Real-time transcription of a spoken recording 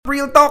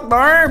Real Talk,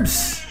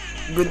 Darbs!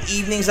 Good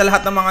evening sa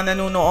lahat ng mga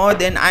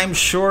nanonood, and I'm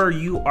sure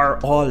you are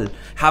all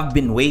have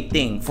been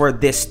waiting for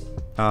this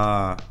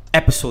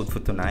episode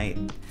for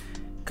tonight.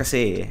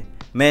 Kasi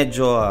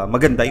medyo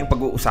maganda yung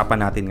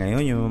pag-uusapan natin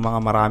ngayon, yung mga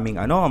maraming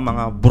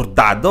mga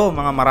burdado,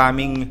 mga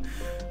maraming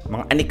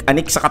mga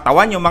anik-anik sa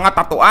katawan, yung mga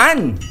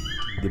tatuan.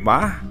 'Di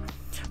ba?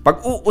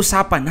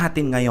 Pag-uusapan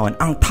natin ngayon,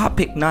 ang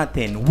topic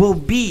natin will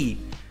be...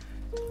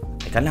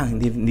 Teka lang,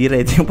 hindi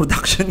ready yung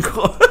production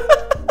ko.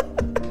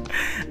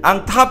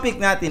 Ang topic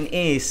natin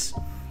is...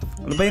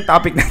 Ano ba yung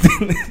topic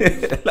natin?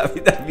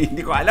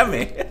 Hindi ko alam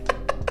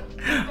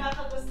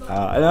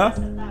ano?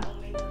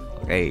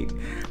 Okay.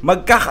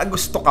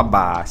 Magkakagusto ka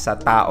ba sa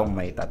taong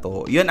may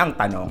tattoo? Yun ang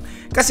tanong.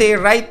 Kasi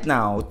right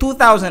now,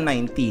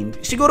 2019,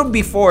 siguro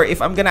before,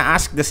 if I'm gonna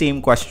ask the same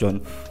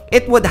question,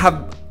 I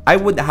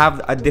would have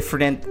a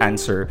different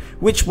answer,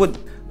 which would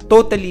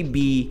totally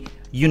be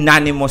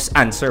unanimous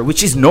answer,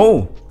 which is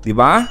no.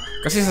 Diba?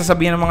 Kasi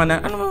sasabihin ng mga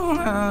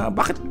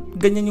bakit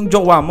ganyan yung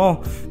jowa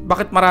mo?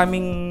 Bakit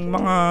maraming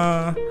mga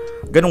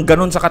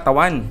ganun-ganun sa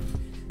katawan?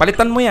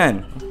 Palitan mo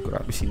yan.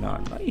 Grabe si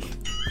nanay.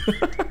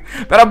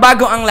 Pero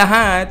bago ang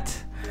lahat,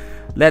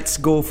 let's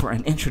go for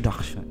an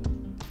introduction.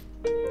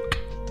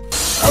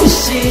 Oh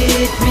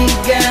shit,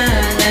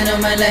 migan, ano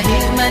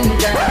malahig man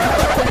ka.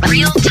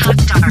 Real Talk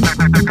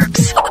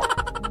Darbs.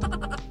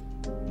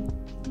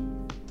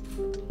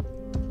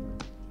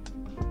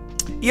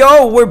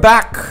 Yo, we're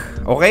back!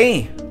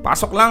 Okay,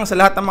 pasok lang sa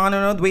lahat ng mga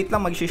nanonood. Wait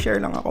lang, mag-share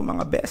lang ako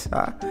mga best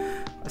ha.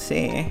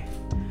 Kasi,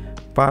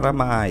 para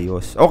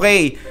maayos.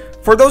 Okay,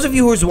 for those of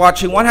you who's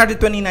watching,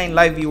 129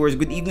 live viewers,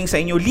 good evening sa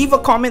inyo. Leave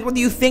a comment, what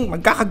do you think?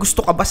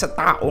 Magkakagusto ka ba sa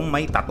taong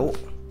may tattoo?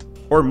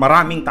 Or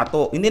maraming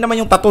tattoo? Hindi naman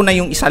yung tattoo na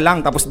yung isa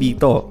lang tapos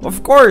dito.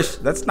 Of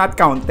course, that's not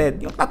counted.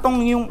 Yung tattoo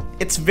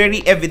it's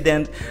very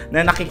evident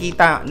na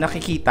nakikita.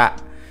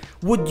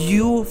 Would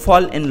you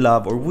fall in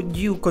love or would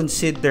you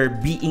consider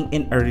being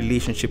in a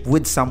relationship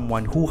with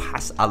someone who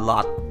has a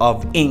lot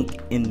of ink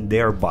in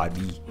their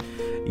body?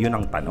 Yun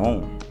ang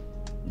tanong.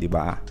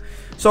 Diba?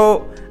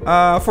 So,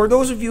 for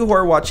those of you who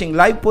are watching,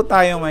 live po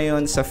tayo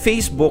ngayon sa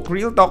Facebook,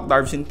 Real Talk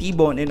Darbs and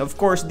T-Bone. And of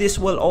course, this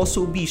will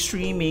also be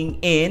streaming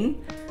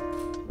in...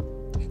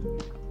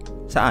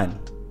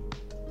 Saan?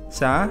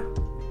 Sa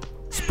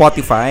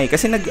Spotify.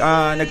 Kasi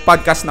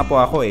nag-podcast na po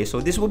ako So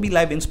this will be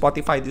live in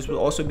Spotify. This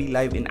will also be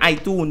live in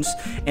iTunes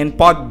and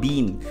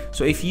Podbean.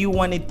 So if you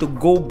wanted to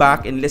go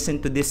back and listen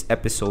to this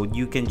episode,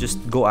 you can just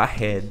go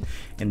ahead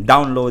and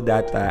download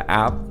that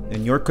app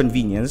in your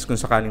convenience. Kung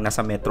sakaling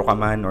nasa metro ka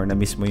man or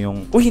na-miss ko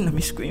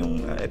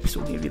yung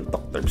episode ni Real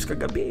Talk Darbs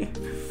kagabi.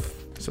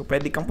 So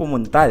pwede kang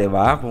pumunta,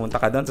 diba?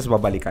 Pumunta ka doon, tapos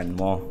babalikan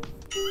mo.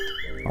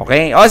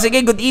 Okay?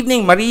 Sige, good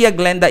evening, Maria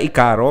Glenda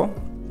Icaro.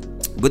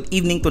 Good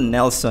evening to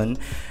Nelson.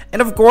 And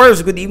of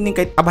course, good evening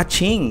kay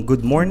Abaching.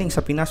 Good morning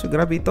sa Pinas.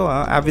 Grabe ito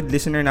avid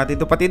listener natin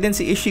ito. Pati din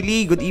si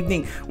Ishili, good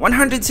evening.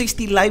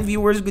 160 live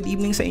viewers, good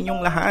evening sa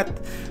inyong lahat.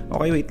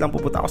 Okay, wait lang,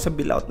 pupunta ako sa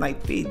Bill Out Night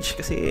page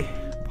kasi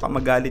baka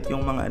magalit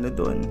yung mga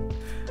doon.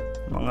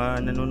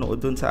 Mga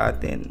nanonood doon sa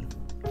atin.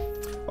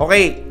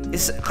 Okay,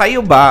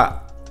 kayo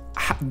ba,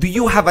 do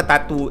you have a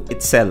tattoo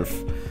itself?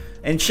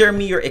 And share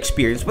me your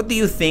experience. What do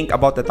you think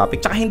about the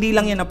topic? Tsaka hindi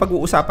lang yan ang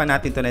pag-uusapan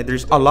natin tonight.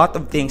 There's a lot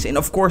of things. And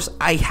of course,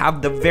 I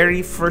have the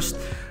very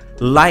first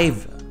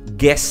live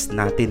guest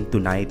natin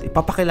tonight.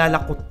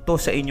 Ipapakilala ko to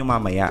sa inyo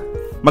mamaya.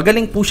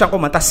 Magaling po siya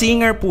kumanta.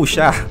 Singer po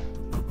siya.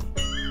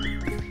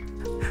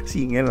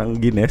 Singer ang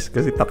gines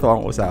kasi tattoo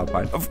ang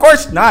usapan. Of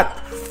course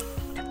not!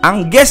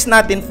 Ang guest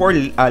natin for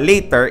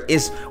later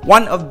is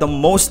one of the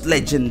most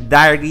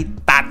legendary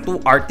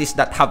tattoo artists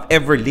that have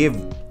ever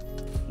lived.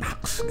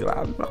 Naks,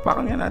 grabe.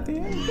 Pakpakan nga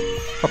natin yan.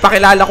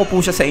 Papakilala ko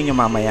po siya sa inyo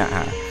mamaya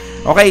ha.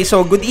 Okay,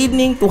 so good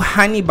evening to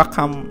Honey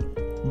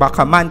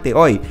Bacamante.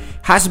 Oy,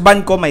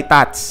 husband ko may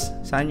tats.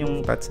 Saan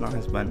yung tats ng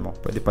husband mo?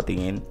 Pwede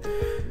patingin.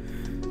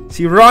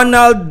 Si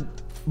Ronald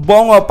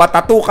Bongo,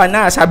 patattoo ka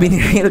na. Sabi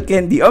ni Real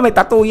Candy. Oh, may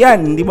tattoo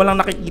yan. Hindi mo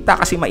lang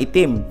nakikita kasi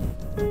maitim.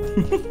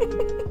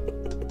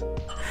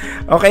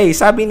 Okay,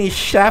 sabi ni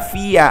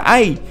Shafia,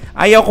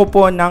 ayaw ko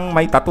po ng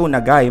may tattoo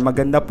na guy.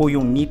 Maganda po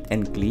yung neat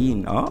and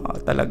clean.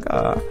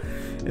 Talaga.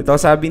 Ito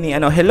sabi ni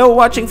hello,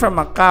 watching from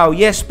Macau.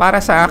 Yes,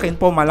 para sa akin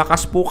po,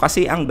 malakas po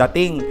kasi ang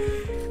dating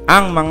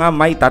ang mga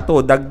may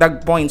tattoo.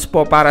 Dagdag points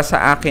po para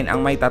sa akin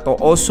ang may tattoo.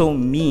 Also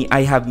me,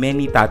 I have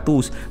many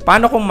tattoos.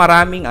 Paano kung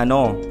maraming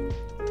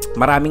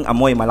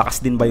amoy?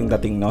 Malakas din ba yung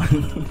dating nun?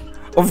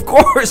 Of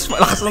course,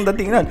 malakas ng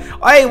dating nun.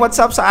 Ay,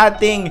 what's up sa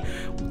ating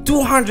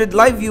 200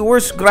 live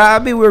viewers?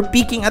 Grabe, we're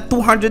peaking at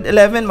 211.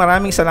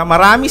 Maraming salamat.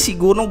 Marami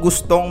sigurong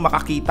gustong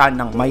makakita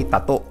ng may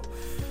tattoo.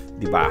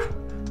 Diba?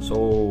 So,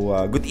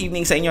 good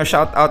evening sa inyo.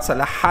 Shout out sa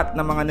lahat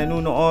ng mga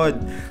nanonood.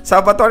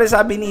 Salvatore,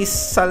 sabi ni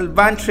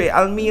Salvantre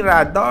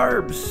Almira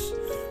Darbs.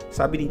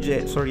 Sabi ni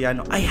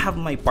Soriano, I have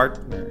my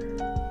partner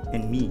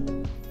and me.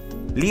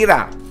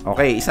 Lira.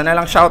 Okay, isa na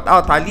lang shout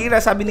out ha.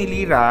 Lira, sabi ni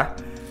Lira,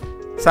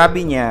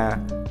 sabi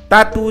niya,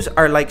 tattoos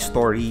are like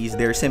stories.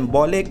 They're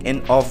symbolic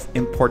and of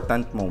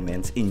important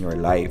moments in your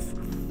life.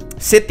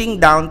 Sitting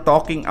down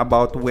talking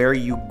about where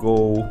you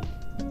go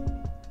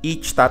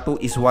each tattoo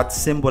is what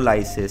it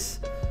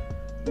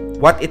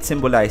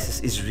symbolizes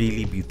is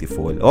really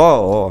beautiful.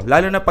 Oo.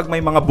 Lalo na pag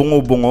may mga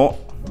bungo-bungo.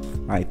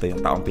 Ito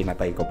yung taong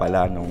pinatay ko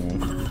pala nung...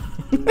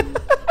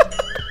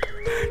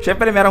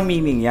 Siyempre, merong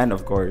meaning yan,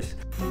 of course.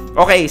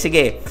 Okay,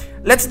 sige.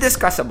 Let's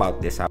discuss about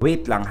this, ha.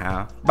 Wait lang,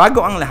 ha. Bago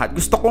ang lahat,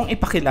 gusto kong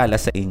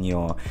ipakilala sa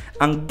inyo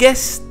ang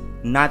guest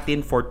natin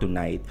for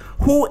tonight.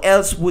 Who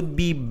else would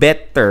be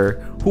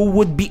better, who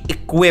would be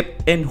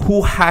equipped, and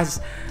who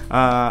has,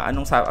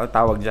 anong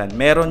tawag dyan?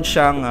 Meron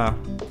siyang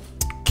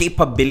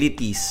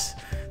capabilities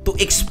to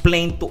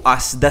explain to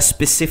us the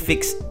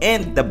specifics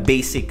and the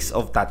basics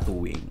of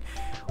tattooing.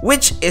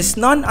 Which is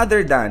none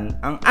other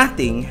than ang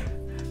ating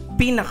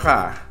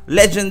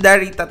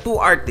pinaka-legendary tattoo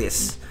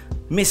artist,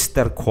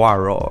 Mr.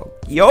 Quarog.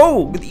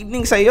 Yo! Good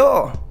evening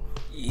sa'yo!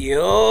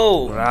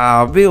 Yo!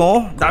 Grabe,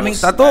 oh. Daming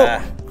tattoo.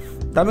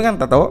 Dami kang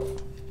tattoo?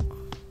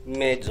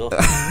 Medyo.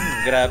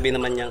 Grabe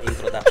naman yung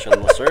introduction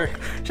mo, sir.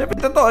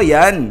 Siyempre, totoo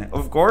yan.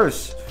 Of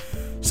course.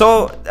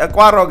 So,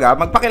 Quarog,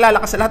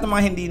 magpakilala ka sa lahat ng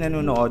mga hindi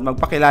nanonood.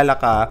 Magpakilala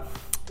ka.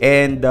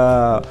 And,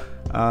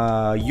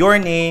 your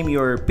name,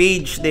 your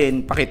page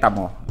din, pakita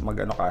mo.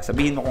 Mag-ano ka.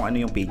 Sabihin mo kung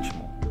ano yung page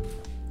mo.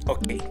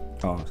 Okay.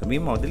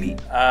 Sabihin mo, dali.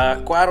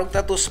 Quarog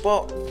Tattoos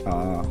po.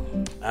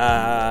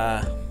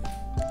 Ah.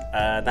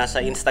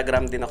 Nasa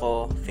Instagram din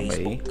ako,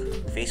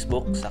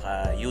 Facebook,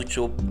 saka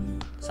YouTube.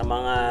 Sa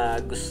mga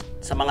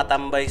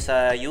tambay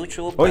sa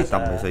YouTube.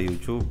 Tambay sa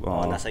YouTube.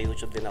 Nasa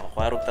YouTube din ako.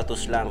 Quarog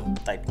Tattoos lang,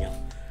 type nyo.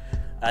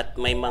 At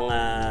may mga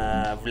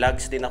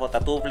vlogs din ako,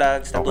 tattoo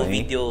vlogs, tattoo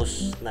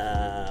videos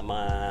na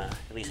mga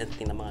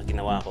recently na mga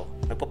ginawa ko.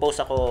 Nagpo-post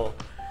ako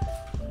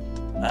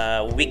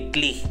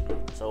weekly.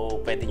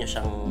 So, pwede nyo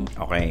siyang...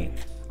 Okay.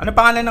 Ano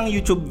pangalan ng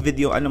YouTube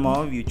video? Ano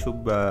mo?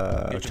 YouTube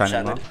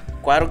channel mo?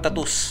 Quarog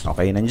Tattoos.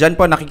 Okay. Nandyan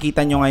po,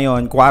 nakikita nyo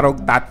ngayon.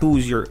 Quarog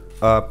Tattoos.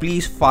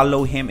 Please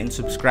follow him and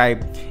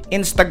subscribe.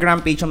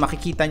 Instagram page,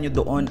 makikita nyo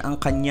doon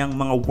ang kanyang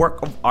mga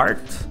work of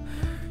art.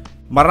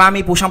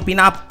 Marami po siyang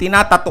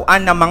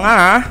tinatatuan na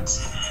mga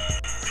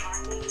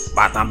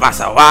batang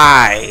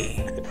pasaway.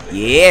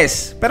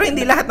 Yes. Pero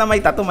hindi lahat na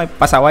may tattoo may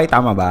pasaway,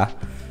 tama ba?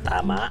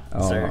 Tama,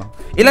 sir.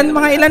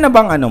 Ilan na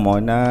bang ano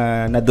mo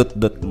na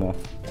dot mo?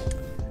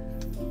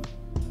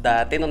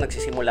 Dati nung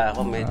nagsisimula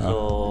ako,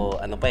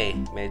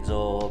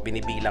 medyo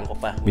binibilang ko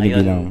pa.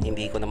 Binibilang. Ngayon,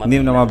 hindi ko na Hindi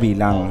mo na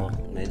mabilang.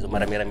 Medyo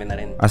marami-rami na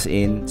rin. As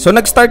in, so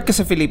nag-start ka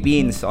sa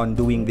Philippines on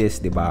doing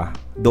this, 'di ba?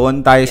 Doon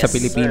tayo sa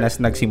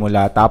Pilipinas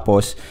nagsimula.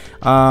 Tapos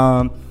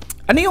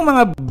ano yung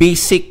mga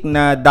basic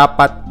na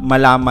dapat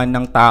malaman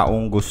ng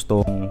taong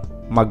gustong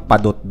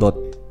magpadot-dot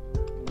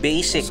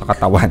Basic sa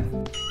katawan?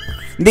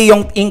 Hindi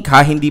yung ink,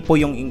 ha, hindi po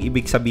yung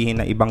ibig sabihin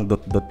na ibang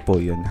dot-dot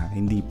po 'yun, ha.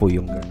 Hindi po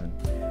yung ganun.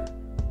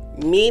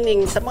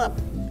 Meaning sa mga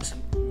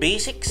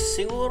basics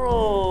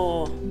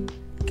siguro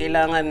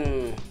kailangan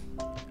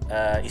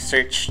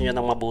i-search nyo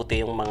ng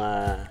mabuti yung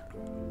mga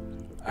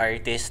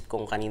artist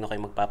kung kanino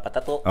kayo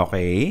magpapatato.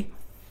 Okay.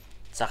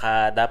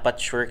 Saka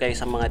dapat sure kayo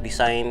sa mga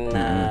design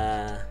na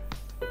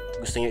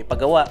gusto nyo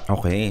ipagawa.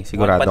 Okay,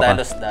 sigurado ka.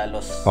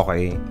 Padalos-dalos.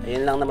 Okay.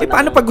 Ayun lang naman.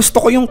 Paano pag gusto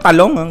ko yung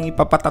talong ang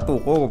ipapatato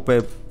ko?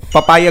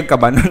 Papayag ka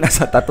ba na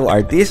nasa tattoo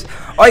artist?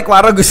 Oy,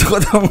 Quarog, gusto ko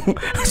tong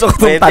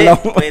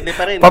talong. Pwede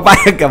pa rin.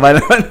 Papayag ka ba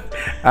nun?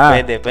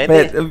 Pwede.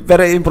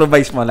 Pero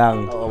improvise mo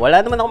lang.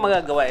 Wala naman ako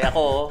magagawa.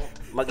 Ako,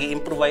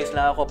 mag-i-improvise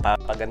lang ako.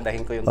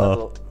 Papagandahin ko yung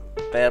tattoo.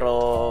 Pero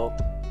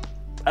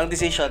ang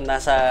decision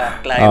nasa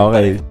client pa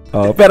rin.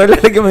 Pero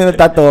lalagyan mo yung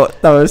tattoo,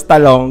 tapos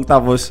talong,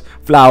 tapos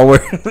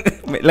flower.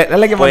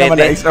 Lalagyan mo naman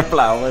ng extra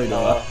flower, di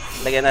ba?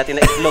 Lagyan natin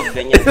na itlog,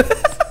 ganyan.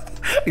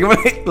 Lagyan mo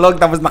ng itlog,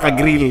 tapos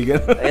naka-grill.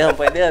 Ayun,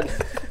 pwede yan.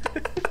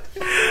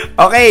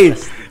 Okay,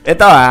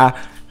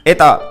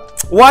 ito.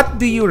 What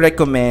do you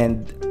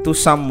recommend to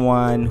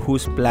someone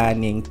who's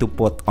planning to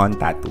put on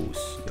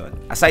tattoos? Yun.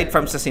 Aside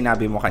from sa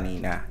sinabi mo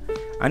kanina,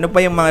 ano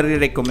pa yung mga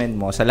re-recommend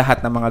mo sa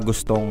lahat ng mga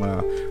gustong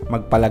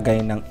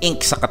magpalagay ng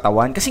ink sa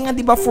katawan? Kasi nga,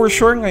 di ba, for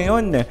sure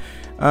ngayon,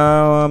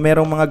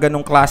 merong mga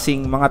ganong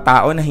klaseng mga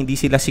tao na hindi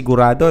sila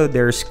sigurado.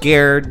 They're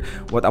scared.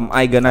 What am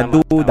I gonna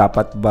do?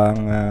 Dapat bang,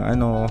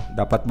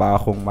 dapat ba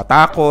akong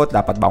matakot?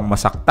 Dapat ba akong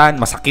masaktan?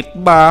 Masakit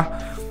ba?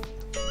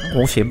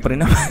 Siyempre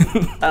naman.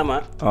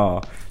 Tama.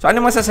 So, ano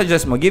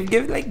masasuggest mo? Give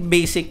like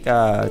basic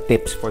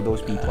tips for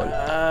those people.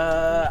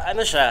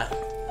 Ano siya?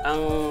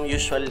 Ang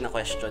usual na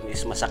question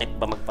is, masakit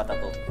ba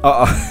magpatato?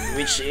 Oo.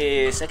 Which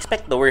is,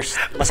 expect the worst.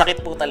 Masakit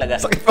po talaga.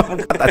 Masakit ba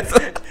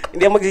magpatato?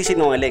 Hindi ako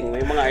magsisinungaling.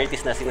 May mga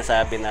artist na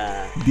sinasabi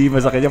na hindi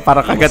masakit yan.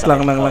 Para kagat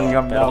lang ng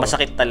langgam. Pero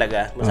masakit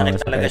talaga. Masakit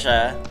talaga siya.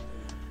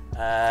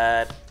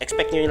 At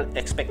expect nyo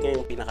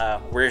yung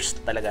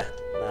pinaka-worst talaga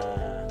na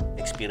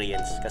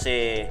experience.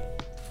 Kasi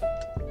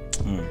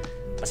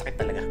masakit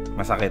talaga.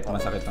 Masakit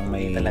ang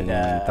may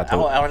talaga,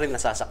 tattoo. Ako rin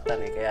nasasaktan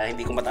kaya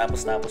hindi ko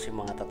matapos-tapos yung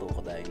mga tattoo ko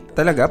dahil doon.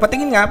 Talaga?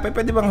 Patingin nga,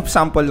 pwede bang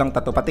sample lang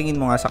tattoo?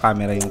 Patingin mo nga sa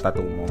camera yung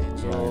tattoo mo.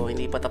 So,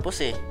 hindi pa tapos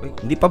Uy,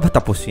 hindi pa ba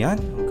tapos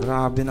yan?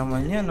 Grabe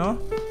naman yan, no?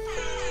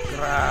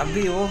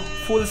 Grabe,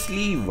 Full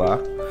sleeve,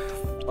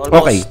 Almost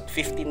Okay.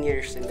 15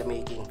 years in the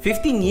making.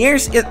 15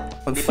 years?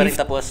 Hindi pa rin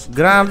tapos.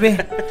 Grabe.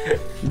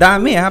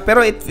 Dami ha.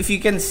 Pero if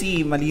you can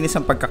see, malinis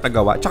ang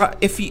pagkakagawa. Tsaka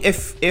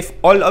if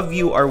all of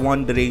you are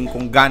wondering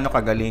kung gaano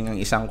kagaling ang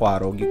isang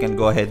Quarog, you can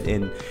go ahead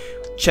and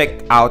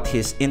check out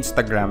his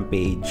Instagram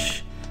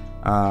page.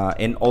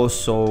 And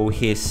also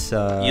his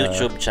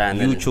YouTube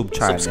channel.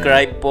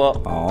 Subscribe po,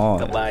 Oo.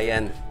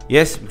 kabayan.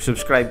 Yes,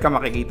 subscribe ka,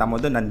 makikita mo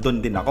doon,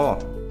 nandun din ako.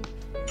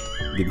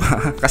 'Di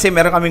ba? Kasi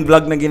meron kaming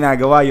vlog na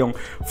ginagawa, yung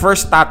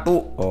first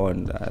tattoo.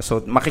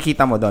 So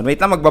makikita mo doon. Wait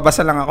lang,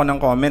 magbabasa lang ako ng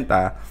comment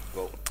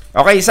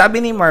Okay,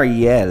 sabi ni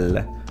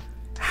Mariel,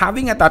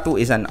 having a tattoo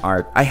is an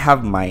art. I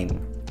have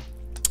mine.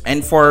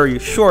 And for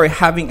sure,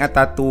 having a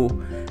tattoo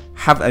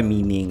have a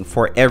meaning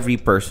for every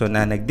person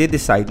na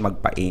nagde-decide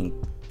magpa-ink.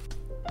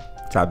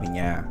 Sabi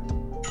niya.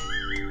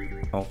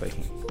 Okay.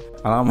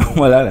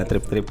 Wala na,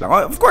 trip lang.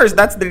 Of course,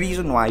 that's the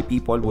reason why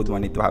people would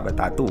want to have a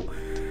tattoo.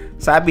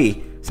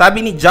 Sabi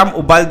ni Jam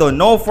Ubaldo,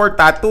 no for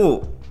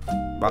tattoo.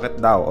 Bakit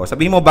daw?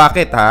 Sabihin mo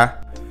bakit,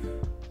 ha?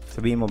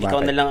 Sabihin mo bakit.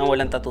 Ikaw na lang ang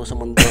walang tattoo sa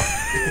mundo.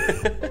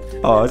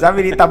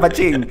 Sabi ni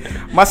Tabaching,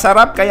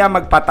 masarap kaya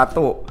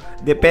magpa-tattoo.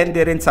 Depende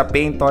rin sa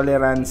pain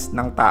tolerance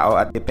ng tao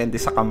at depende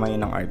sa kamay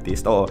ng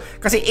artist.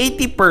 Kasi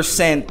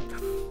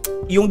 80%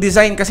 yung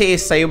design kasi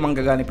is sa'yo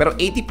manggagaling, pero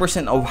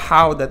 80% of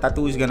how the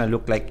tattoo is gonna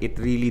look like, it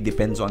really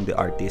depends on the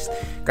artist.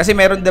 Kasi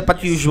meron dapat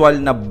usual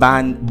na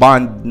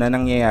bond na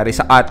nangyayari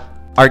sa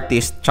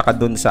artist tsaka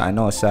doon sa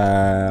sa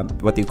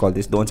what you call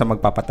this, doon sa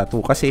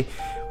magpapatattoo. Kasi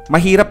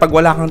mahirap pag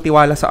wala kang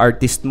tiwala sa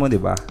artist mo, di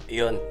ba?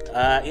 Yun.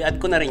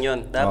 I-add ko na rin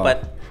yun.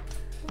 Dapat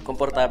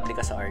komportable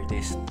ka sa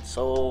artist.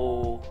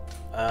 So,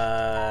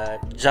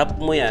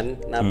 job mo yan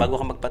na bago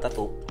ka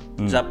magpatattoo,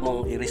 job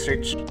mong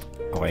i-research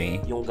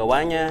yung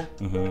gawa niya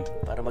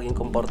para maging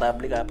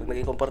komportable ka. Pag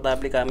naging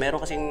komportable ka,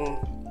 meron kasing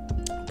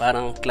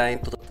parang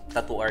client to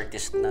tattoo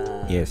artist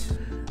na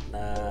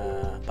na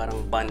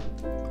parang bond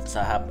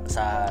sa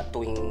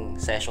tuwing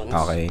sessions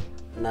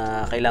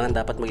na kailangan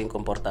dapat maging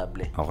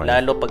komportable.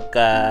 Lalo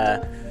pagka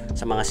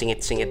sa mga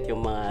singit-singit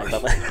yung mga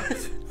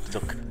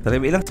joke.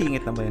 Pero ilang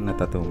singit na ba yung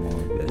natattoo mo?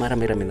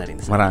 Marami-rami na rin.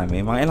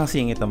 Marami? Mga ilang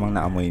singit namang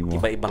naamoy mo?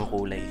 Iba-ibang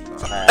kulay.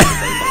 Saka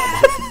iba-ibang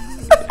amoy.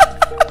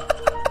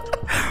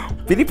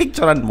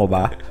 Pinipicturean mo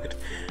ba?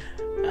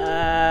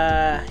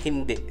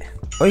 Hindi.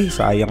 Oy,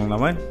 sayang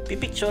naman.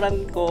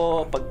 Pipicturean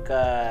ko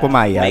pagka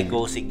pumayag. May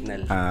go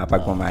signal.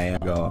 Pag pumayag.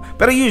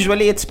 Pero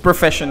usually it's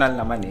professional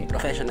naman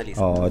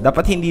Professionalism.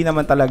 Dapat hindi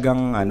naman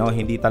talagang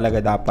hindi talaga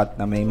dapat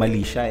na may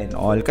mali siya and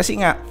all. Kasi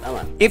nga,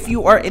 if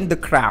you are in the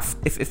craft,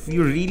 if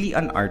you're really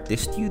an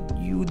artist,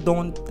 you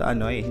don't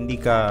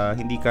hindi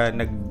ka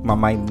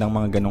nagmamind ng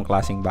mga ganong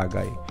klaseng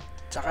bagay.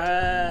 Tsaka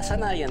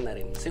sanayan na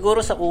rin.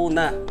 Siguro sa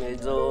una,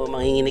 medyo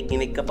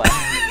manginginig-nginig ka pa.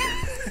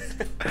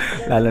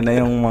 Lalo na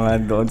yung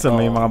mga doon sa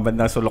may mga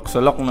bandang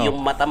sulok-sulok, no? Yung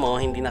mata mo,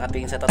 hindi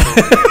nakatingin sa tattoo.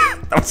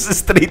 Tapos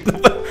straight na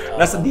pa.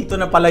 Nasa dito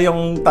na pala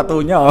yung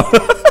tattoo niya,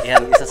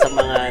 Yan, isa sa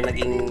mga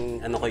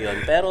naging ko yun.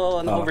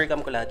 Pero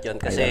na-overcome ko lahat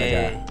yun. Kasi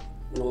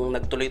nung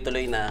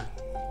nagtuloy-tuloy na,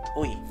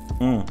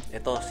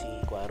 eto si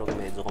Quarog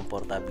medyo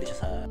komportable siya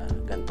sa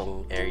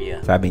gantong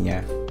area. Sabi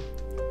niya.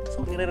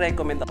 So,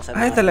 nire-recommend ako sa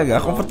Ay,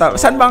 talaga?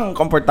 Saan bang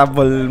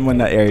comfortable mo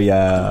na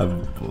area,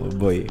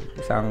 boy?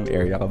 Isang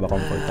area ka ba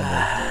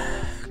comfortable?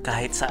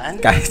 Kahit saan.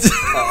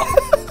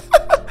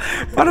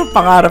 Parang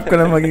pangarap ko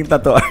na maging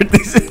tattoo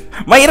artist.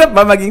 Mahirap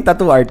ba maging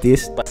tattoo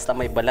artist? Basta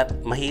may balat.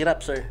 Mahirap,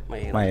 sir.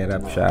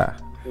 Mahirap siya.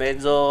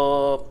 Medyo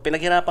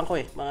pinaghirapan ko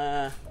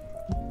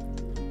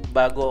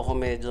bago ako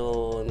medyo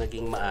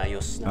naging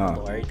maayos na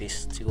tattoo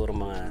artist. Siguro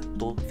mga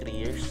 2-3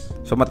 years.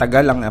 So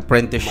matagal ang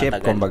apprenticeship,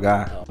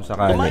 kumbaga.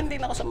 Kumain din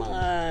ako sa mga,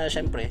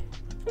 syempre,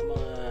 sa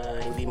mga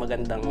hindi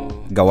magandang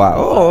gawa.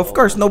 Of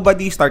course,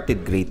 nobody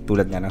started great.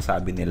 Tulad nga ng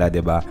sabi nila,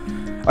 diba?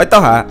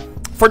 Ito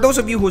for those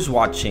of you who's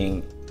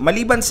watching,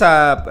 maliban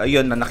sa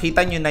yun na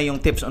nakita nyo na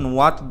yung tips on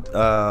what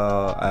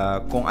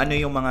kung ano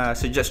yung mga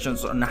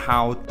suggestions on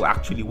how to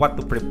actually what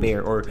to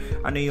prepare or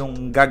ano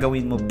yung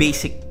gagawin mo,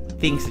 basic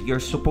things that you're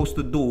supposed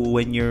to do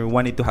when you're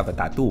wanting to have a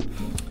tattoo.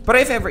 Pero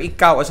if ever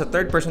ikaw as a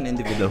third-person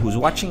individual who's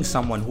watching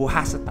someone who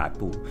has a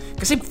tattoo,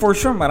 kasi for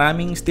sure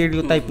maraming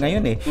stereotype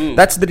ngayon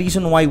That's the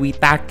reason why we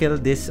tackle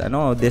this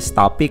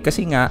topic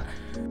kasi nga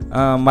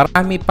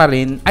marami pa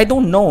rin, I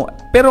don't know,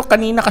 pero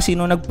kanina kasi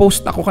nung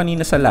nag-post ako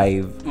kanina sa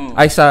live,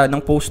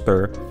 ng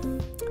poster,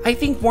 I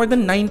think more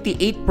than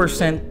 98%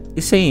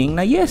 is saying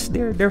na yes,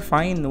 they're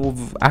fine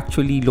of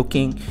actually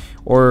looking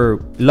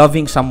or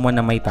loving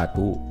someone na may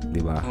tattoo,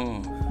 di ba?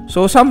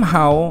 So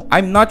somehow,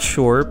 I'm not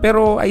sure,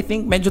 pero I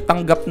think medyo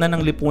tanggap na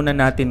ng lipunan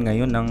natin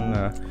ngayon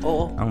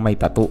ang may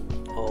tattoo.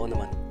 Oo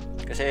naman.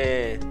 Kasi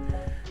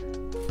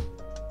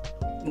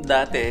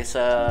dati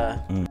sa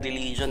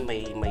religion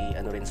may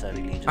rin sa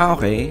religion.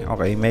 Okay.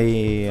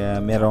 May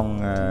merong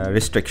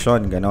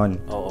restriction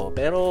ganon. Oo,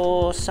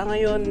 pero sa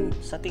ngayon,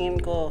 sa tingin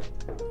ko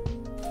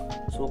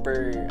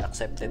super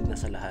accepted na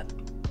sa lahat.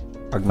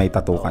 Pag may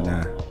tattoo ka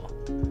na.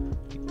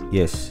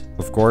 Yes,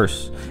 of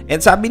course.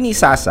 And sabi ni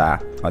Sasa,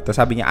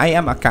 sabi niya, I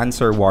am a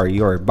cancer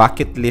warrior.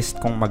 Bucket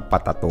list kong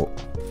magpatato.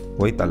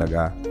 Uy,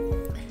 talaga.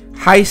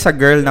 Hi sa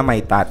girl na may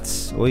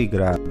tats. Uy,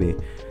 grabe.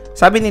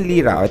 Sabi ni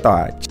Lira, ito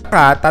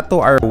tsaka, tattoo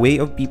are a way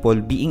of people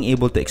being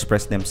able to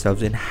express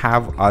themselves and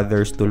have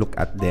others to look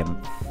at them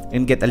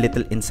and get a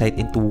little insight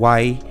into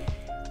why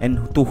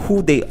and to who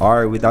they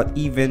are without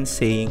even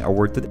saying a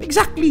word to them.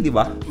 Exactly, di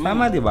ba?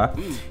 Tama, di ba?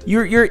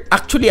 You're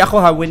actually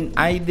ako when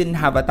I didn't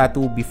have a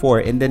tattoo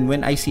before, and then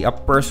when I see a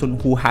person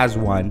who has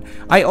one,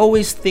 I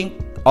always think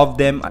of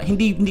them,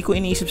 hindi ko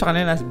iniisip sa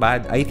kanila as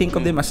bad. I think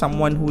of them as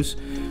someone who's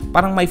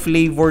parang may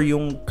flavor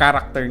yung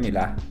character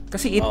nila.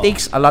 Kasi it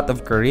takes a lot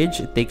of courage,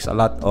 it takes a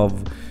lot of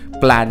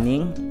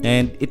planning,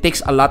 and it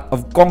takes a lot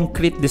of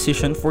concrete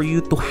decision for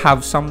you to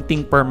have something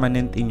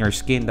permanent in your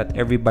skin that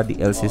everybody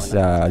else is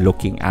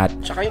looking at.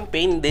 Tsaka yung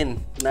pain din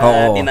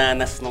na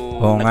dinanas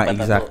nung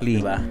nagpatato,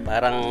 exactly. diba?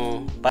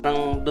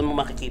 Parang doon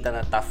mo makikita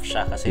na tough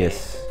siya kasi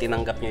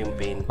tinanggap niya yung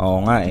pain. Oo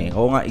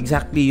nga,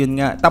 exactly,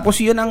 yun nga. Tapos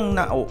yun ang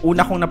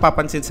una kong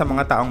napapansin sa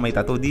mga taong may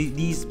tattoo.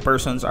 These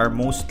persons are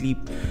mostly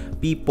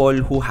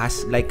people who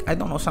has like, I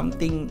don't know,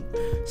 something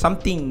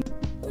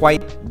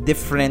quite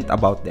different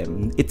about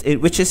them.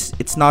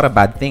 It's not a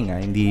bad thing,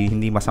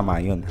 hindi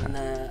masama 'yun.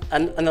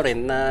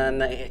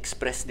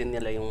 Na-express din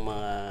nila yung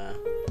mga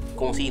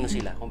kung sino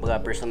sila, kumbaga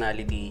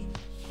personality.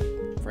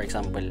 For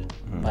example,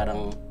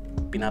 parang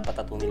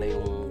pinapatato nila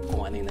yung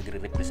kung ano yung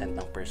nagre-represent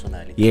ng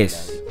personality nila,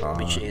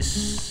 which is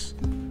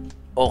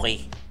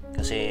okay.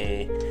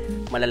 Kasi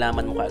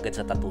malalaman mo kaagad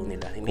sa tattoo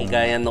nila. Hindi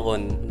gaya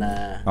noon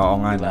na Oo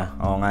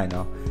nga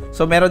no.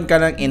 So meron ka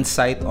ng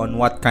insight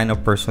on what kind of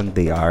person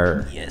they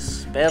are.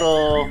 Yes.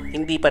 Pero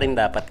hindi pa rin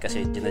dapat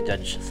kasi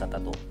ginajudge sa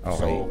tattoo. Okay.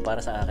 So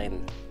para sa akin,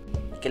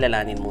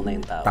 kilalanin muna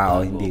yung tao.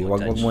 Hindi.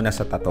 Wag muna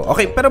sa tattoo.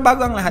 Okay, pero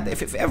bago ang lahat,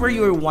 if ever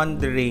you're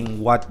wondering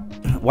what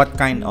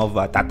kind of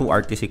tattoo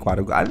artist si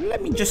Quarugo,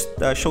 let me just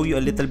show you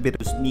a little bit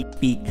of sneak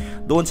peek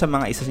doon sa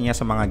mga isa niya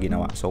sa mga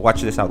ginawa. So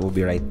watch this out. We'll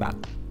be right back.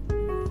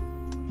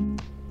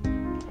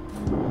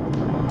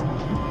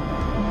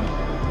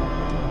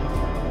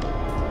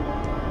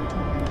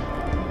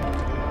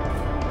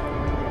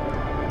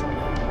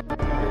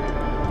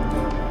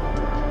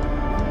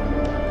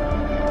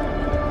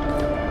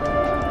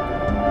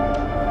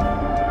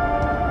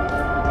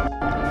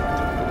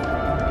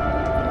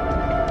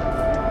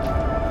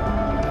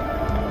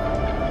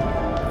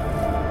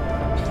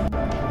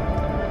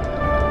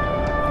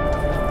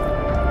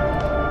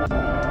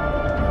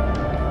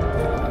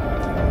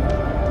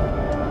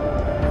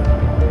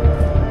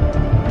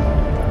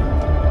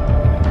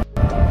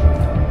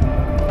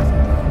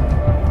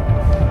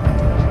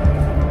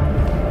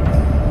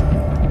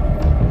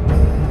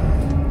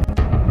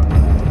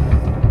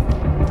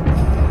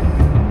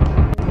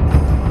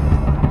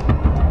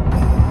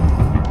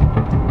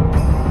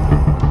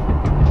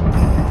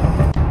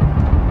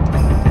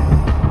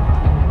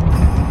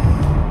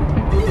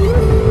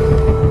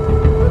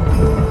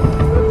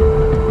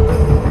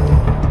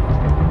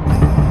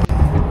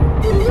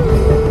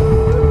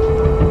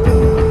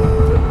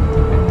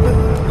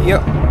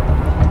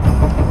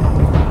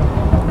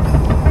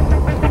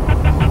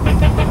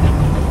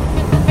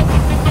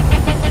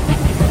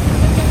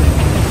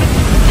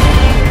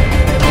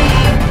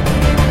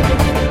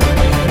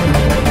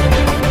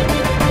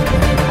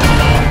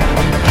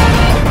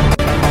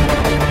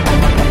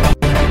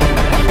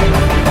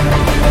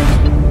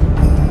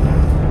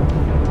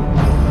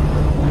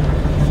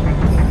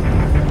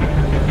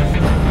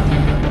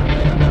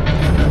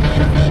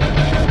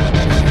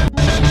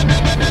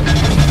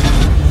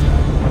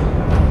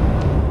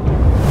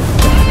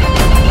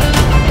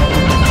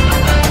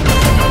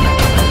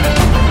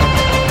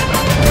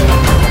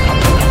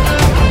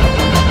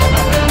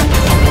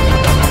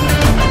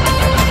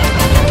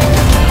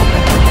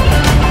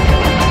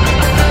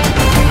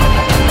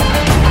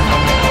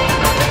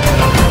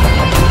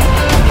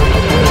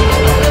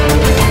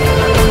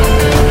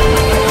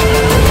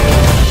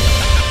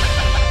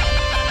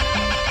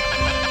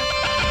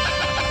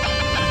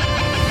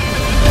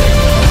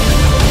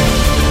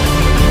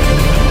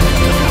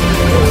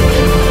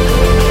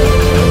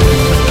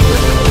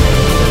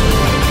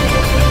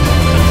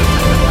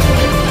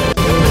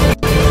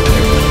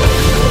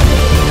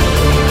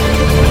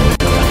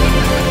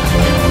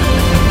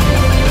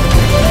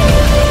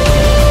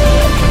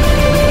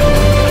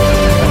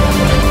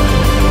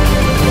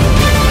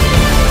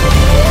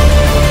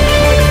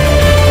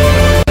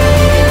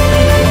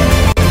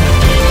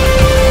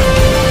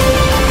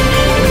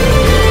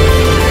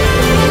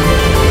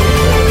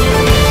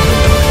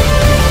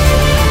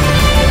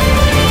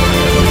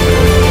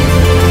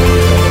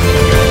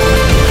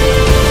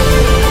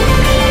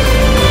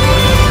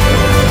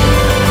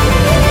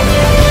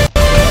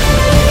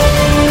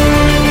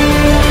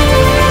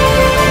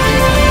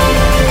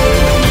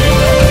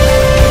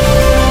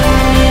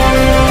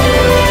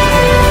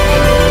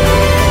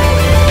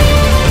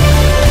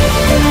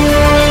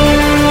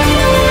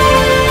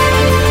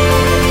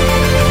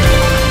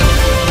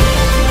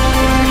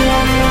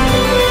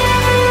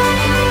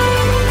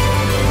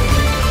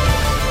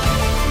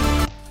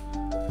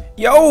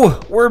 Yo!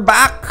 We're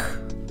back!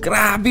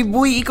 Grabe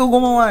boy, ikaw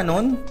gumawa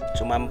nun?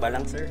 Sumamba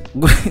lang, sir.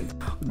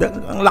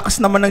 Ang lakas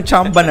naman ng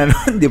chamba na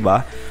nun, di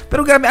ba?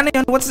 Pero grabe, ano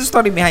yun? What's the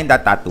story behind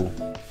that tattoo?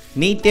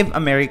 Native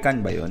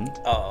American ba yun?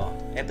 Oo.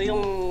 Ito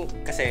yung,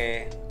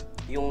 kasi,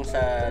 yung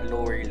sa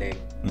lower leg,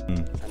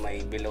 sa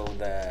may below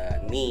the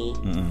knee,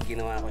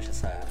 ginawa ko siya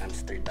sa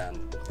Amsterdam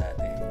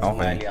dati.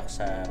 Sumali ako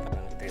sa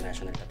parang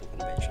International Tattoo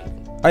Convention.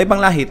 Ay, ibang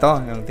lahi to,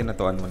 yung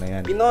tinatuan mo na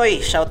yan.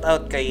 Pinoy, shout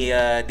out kay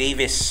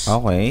Davis.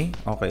 Okay.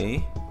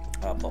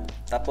 Opo.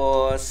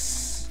 Tapos,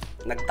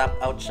 nag-top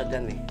out siya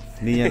dyan eh.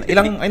 Hindi yan.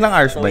 Ilang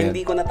hours So, ba yun?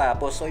 hindi ko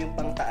natapos. So, yung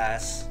pang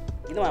taas,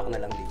 ginawa ko na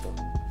lang dito.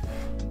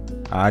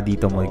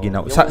 Dito mo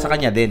ginawa. Sa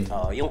kanya din?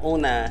 Oo. Yung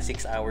una,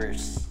 6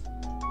 hours.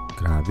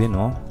 Grabe,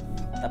 no?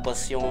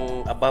 Tapos,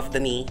 yung above the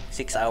knee,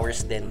 6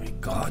 hours din. My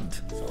God.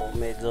 So,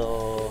 medyo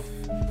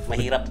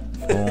mahirap.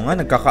 Oo nga,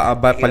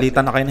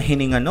 palitan na kayo ng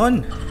hininga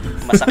nun.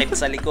 Masakit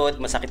sa likod,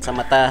 masakit sa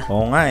mata.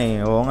 Oo nga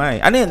eh.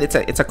 Ano yun?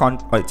 It's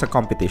a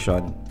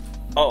competition.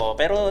 Oo,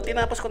 pero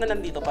tinapos ko na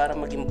lang dito para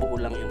maging buo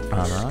lang yung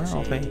piece. Kasi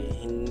okay.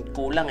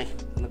 Kulang eh.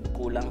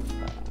 Nagkulang.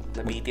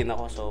 Nabitin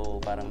ako, so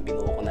parang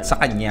binuo ko na lang. Sa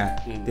kanya?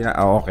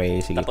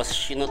 Okay, sige. Tapos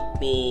sinut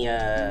ni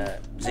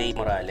Jay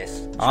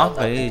Morales.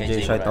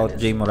 Shout out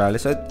Jay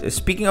Morales.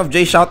 Speaking of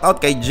Jay, shout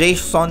out kay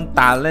Jason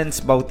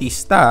Talents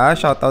Bautista.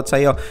 Shout out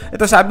sa'yo.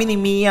 Ito, sabi ni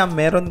Mia,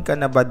 meron ka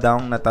na ba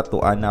daw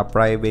natatuan na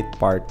private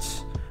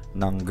parts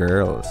ng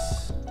girls?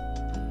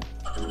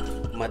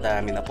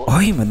 Madami na po.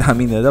 Oy,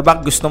 madami na.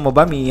 Bak gusto mo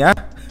ba, Mia?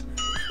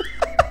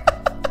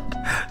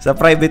 Sa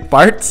private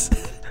parts?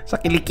 Sa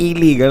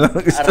kilikili,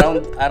 gano'n.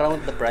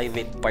 Around the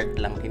private part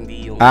lang,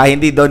 hindi yung...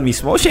 Hindi doon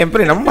mismo.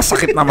 Siyempre naman,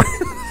 masakit naman.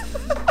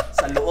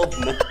 Sa loob,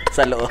 no?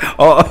 Sa loob.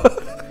 Oo.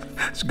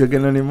 So,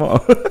 gaganunin mo.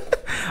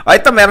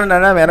 Ito, meron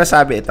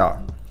sabi ito.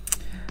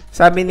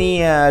 Sabi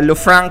ni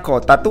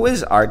Lufranco, tattoo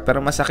is art, pero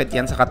masakit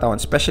yan sa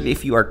katawan. Especially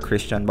if you are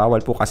Christian.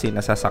 Bawal po kasi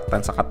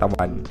nasasaktan sa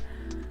katawan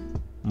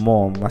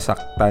mo.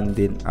 Masaktan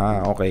din.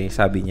 Okay,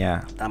 sabi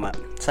niya. Tama.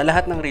 Sa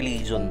lahat ng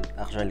religion,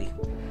 actually.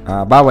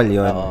 Bawal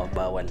yun. Oo,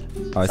 bawal.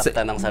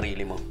 Saktan ng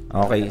sarili mo.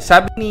 Okay.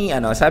 Sabi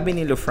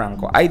ni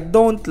Lufranco, I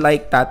don't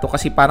like tattoo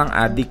kasi parang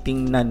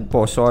addicting nan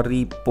po.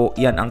 Sorry po,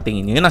 yan ang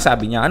tingin niyo. Yun ang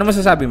sabi niya. Ano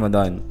masasabi mo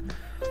doon?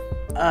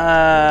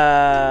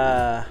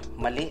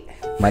 Mali.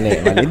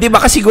 Hindi ba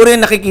kasi siguro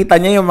yung nakikita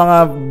niya yung mga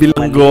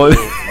bilanggo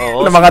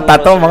ng mga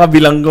tattoo, mga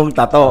bilanggong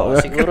tattoo.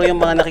 Siguro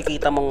yung mga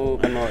nakikita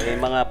mong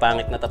mga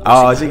pangit na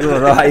tattoo.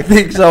 Siguro. I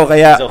think so.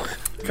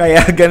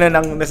 Kaya ganun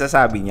ang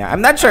nasasabi niya.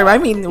 I'm not sure. I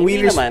mean,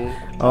 naman.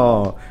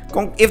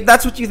 If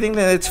that's what you think,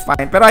 then it's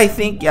fine. Pero I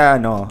think,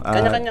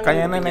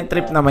 kanya na ng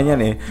trip naman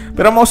yan eh.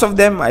 Pero most of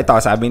them, ito,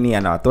 sabi ni,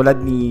 tulad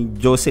ni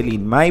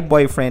Jocelyn, my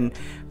boyfriend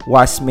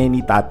was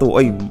many tattoo.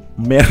 Oy,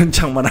 meron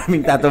siyang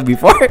maraming tattoo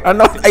before.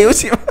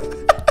 Ayusin mo.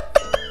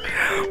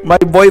 My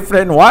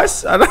boyfriend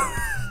was?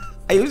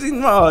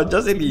 Ayusin mo,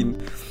 Jocelyn.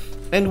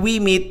 And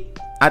we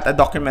meet at a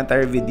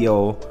documentary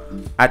video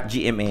at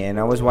GMA. And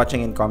I was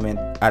watching in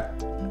comment at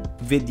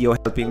video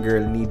helping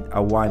girl need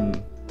a one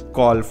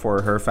call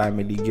for her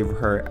family,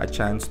 give her a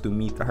chance to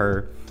meet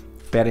her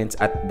parents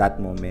at that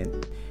moment.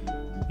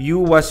 You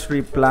was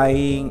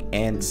replying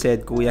and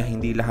said, Kuya,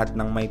 hindi lahat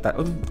ng may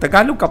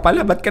Tagalog ka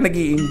pala, ba't ka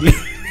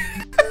nag-i-English?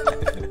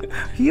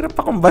 Hirap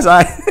akong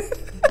basahin.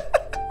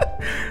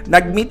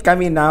 Nag-meet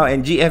kami now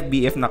and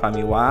GFBF na kami.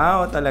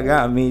 Wow,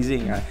 talaga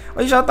amazing.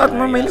 Oy, shoutout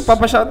mo, may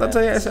nagpapa-shoutout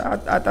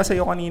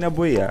sa'yo kanina,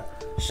 boy.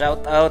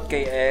 Shout out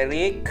kay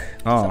Eric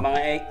sa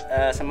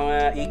mga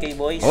EK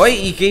Boys.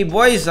 Oy, EK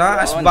Boys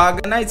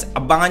Asbaga Knights.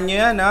 Abangan nyo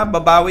yan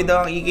Babawi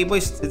daw ang EK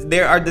Boys.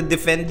 They are the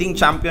defending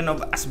champion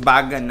of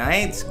Asbaga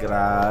Knights.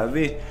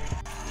 Grabe.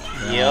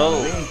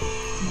 Yo.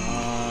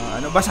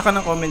 Basa ka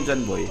ng comment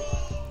dyan, boy.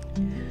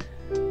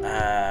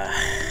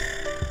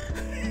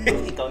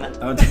 Ikaw na.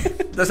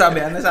 Ito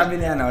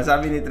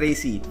sabi ni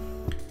Tracy.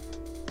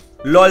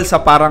 LOL sa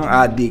parang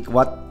addict.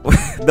 What?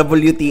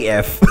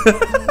 WTF.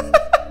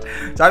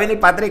 Sabi ni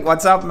Patrick,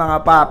 what's up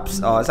mga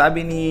paps?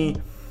 Sabi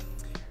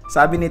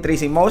ni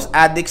Tracy, most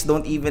addicts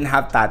don't even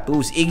have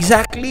tattoos.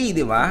 Exactly,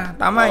 di ba?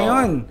 Tama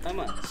yun.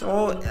 Tama.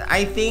 So,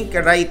 I think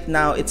right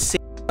now, it's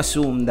safe to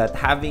assume that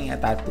having a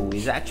tattoo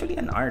is actually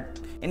an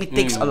art. And it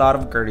takes a lot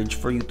of courage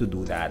for you to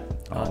do that.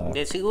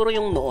 Siguro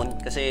yung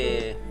noon,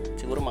 kasi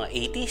siguro mga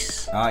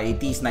 80s.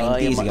 80s,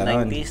 90s,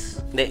 gano'n. 90s.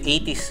 Hindi,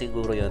 80s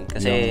siguro yun.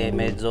 Kasi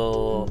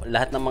medyo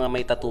lahat ng mga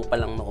may tattoo pa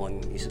lang noon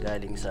is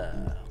galing sa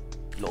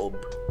loob.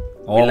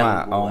 Oo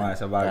nga,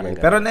 sa bagay.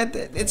 Pero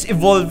it's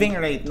evolving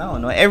right now,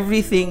 no?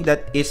 Everything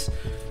that is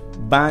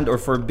banned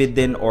or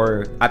forbidden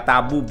or a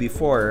taboo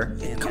before,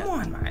 come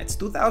on, man. It's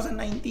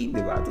 2019, di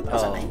ba?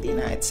 2019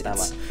 na.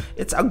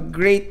 It's a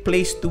great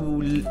place to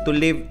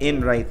live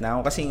in right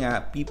now kasi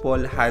nga people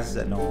has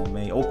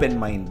may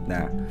open mind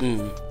na.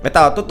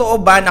 Ito,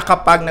 totoo ba na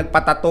kapag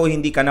nagpatato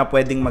hindi ka na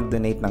pwedeng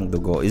mag-donate ng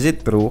dugo? Is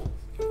it true?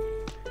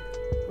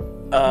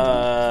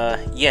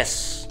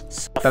 Yes.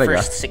 Sa Talaga?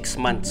 first 6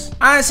 months.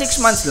 6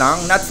 months lang?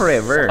 Not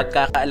forever? Sa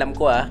pagkakaalam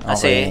ko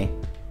kasi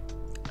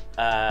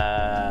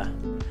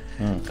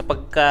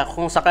kapag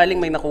kung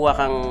sakaling may nakuha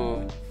kang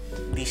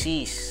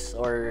disease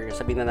or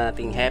sabihin na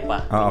nating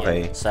HEPA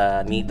Okay. sa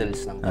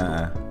needles ng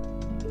tattoo.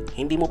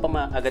 Hindi mo pa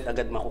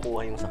agad-agad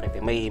makukuha yung sakit.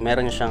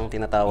 Meron siyang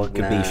tinatawag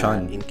na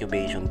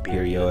incubation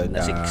period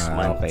na 6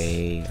 months.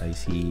 Okay, I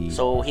see.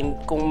 So,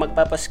 kung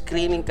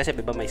magpapa-screening, kasi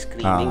diba may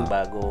screening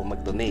bago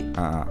mag-donate.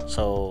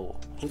 So,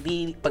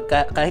 hindi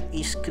kahit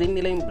i-screen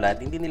nila yung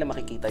blood, hindi nila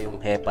makikita yung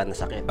HEPA na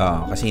sakit.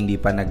 Kasi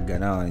hindi pa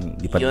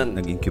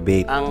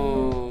nag-incubate. Ang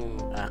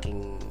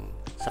aking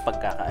sa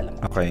pagkakaalam.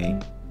 Okay.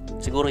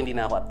 Siguro hindi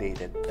na ako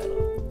updated,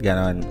 pero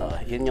ganon.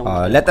 Yun yung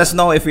let us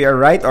know if we are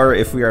right or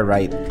if we are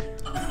right.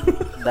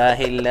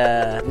 Dahil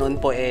noon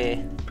po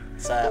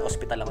sa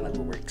ospital ako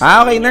nag-work.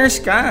 Okay,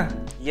 nurse ka.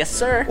 Yes,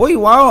 sir. Uy,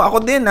 wow,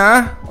 ako din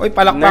Uy,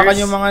 palakpakan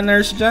Nurse. yung mga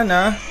nurse dyan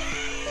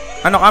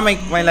Ano ka,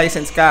 may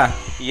license ka?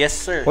 Yes,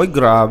 sir. Uy,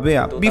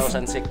 grabe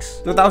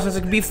 2006.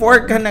 2006.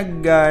 Before ka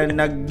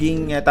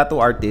naging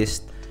tattoo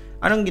artist,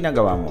 anong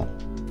ginagawa mo?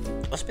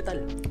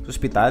 Ospital.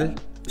 Hospital?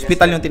 Yes,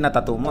 Hospital sir. yung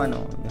tinatattoo mo,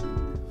 ano?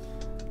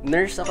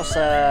 Nurse ako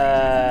sa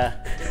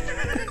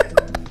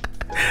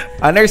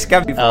Nurse ka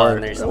before?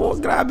 Nurse Oh,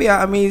 ako. grabe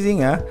amazing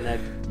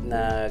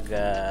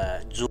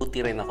duty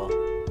rin ako.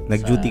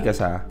 Nag-duty ka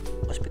sa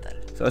Ospital.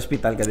 Sa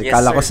hospital ka din. Yes,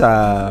 Kala ko sir. sa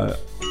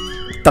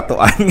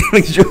tatuan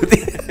nag-duty.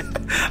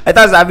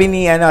 Ito, sabi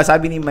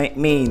ni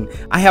Maine,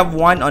 I have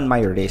one on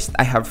my wrist.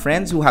 I have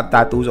friends who have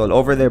tattoos all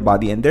over their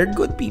body and they're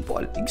good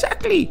people.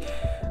 Exactly.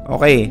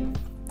 Okay.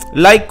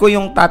 Like ko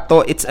yung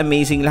tattoo. It's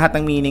amazing. Lahat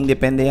ng meaning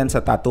depende yan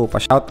sa tattoo.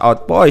 Pa-shout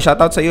out po.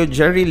 Shout out sa iyo,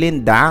 Jerry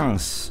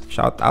Lindangs.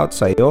 Shout out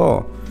sa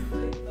iyo.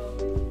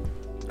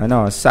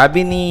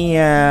 Sabi ni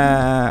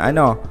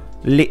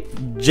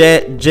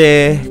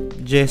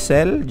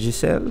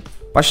Giselle.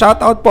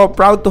 Pa-shoutout po.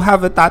 Proud to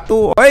have a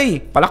tattoo. Oy,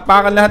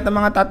 palakpakan lahat ng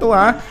mga tattoo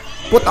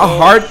Put a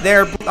heart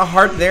there. Put a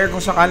heart there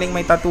kung sakaling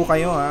may tattoo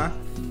kayo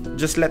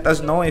Just let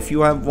us know if you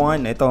have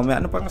one. Ito, may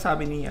ano pang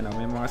sabi ni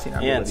may mga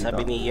sinabi Yan, ba dito?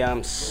 sabi ni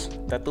Yams,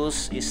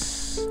 tattoos is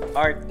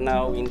art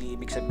now. Hindi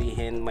ibig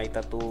sabihin may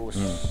tattoos.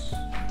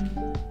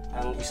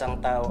 Ang isang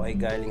tao ay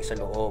galing sa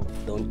loob.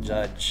 Don't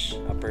judge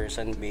a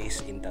person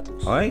based in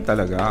tattoos. Oy,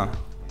 talaga.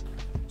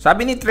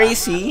 Sabi ni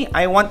Tracy,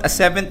 I want a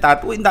 7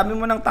 tattoo. Ang dami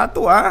mo ng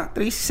tattoo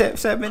Tracy,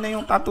 7 na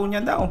yung tattoo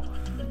niya daw.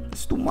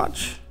 It's too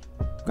much.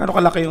 Gano'ng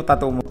kalaki yung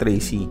tattoo mo,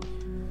 Tracy?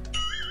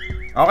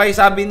 Okay,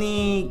 sabi ni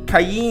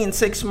Kayin,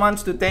 6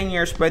 months to 10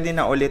 years pwede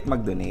na ulit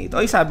mag-donate.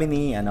 Oy, sabi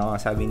ni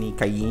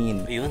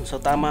Kayin. Ayun, so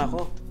tama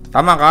ako.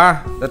 Tama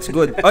ka. That's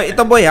good. Oy,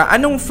 ito boy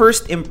anong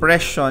first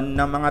impression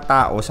ng mga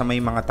tao sa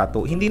may mga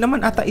tattoo? Hindi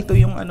naman ata ito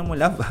yung mo,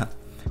 love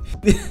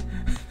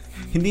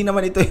Hindi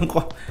naman ito yung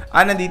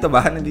nandito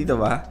ba?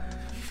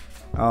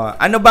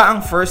 Ano ba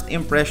ang first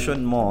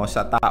impression mo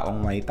sa taong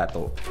may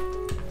tattoo?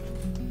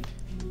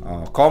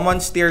 Common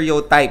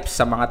stereotypes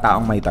sa mga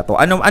taong may tattoo.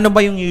 Ano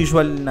ba yung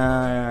usual na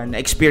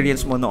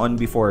experience mo noon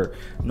before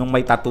nung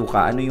may tattoo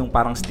ka? Ano yung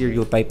parang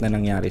stereotype na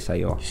nangyari sa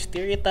iyo?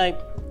 Stereotype,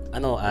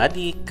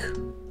 addict,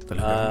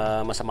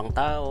 masamang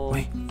tao.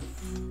 Uy.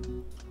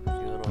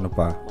 Siguro, Ano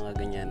pa? mga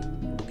ganyan.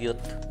 Dugyot.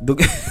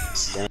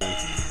 Ganyan.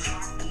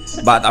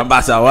 Batang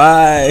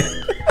basaway.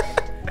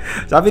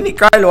 Sabi ni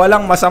Carl,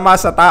 walang masama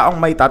sa taong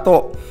may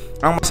tattoo.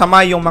 Ang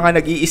masama yung mga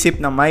nag-iisip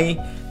na may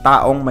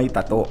taong may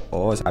tattoo.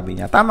 Oo, sabi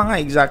niya. Tama nga,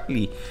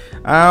 exactly.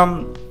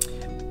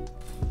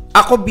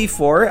 Ako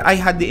before, I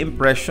had the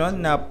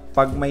impression na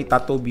pag may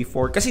tattoo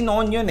before, kasi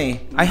noon yun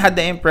I had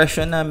the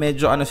impression na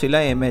medyo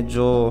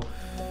medyo,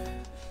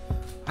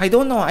 I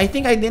don't know, I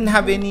think I didn't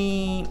have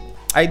any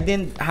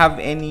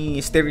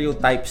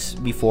stereotypes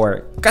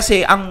before.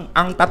 Kasi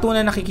ang tattoo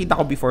na nakikita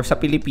ko before sa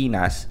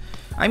Pilipinas,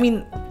 I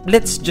mean,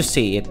 let's just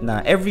say it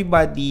na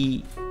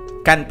everybody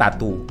can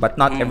tattoo, but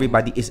not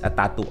everybody is a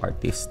tattoo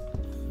artist.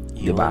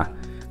 Diba?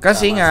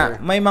 Kasi nga,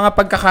 may mga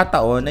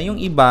pagkakataon na yung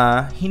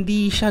iba,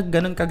 hindi siya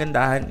ganun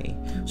kagandahan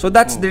So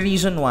that's the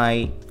reason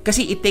why,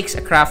 kasi it takes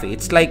a craft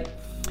It's like,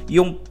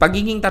 yung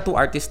pagiging tattoo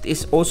artist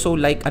is also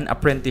like an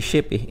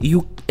apprenticeship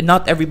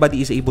Not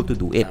everybody is able to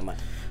do it. Tama.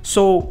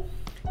 So,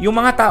 yung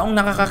mga taong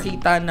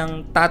nakakakita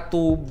ng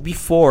tattoo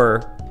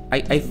before,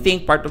 I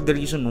think part of the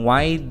reason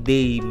why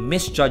they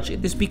misjudge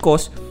it is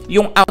because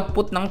yung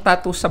output ng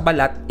tattoo sa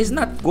balat is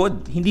not good.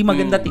 Hindi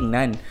maganda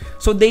tingnan.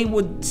 So they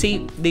would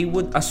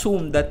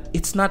assume that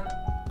it's not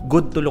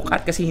good to look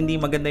at kasi hindi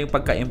maganda yung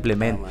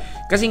pagka-implement.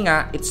 Kasi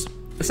nga,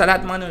 sa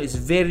lahat mga it's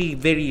very,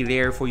 very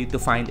rare for you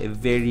to find a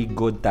very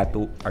good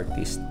tattoo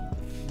artist.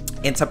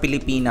 And sa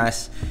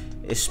Pilipinas,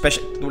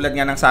 especially tulad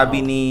nga ng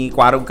sabi ni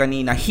Quarog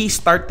kanina, he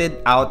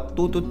started out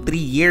 2 to 3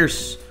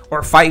 years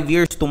or 5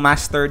 years to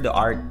master the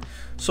art.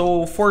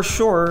 So, for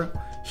sure,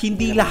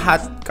 hindi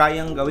lahat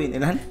kayang gawin.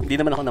 Hindi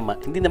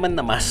naman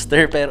na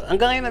master, pero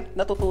hanggang ngayon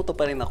natututo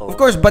pa rin ako. Of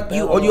course, but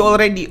you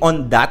already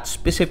on that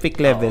specific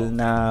level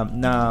na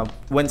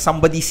when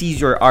somebody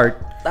sees your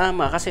art.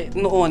 Tama, kasi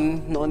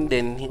noon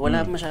din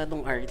wala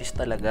masyadong artist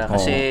talaga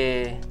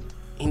kasi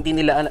hindi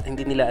nila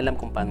alam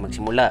kung paano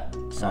magsimula.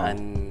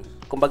 Saan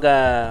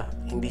kumbaga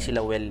hindi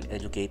sila well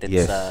educated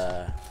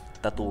sa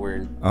tattoo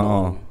world.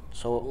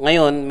 So,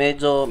 ngayon,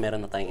 medyo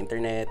meron na tayong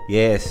internet.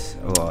 Yes.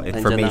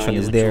 Information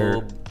is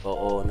there.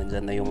 Oo,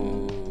 nandyan na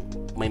yung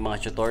may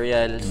mga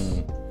tutorials.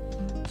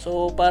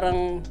 So,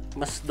 parang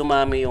mas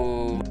dumami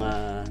yung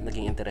mga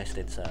naging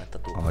interested sa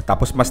tattoo.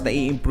 Tapos mas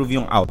nai-improve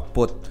yung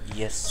output.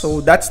 Yes. So,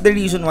 that's the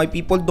reason why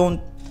people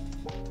don't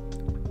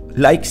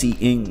like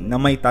seeing na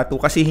may tattoo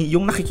kasi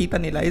yung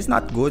nakikita nila is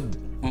not good.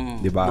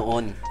 Diba?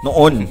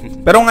 Noon.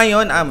 Pero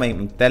ngayon,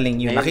 I'm telling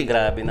you, ngayon,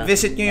 grabe na.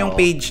 Visit nyo yung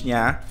page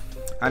niya.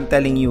 I'm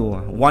telling you,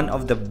 one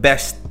of the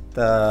best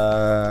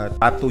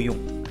tattoo yung...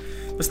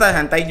 Basta,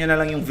 hantayin nyo na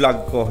lang yung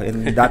vlog ko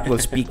and that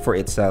will speak for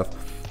itself.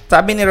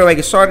 Sabi ni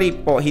Roeg, sorry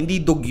po,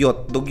 hindi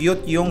dugyot.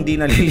 Dugyot yung di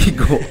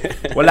naliligo.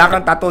 Wala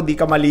kang tattoo, di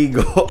ka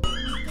maligo.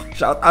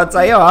 Shout out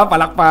sa'yo, ha?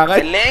 Palakpakan.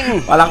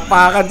 Galing!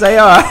 Palakpakan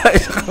sa'yo, ha?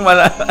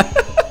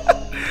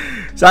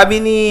 Sabi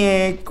ni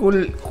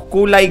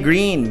Kulay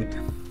Green,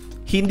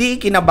 hindi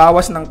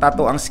kinabawas ng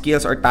tattoo ang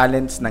skills or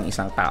talents ng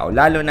isang tao,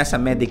 lalo na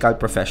sa medical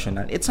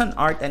professional. It's an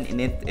art and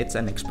in it, it's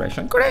an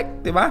expression.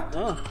 Correct, di ba?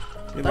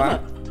 Di ba?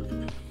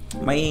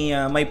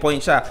 May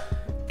point siya.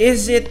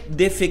 Is it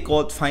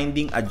difficult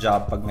finding a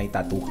job pag may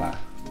tattoo ka?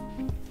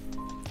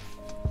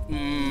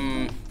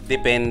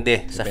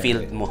 Depende sa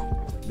field mo.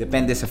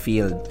 Depende sa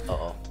field.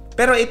 Oo.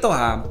 Pero ito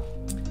ha,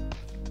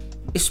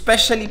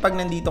 especially pag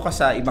nandito ka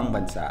sa ibang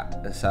bansa,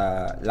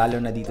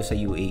 lalo na dito sa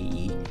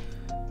UAE,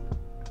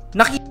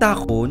 nakita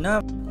ko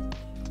na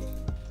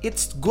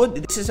it's good.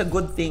 This is a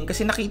good thing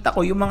kasi nakita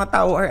ko yung mga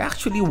tao are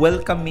actually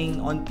welcoming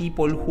on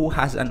people who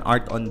has an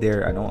art on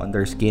their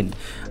skin.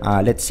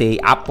 Let's say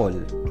Apple.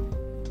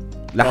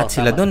 Lahat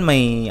sila doon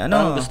may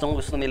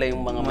gustong-gusto nila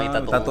yung mga may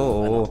tattoo.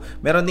 Tattoo.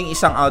 Meron ding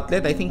isang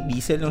outlet, I think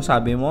Diesel yung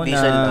sabi mo,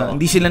 Diesel, na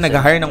hindi sila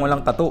nag-hire ng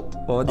walang tattoo.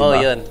 Diba?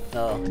 Yun.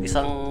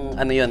 Isang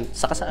yun,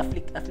 saka sa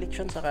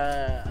Affliction,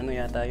 saka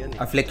yata yun.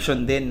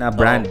 Affliction din na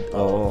brand.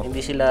 Hindi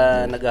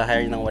sila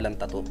nag-hire ng walang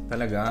tattoo.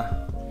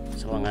 Talaga.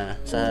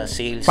 Sa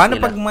sales Paano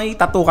nila. pag may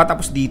tattoo ka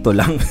tapos dito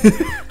lang?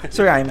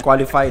 Sir, I'm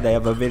qualified. I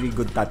have a very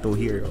good tattoo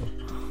here.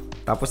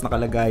 Tapos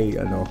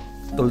nakalagay,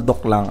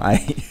 tuldok lang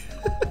ay.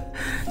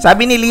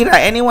 Sabi ni Lira,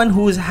 anyone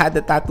who's had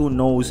a tattoo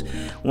knows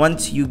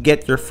once you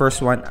get your first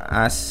one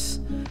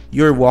as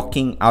you're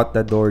walking out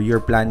the door,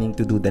 you're planning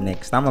to do the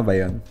next. Tama ba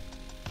yun?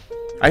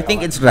 I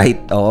think it's right.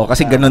 Oo,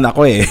 kasi ganun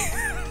ako eh.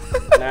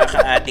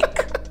 Nakaka-addict.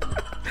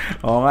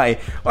 Oo nga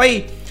eh.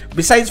 Oy,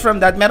 besides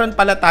from that, meron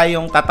pala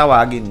tayong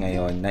tatawagin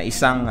ngayon na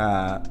isang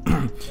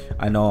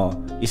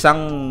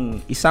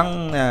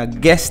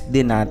guest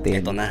din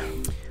natin. Ito na.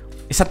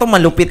 Isa to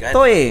malupit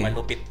to eh.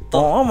 Malupit to.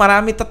 Oo,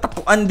 marami to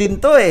tatuan din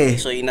to eh.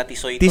 Tisoy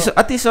to.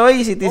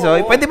 Tisoy, si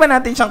Tisoy. Oo. Pwede ba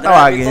natin siyang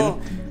tawagin?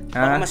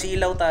 Baka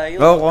masilaw tayo.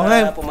 Oo,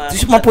 nga.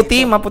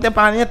 Maputi ang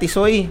pangalan niya,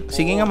 Tisoy.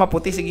 Sige nga,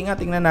 maputi. Sige nga,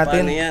 tingnan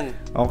natin. Paano yan?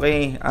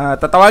 Okay.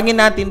 Tatawagin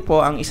natin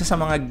po ang isa sa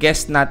mga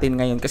guest natin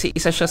ngayon kasi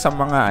isa siya sa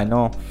mga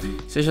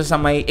isa siya sa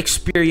may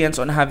experience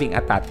on having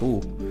a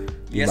tattoo.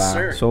 Diba? Yes,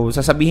 sir. So,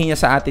 sasabihin niya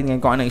sa atin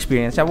ngayon kung anong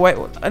experience niya.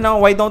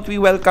 Why don't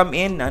we welcome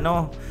in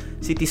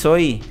si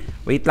Tisoy?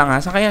 Wait lang ha,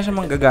 saan kaya siya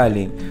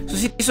manggagaling? So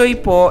si Tisoy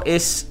po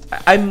is,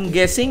 I'm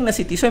guessing na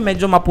si Tisoy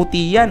medyo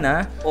maputi yan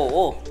ha?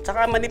 Oo,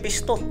 tsaka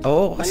manipis to.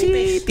 Oo, kasi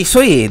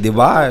Tisoy eh, di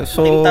ba?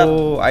 So,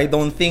 Tingtab. I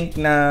don't think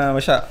na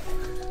masya...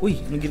 Uy!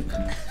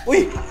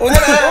 Uy!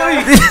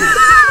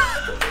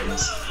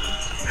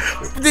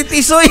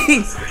 Tisoy!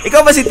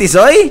 Ikaw ba si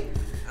Tisoy?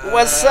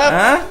 What's up?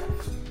 Ha?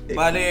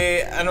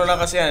 Bale, lang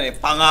kasi yan eh,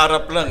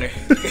 pangarap lang eh.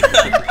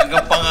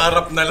 Hanggang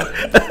pangarap na lang.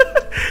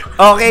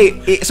 Okay,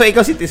 so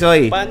ikaw si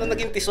Tisoy. Paano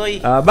naging Tisoy?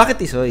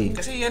 Bakit Tisoy?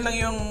 Kasi yan lang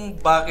yung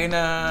bagay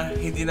na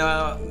hindi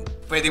na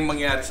pwedeng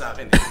mangyari sa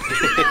akin.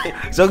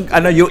 So,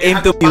 you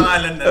aim to...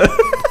 Pangalan na.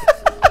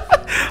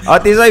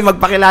 Tisoy,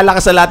 magpakilala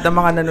ka sa lahat ng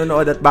mga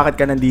nanonood at bakit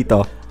ka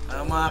nandito?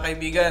 Mga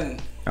kaibigan,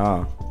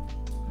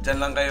 dyan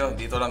lang kayo,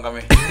 dito lang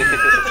kami.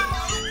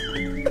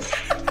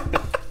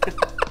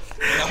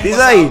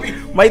 Tisoy,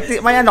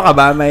 may ano ka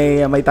ba?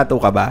 May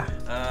tattoo ka ba?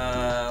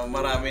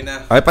 Marami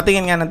na. Okay,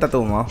 patingin nga ng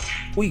tattoo mo.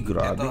 Uy,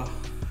 grabe. Ito.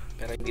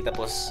 Pero hindi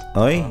tapos.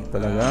 Oy,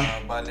 talaga.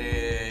 Bale,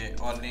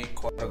 only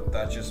Quarog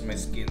touches my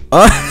skin.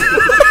 Oh.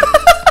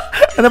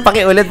 Ano,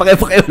 pakiulit.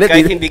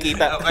 Kahit hindi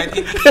kita. Kahit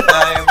hindi kita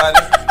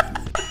bale.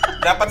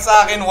 Dapat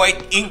sa akin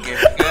white ink eh.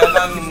 Kaya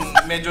lang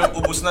medyo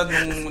ubus na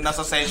nung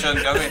nasa session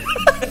kami.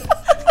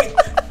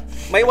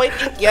 May white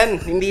ink yan,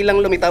 hindi lang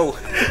lumitaw.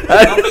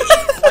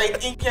 White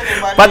ink yan eh.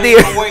 Bale, Pati-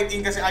 yung white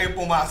ink kasi ayaw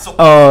pumasok.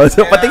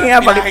 So Kaya patingin nga.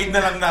 pinahide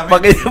na lang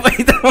namin.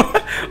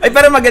 Ay,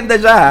 pero maganda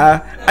siya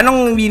ha.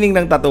 Anong meaning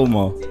ng tattoo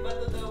mo?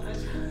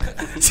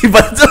 Si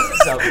Bato.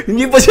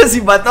 Hindi po siya si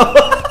Bato.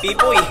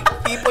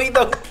 Pipoy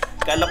daw.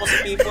 Kala ko si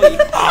Pipoy.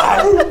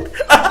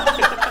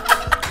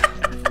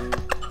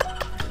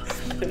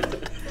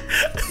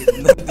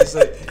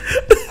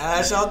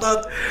 Shout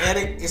out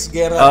Eric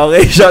Isguera.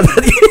 Okay, shout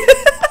out.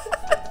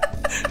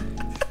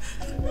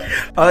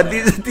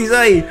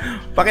 Tisoy,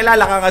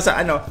 pakilala ka nga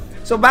sa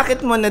So, bakit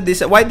mo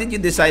why did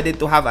you decided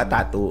to have a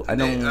tattoo?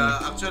 Anong...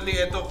 Actually,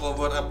 ito,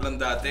 cover up lang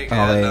dati.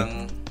 Kaya Okay.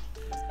 lang,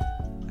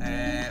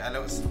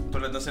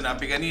 tulad ng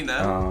sinabi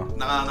kanina,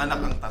 nakanganak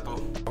ang tattoo.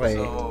 Okay.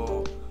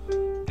 So,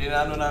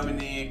 dinano namin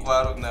ni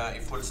Quarog na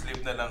i-full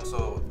sleeve na lang.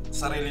 So,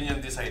 sarili niyang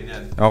design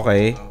yan.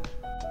 Okay.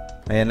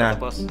 Ayan na.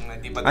 Tapos,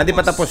 Hindi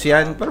pa tapos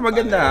yan. Pero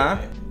maganda ha.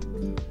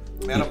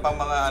 Meron pa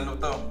mga ano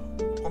to.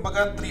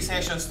 Kumbaga 3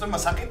 sessions to,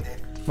 masakit eh.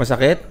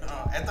 Masakit?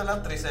 Eto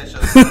lang 3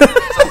 sessions. So,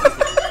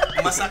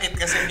 masakit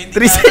kasi 3 hindi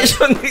kaya,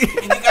 session.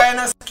 hindi kaya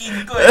ng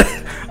skin ko eh.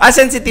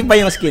 Sensitive ba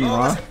yung skin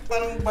mo? Kasi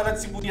parang balat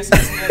sibuyas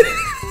kasi yan eh.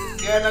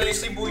 Kaya na yung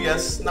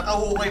sibuyas,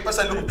 nakahukay pa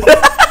sa lupa.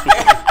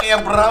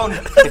 kaya brown.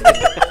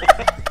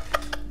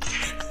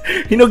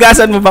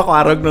 Hinugasan mo ba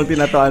kwarog nung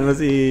tinatuan mo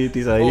si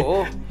Tisoy?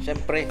 oo,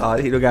 syempre.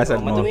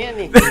 Hinugasan mo. Madumi yan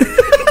eh.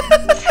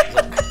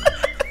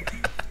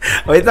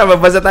 Wait lang,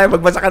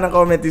 magbasa ka ng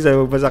comment, Tisoy.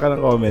 Magbasa ka ng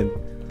comment.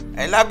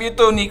 I love you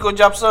too, Nico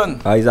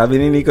Jobson. Ay,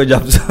 sabi ni Nico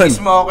Jobson. Kiss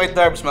mo ako kay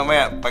Darbs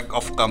mamaya pag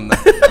off-cam na.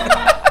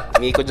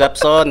 Nico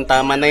Japson,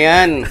 tama na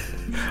yan.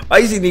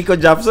 Ay, si Nico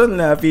Jobson,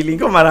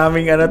 feeling ko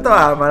maraming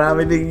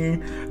maraming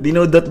ding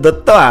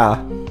dinudot-dot to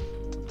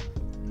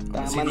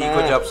Tama Si na.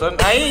 Nico Jobson.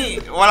 Ay,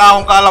 wala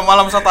akong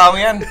kaalam-alam sa taong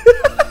yan.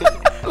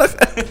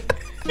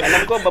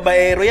 Alam ko,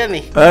 babaero yan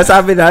eh.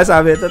 Sabi,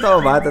 totoo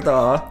ba?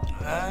 Totoo?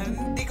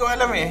 Hindi ko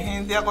alam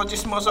eh. Hindi ako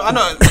chismoso.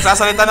 Ano,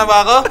 magsasalita na ba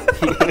ako?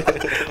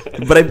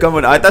 Bribe ka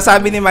muna. Ito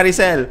sabi ni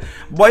Maricel,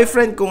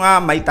 boyfriend ko nga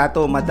may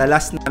tattoo.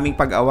 Madalas naming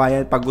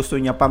pag-awayan pag gusto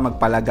niya pa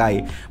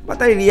magpalagay.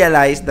 But I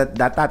realized that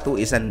tattoo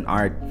is an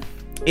art.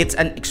 It's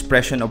an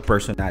expression of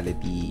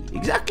personality.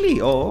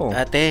 Exactly, oo.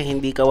 Ate,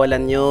 hindi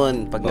kawalan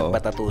yun pag Oo.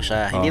 nagpatato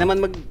siya. Oo.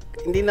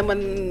 Hindi naman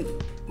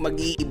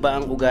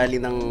mag-iiba ang ugali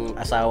ng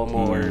asawa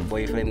mo or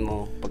boyfriend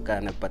mo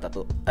pagka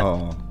nagpatato. At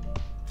Oo.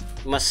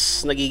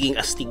 mas nagiging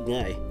astig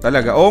nga eh.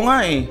 Talaga, oo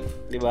nga eh.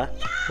 'Di ba?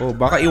 Oh,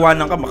 baka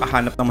iwanan ka,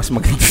 makahanap ng mas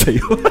maganda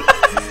sa'yo.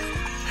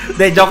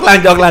 Hindi, joke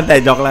lang, te.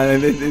 Joke lang.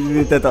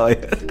 Hindi totoo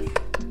yun.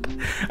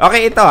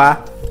 Okay, ito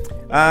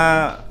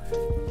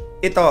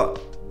ito,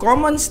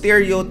 common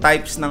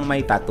stereotypes ng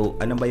may tattoo.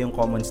 Ano ba yung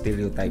common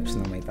stereotypes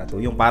ng may tattoo?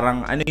 Yung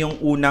parang, ano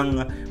yung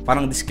unang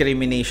parang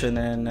discrimination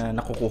na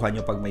nakukuha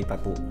nyo pag may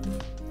tattoo?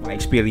 Mga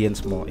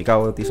experience mo.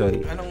 Ikaw,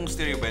 Tisoy. Anong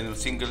stereo ba?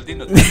 Single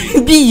din o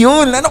Hindi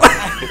yun! Ano ka?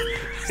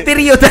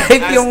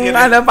 Stereotype yung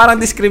parang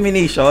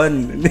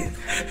discrimination.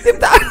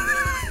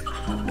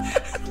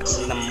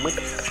 Lamot.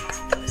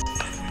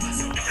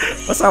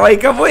 Pasaway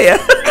ka po eh.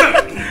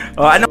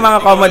 Ano mga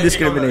common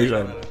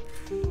discrimination?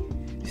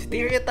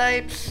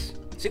 Stereotypes.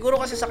 Siguro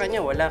kasi sa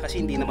kanya wala kasi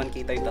hindi naman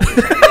kita yung tattoo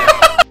sa kanya.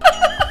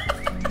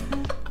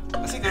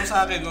 Kasi kung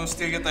sa akin, yung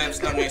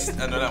stereotypes lang is,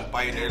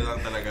 pioneer lang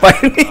talaga.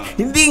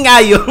 Hindi nga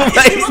yun.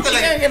 Hindi mo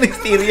talaga.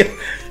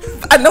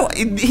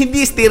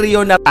 Hindi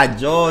stereo na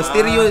radyo.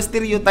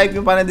 Stereotype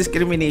yung parang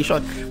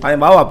discrimination.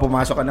 Halimbawa,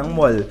 pumasok ka ng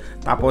mall,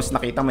 tapos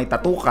nakita may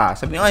tattoo ka.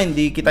 Sabi niya,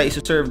 hindi kita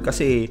isuserve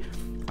kasi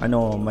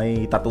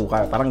may tattoo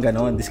ka. Parang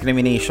ganon,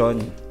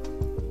 discrimination.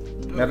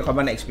 Meron ka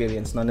ba na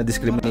experience no?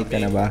 Na-discriminate ka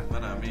na ba?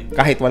 Marami.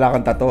 Kahit wala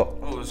kang tattoo.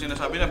 Oo,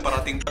 sinasabi na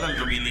parating pa lang,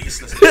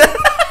 lumilihis na sila.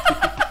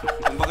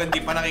 Kumbaga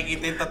hindi pa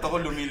nakikita yung tattoo ko,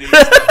 lumilihis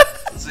na.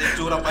 Sa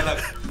itsura pa lang.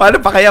 Paano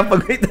pa kaya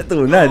pag may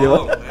tattoo na, di ba?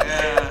 Oo,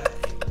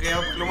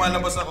 kaya pag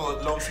lumalabas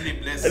ako, long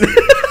sleeveless.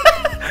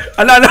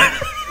 Ano?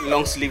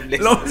 Long sleeveless.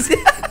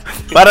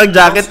 Parang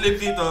jacket. Long sleeve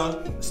dito,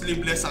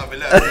 sleeveless sa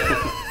kabila.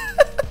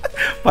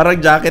 Parang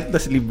jacket na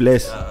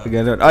sleeveless.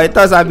 Ganun.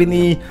 Ito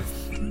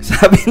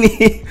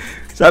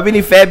sabi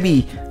ni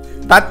Feby,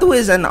 tattoo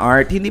is an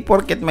art. Hindi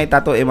porket may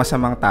tattoo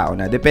masamang tao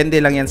na.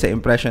 Depende lang yan sa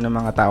impression ng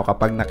mga tao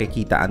kapag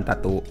nakikita ang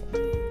tattoo.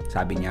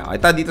 Sabi niya.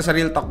 Ito dito sa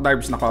Real Talk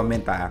Darbs na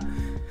comment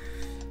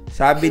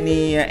Sabi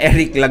ni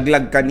Eric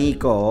Laglag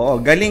Canico,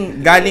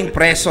 galing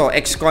preso,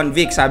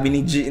 ex-convict, sabi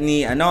ni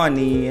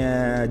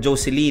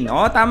Jocelyn.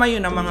 Tama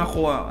yun ang mga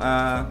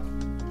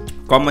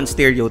common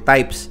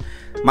stereotypes.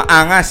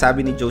 Maangas,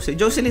 sabi ni Jocelyn.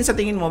 Jocelyn, sa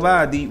tingin mo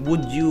ba,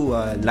 would you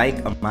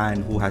like a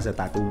man who has a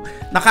tattoo?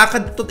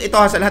 Ito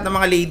sa lahat ng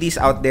mga ladies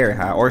out there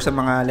or sa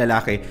mga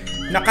lalaki,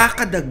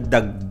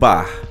 nakakadagdag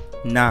ba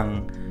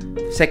ng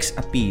sex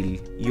appeal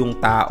yung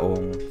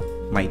taong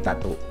may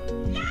tattoo?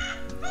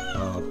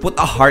 Put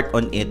a heart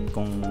on it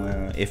kung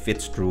if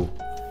it's true.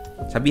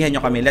 Sabihan nyo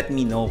kami, let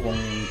me know kung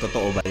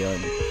totoo ba yon.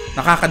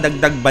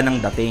 Nakakadagdag ba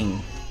ng dating?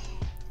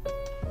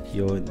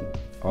 Yun.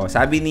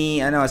 Sabi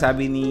ni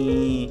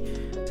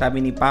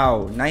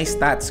Pau, nice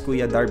tats,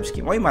 Kuya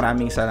Darbski. Oy,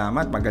 maraming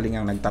salamat. Magaling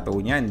ang nagtattoo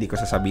niyan. Hindi ko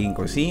sasabihin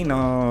ko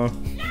sino.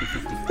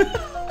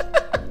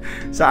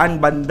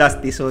 Saan banda,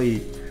 Tisoy?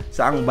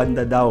 Saang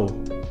banda daw?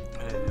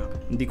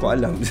 Hindi ko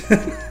alam.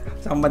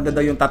 Saan banda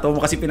daw yung tattoo mo?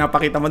 Kasi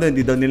pinapakita mo doon,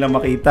 hindi daw nila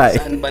makita eh.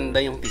 Saan banda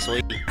yung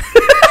tisoy?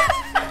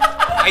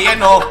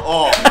 Ayan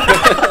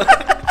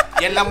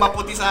Yan lang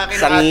maputi sa akin.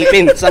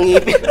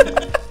 Sangipin.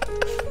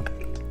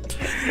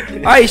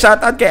 Ay,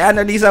 shoutout kay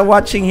Annalisa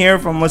watching here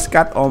from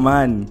Muscat,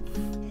 Oman.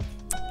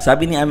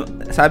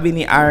 Sabi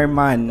ni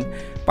Arman,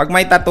 pag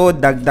may tattoo,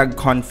 dagdag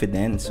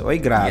confidence. Oy,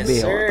 grabe.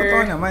 Yes, sir.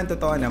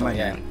 Totoo naman.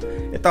 Yan.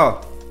 Ito,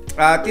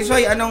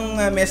 Tisoy,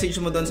 anong message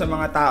mo doon sa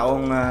mga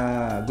taong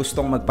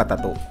gustong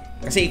magpatato?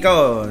 Kasi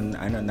ikaw,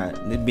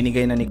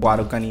 binigay na ni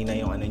Quarog kanina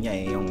yung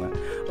yung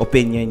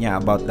opinion niya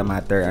about the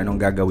matter,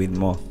 anong gagawin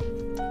mo.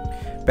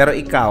 Pero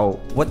ikaw,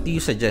 what do you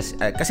suggest?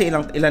 Kasi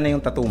ilan na yung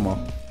tattoo mo?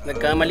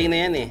 Nagkamali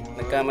na yan eh.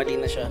 Nagkamali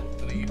na siya.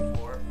 3,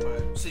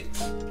 5,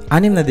 6.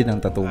 6 na din ang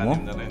tattoo mo?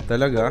 6 na rin.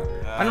 Talaga?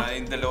 Ano?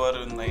 Yung dalawa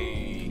rin ay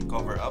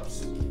cover-ups.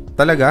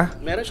 Talaga?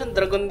 Meron siyang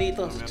dragon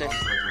dito sa chest.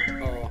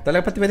 Oo.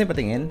 Talaga pati pwede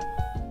patingin?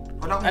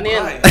 Wala akong Ano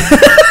yan? bra eh.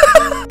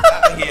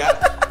 Nakahiya.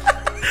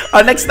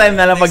 Next time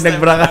na lang pag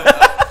nagbra ka.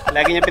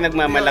 Lagi niya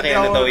pinagmamalaki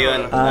ano daw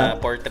yun.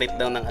 Portrait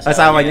daw ng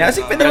Asawa niya?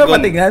 Kasi pwede ba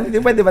patingnan? Hindi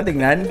pwede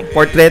patingnan?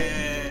 Portrait?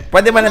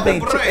 Pwede ba natin?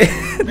 Wala akong bra eh.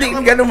 Hindi,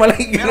 ganun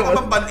malaki. Meron ka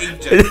bang band-aid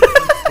dyan?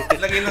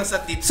 Lagay lang sa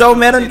tits. So,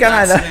 meron Kasi ka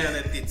nga tats na. na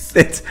yan, tits.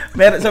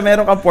 So,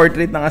 meron kang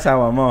portrait ng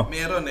asawa mo?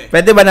 Meron eh.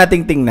 Pwede ba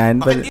nating tingnan?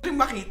 Bakit di rin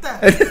makita?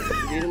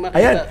 Hindi rin makita.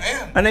 Ayan.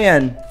 Ayan. Ano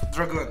yan?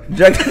 Dragon.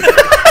 Drug.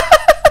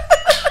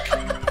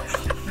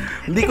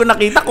 Hindi ko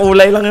nakita,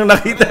 kulay lang yung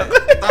nakita ko.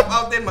 Top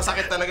out din,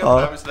 masakit talaga, Oh.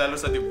 promise, lalo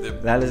sa dibdib.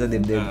 Lalo sa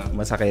dibdib,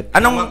 masakit.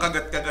 Anong Anong...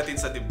 kagat-kagatin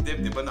sa dibdib,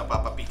 di ba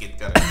napapapikit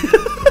ka rin?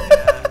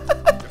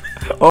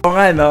 Oo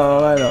nga,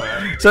 no. Ano.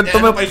 So, Kaya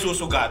ano pa yung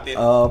susugatin?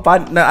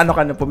 ano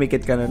ka na,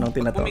 pumikit ka na nung Pag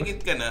tinatawag?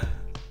 pumikit ka na,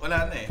 wala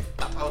na eh.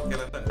 Top out ka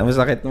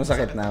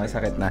na.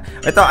 Masakit na.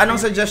 Ito, anong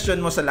suggestion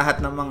mo sa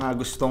lahat ng mga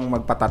gustong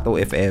magpatattoo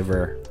if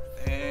ever?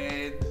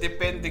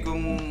 Depende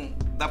kung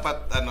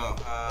dapat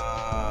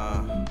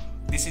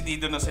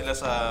desidido na sila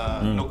sa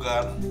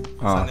lugar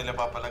kung saan nila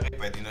papalagay.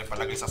 Pwede na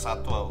ipalagay sa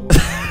satwa o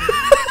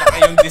tsaka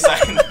yung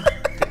design.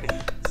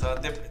 So,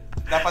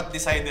 dapat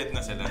decided na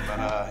sila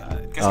para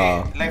kasi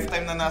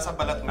lifetime na nasa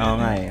balat mo Oo yun.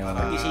 nga eh, oo. Para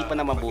Pag-isipan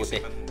na mabuti.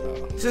 pag-isipan.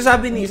 So,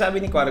 sabi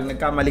ni Kwarag,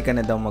 nagkamali ka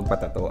na daw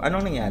magpatattoo.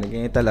 Anong nangyari?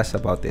 Can you tell us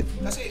about it?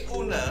 Kasi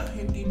una,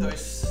 hindi to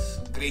is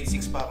grade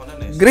 6 pa ako nun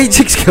eh. Grade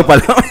 6 ka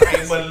pala.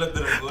 Tribal na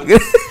dragon.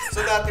 So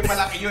dati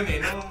malaki yun eh.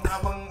 Nung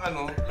habang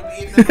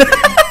lumiit na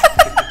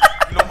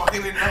lumaki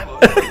rin ako.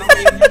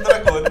 Lumiit yung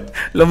dragon.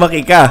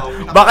 Lumaki ka.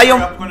 Oo,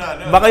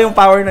 Baka yung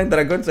power ng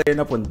dragon sa'yo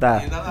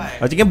napunta. Yun na nga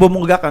eh. O sige,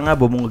 bumuga ka nga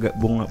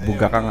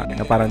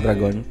na parang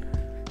dragon.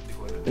 Hindi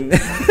ko alam.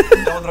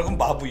 Hindi ako dragon,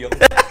 baboy ako.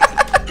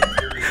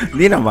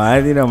 Hindi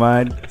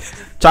naman.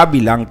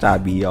 Chubby lang.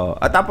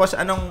 At tapos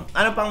ano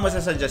pang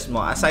masasuggest mo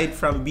aside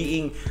from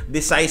being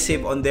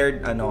decisive on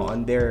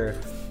their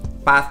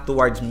path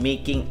towards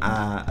making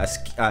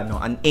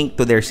an ink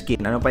to their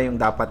skin? Ano pa yung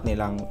dapat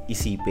nilang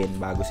isipin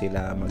bago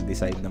sila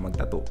mag-decide na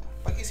mag-tattoo?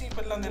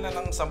 Pag-isipan lang nila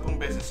ng 10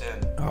 beses yan.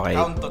 Okay.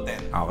 Count to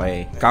 10. Okay,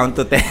 count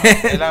to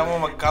 10. Kailangan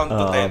mo mag-count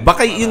to 10.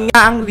 Baka yun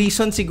nga ang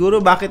reason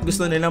siguro bakit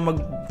gusto nila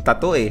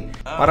mag-tattoo eh.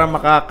 Para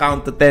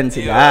maka-count to 10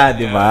 sila, Yun,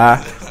 di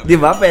ba? Di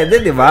ba? Pwede,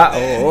 di ba?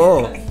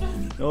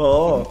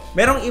 Oo.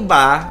 Merong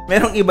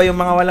iba yung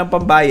mga walang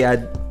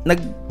pambayad,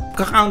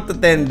 nagka-count to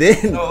 10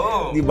 din.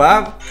 Oo. Di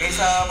ba?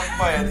 Kaysa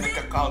magbayad,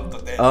 nagka-count to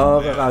 10.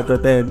 Oo, ka-count to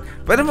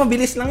 10. Pero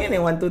mabilis lang yun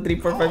eh. 1, 2,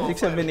 3, 4, 5,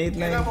 6, 7, 8, 9, 10.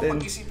 Kailangan mo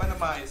pag-isipan na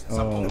maayos.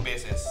 10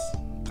 beses.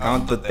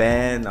 Count to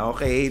 10.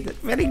 Okay.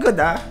 Very good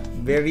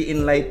Very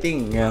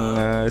enlightening yung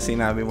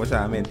sinabi mo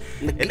sa amin.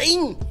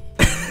 Naglaing!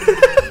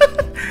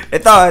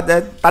 Ito,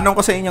 tanong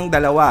ko sa inyong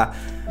dalawa.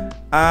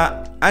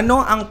 Ano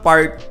ang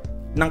part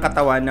ng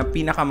katawan na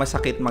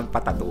pinakamasakit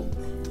magpatattoo?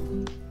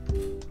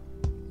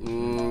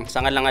 Sa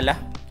ngalangala.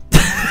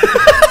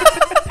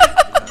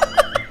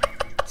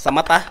 Sa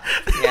mata.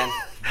 Yan.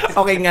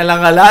 Okay nga lang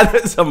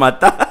sa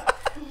mata.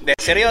 De,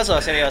 seryoso.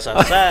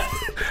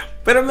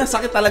 Pero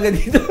masakit talaga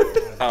dito.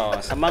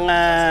 Sa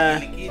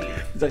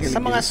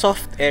mga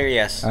soft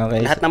areas.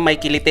 Okay. Lahat ng may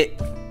kiliti.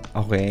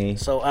 Okay.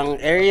 So, ang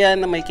area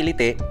na may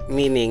kiliti,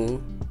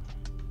 meaning,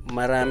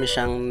 marami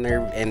siyang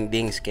nerve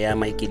endings, kaya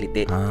may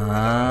kiliti.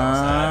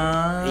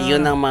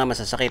 Iyon ang mga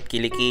masasakit.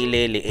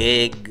 Kilikili,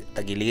 liig,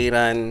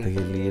 tagiliran.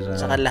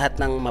 Saka lahat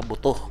ng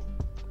mabuto.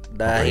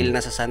 Dahil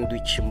nasa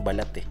sandwich yung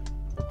balat eh.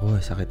 Oh,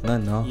 sakit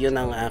na, no? Yun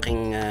ang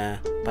aking,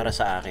 para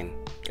sa akin.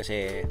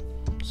 Kasi,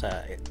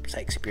 sa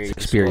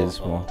Experience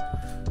ko. mo.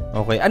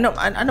 Okay. Ano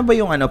ba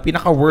yung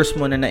pinaka-worst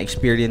mo na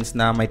experience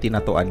na may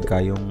tinatuan ka?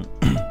 Yung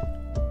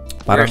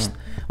parang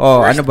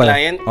Worst ano ba?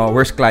 client?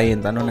 Worst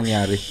client. Ano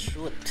nangyari?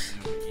 Shoot.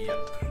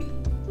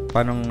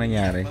 Paano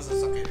nangyari?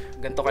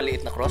 Ganto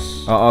kaliit na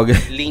cross. Oo,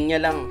 Linya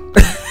lang.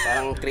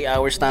 Parang 3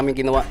 hours namin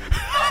ginawa.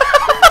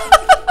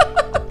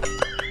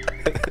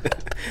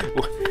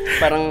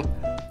 Parang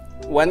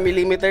 1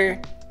 millimeter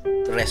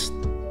rest.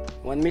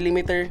 1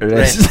 millimeter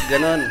rest.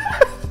 Ganon.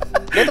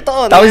 Hindi,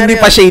 totoo. Tapos hindi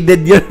pa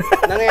shaded yun.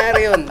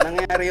 Nangyari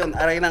yun.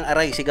 Aray ng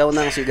aray. Sigaw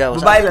ng sigaw. Babae,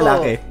 Sabi ko,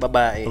 lalaki?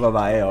 Babae.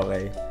 Babae,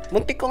 okay.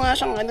 Muntik ko nga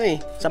siyang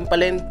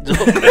sampalin.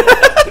 Joke.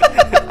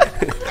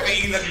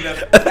 Nakailag lang.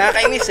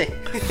 Nakakainis eh.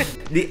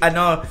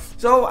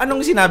 So,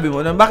 anong sinabi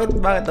mo? Bakit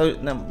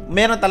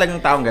meron talagang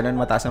taong ganun,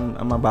 mataas ang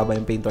mababa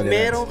yung pain tolerance?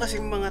 Meron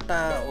kasing mga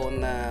tao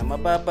na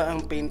mababa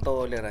ang pain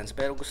tolerance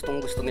pero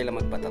gustong-gusto nila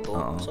magpatato.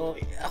 Oo. So,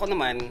 ako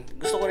naman,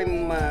 gusto ko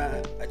rin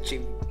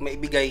ma-achieve,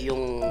 maibigay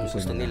yung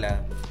gusto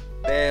nila.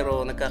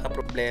 Pero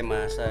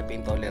nagkakaproblema sa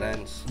pain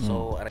tolerance.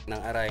 So, aray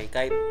ng aray.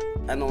 Kahit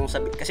anong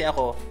sabi, kasi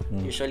ako,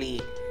 usually,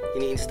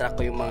 ini-instruct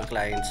ko yung mga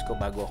clients ko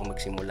bago ako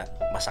magsimula.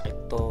 Masakit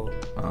to,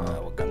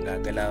 huwag kang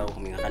gagalaw,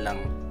 huminga ka lang.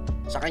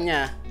 Sa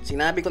kanya,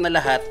 sinabi ko na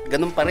lahat,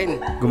 ganun pa rin.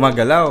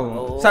 Gumagalaw.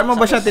 Oo. Saan mo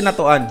ba siya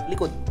tinatuan?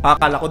 Likod.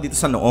 Akala ko dito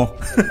sa noo.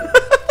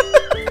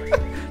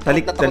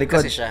 Takot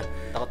Talikod. kasi siya.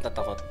 Takot na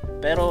takot.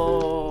 Pero,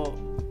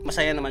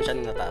 masaya naman siya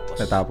nung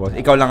natapos.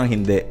 Ikaw lang ang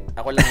hindi.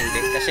 Ako lang hindi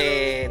kasi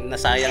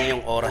nasayang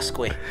yung oras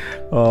ko eh.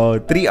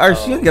 3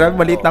 hours yun. Grabe,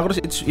 maliit na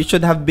cruise. It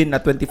should have been a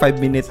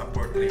 25 minutes.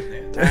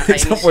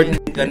 Nakakainis yung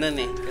ganun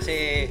eh. Kasi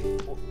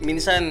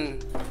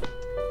minsan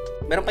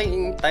meron pa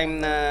yung time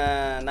na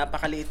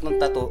napakaliit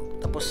ng tattoo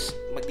tapos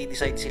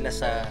magdi-decide sila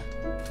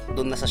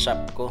doon na sa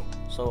shop ko.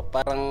 So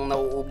parang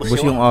nauubos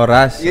yung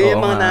oras. Yun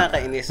yung mga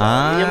nakakainis.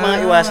 Yung mga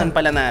iwasan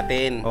pala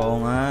natin.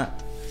 Oo nga.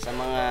 Sa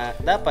mga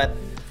dapat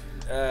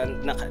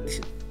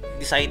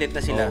decided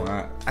na sila. Oo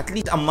nga. At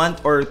least a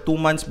month or 2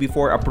 months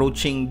before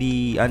approaching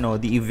the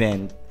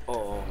event.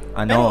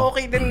 Pero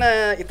okay din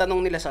na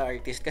itanong nila sa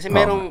artist kasi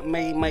merong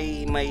may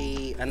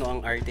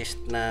ang artist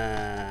na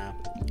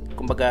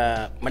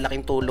kumbaga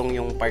malaking tulong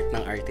yung part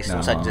ng artist,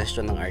 yung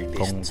suggestion ng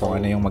artist. Kung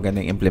ano yung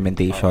magandang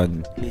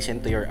implementation.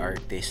 Listen to your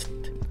artist.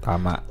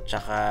 Tama.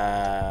 Tsaka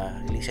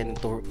listen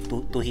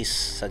to his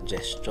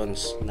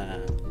suggestions na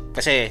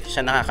kasi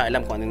siya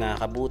nakakaalam kung ano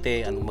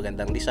nakakabuti, anong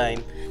magandang design.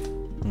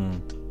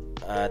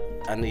 At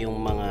ano yung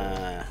mga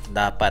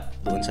dapat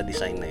doon sa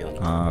design na yun.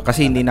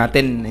 Kasi hindi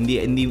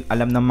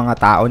alam ng mga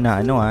tao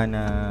na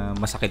na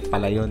masakit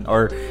pala yun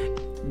or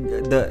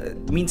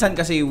minsan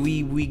kasi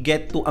we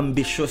get too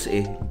ambitious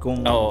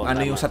kung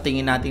ano yung sa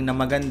tingin natin na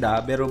maganda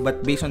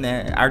but based on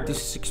the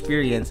artist's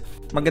experience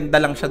maganda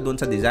lang siya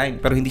doon sa design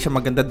pero hindi siya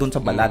maganda doon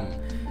sa balat.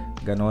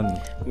 Ganon.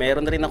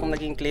 Meron rin akong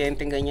naging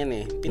kliyente ganyan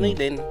Pinoy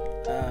din.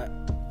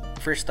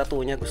 First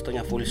tattoo niya gusto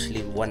niya full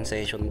sleeve, 1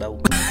 session daw.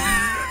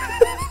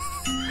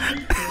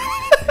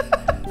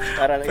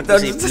 Parang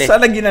imposible.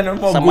 Sana ginanon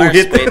mo sa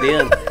guhit. Mars pwede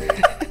yun.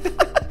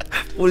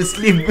 Full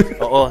sleeve.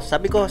 Oo,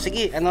 sabi ko,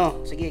 sige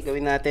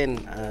gawin natin.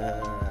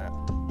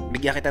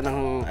 Bigyan kita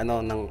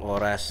ng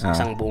oras,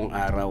 isang buong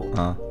araw.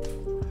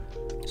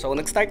 So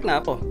nag-start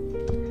na ako.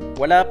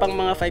 Wala pang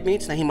mga 5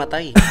 minutes na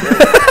himatay.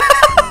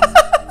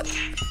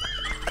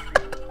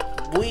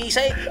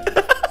 Buwisay.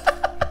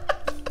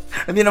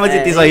 Hindi naman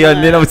si Tisoy yun.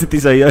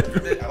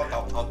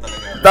 Ako out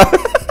talaga.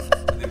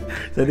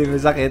 Sabi mo,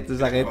 sakit.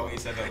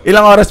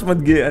 Ilang oras mo,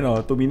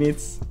 2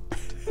 minutes?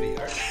 3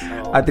 hours.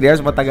 3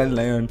 hours, matagal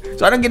na yun.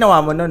 So, anong ginawa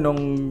mo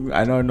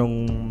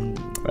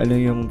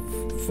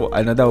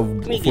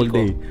full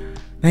day?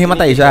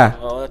 Nahimatay siya?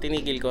 Oo,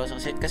 tinigil ko.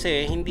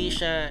 Kasi hindi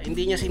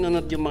niya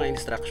sinunod yung mga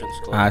instructions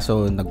ko.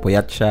 So,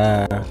 nagpuyat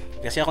siya.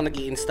 Kasi ako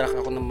nag-i-instruct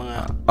ako ng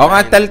mga...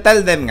 tell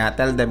them nga.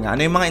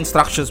 Ano yung mga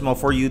instructions mo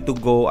for you to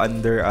go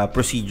under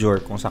procedure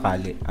kung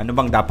sakali? Ano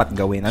bang dapat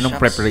gawin? Anong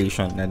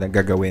preparation na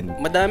gagawin?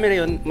 Madami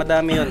yun.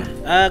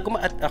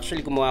 Actually,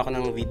 gumawa ako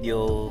ng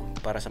video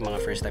para sa mga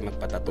first time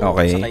magpatattoo.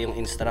 Okay. Saka yung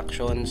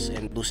instructions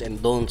and do's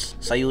and don'ts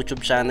sa YouTube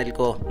channel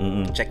ko.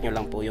 Check nyo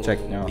lang po yung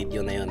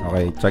video na yun.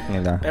 Okay, check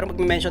nila. Pero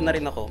mag-mention na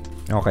rin ako.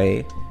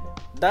 Okay.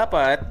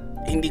 Dapat,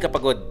 hindi ka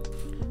pagod.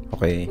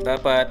 Okay.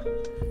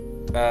 Dapat,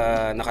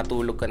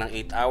 nakatulog ka ng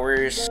 8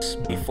 hours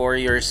before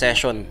your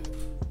session.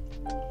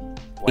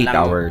 8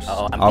 hours.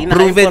 Ang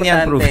proven.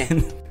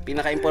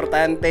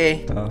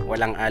 Pinaka-importante,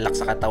 walang alak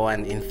sa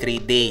katawan in 3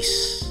 days.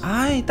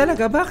 Ay,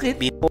 talaga? Bakit?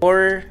 3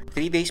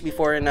 days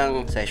before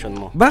ng session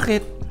mo.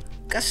 Bakit?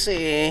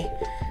 Kasi,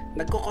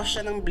 nagkukos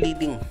siya ng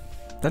bleeding.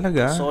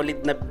 Talaga?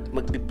 Solid na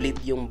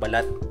magbi-bleed yung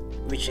balat,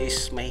 which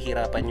is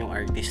mahihirapan yung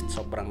artist.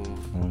 Sobrang...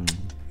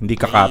 Hindi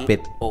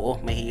kakapit.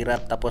 Oo,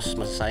 mahirap. Tapos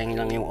masasayang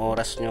lang yung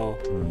oras nyo.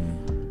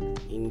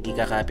 Hindi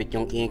kakapit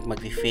yung ink,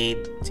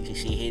 mag-fade,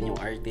 sisisihin yung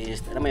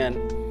artist. Alam mo yan?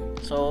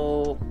 So,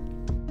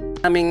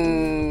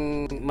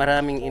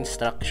 maraming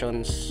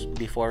instructions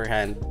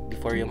beforehand,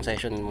 before yung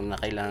session mo na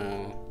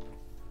kailangang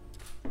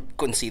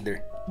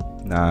consider.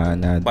 Na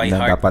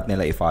dapat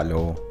nila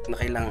i-follow. Na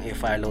kailangang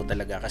i-follow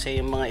talaga.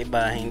 Kasi yung mga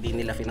iba, hindi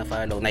nila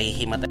fina-follow.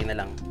 Nahihimatay na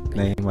lang.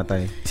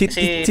 Nahihimatay. Si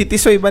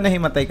Tisoy ba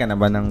nahimatay ka na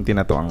ba nang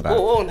tinatuang ka?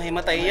 Oo,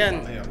 nahimatay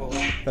yan.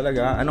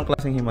 Talaga? Anong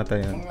klaseng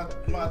himatay yan?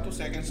 Mga 2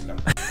 seconds lang.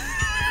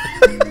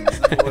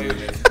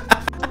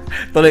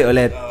 Tuloy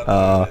ulit.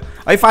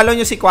 Ay, follow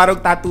nyo si Quarog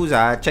Tattoos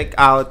Check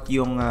out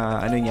yung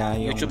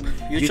yung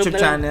YouTube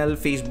channel,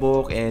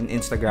 Facebook, and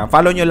Instagram.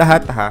 Follow nyo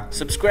lahat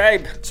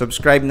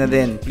Subscribe na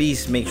din.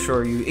 Please make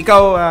sure you...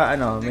 Ikaw,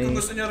 Kung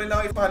gusto nyo rin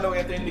ako i-follow,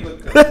 ito yung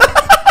likod ko.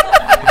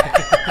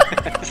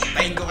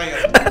 Tayin ko kayo.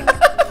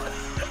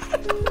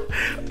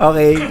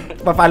 Okay,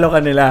 pa-follow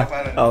ka nila.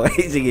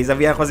 Okay, sige,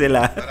 sabihan ko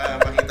sila. Para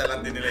makita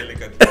lang din nila yung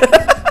likod.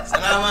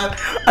 Salamat.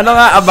 Ano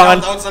nga, abangan...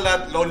 Shout out sa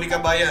lahat. Lonely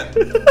Kabayan.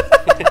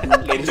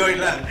 Enjoy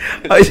lang.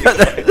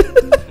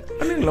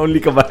 Ano yung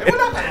lonely ka ba?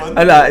 Wala ka nun.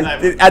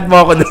 Add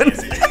mo ako dun.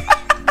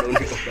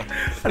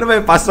 Ano ba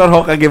yung Pastor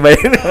Hokage ba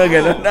yun?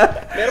 Ganun na.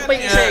 Meron pa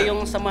yung isa,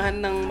 yung samahan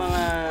ng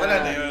mga... Wala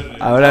na yun.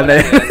 Wala na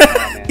yun.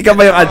 Ikaw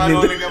ba yung admin?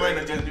 Mga lonely kabayan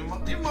na dyan.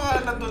 Yung mga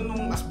nandun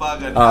nung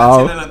asbagan. Oo.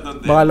 Sila nandun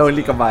din. Mga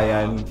lonely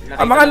kabayan.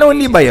 Mga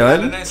lonely ba yun?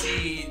 Lalo na si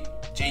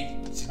Jay.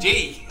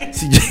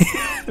 Si Jay.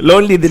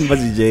 Lonely din ba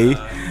si Jay?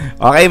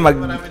 Okay,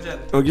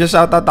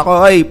 mag-shoutout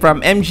ako. Oy, from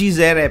MG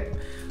Zerep.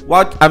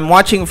 I'm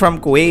watching from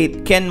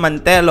Kuwait. Ken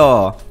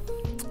Mantelo.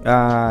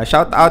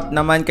 Shout out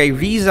naman kay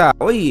Riza.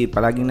 Uy,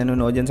 palaging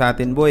nanonood yan sa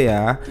atin, boy.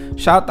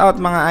 Shout out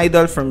mga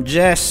idol from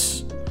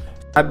Jess.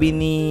 Sabi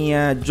ni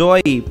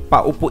Joy,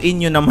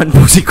 paupuin nyo naman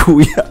po si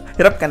Kuya.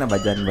 Hirap ka na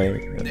ba dyan, Bay?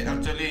 Hindi,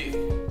 actually,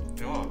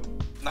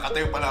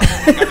 nakatayo pala ako.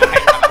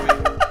 Nagkakahit na kami.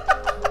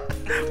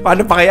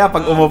 Paano pa kaya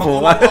pag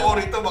umupo ka? Pag umupo ako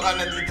rito, baka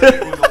nandito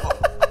yung ulo ko.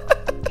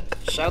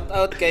 Shout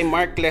out kay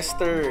Mark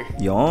Lester.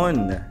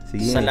 Yon.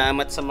 Sige.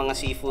 Salamat sa mga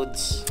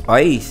seafoods.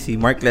 Ay, si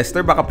Mark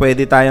Lester, baka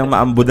pwede tayong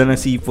maambudan ng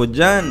seafood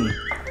dyan.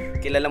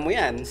 Kilala mo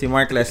yan? Si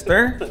Mark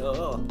Lester?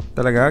 Oo.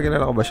 Talaga?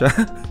 Kilala ko ba siya?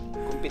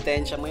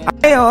 Kompetensya mo yan.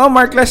 Ay, oo,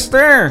 Mark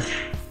Lester.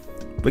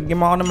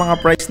 Bigyan mo ako ng mga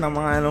price ng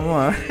mga ano mo,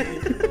 ha?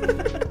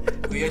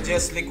 Kuya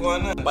Jess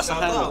Licuana,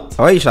 shout out.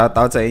 Oy,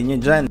 shoutout sa inyo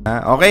dyan,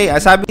 ha? Okay,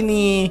 sabi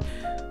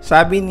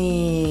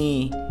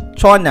ni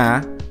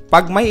Chona,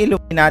 pag may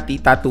Illuminati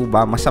tattoo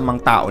ba, masamang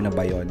tao na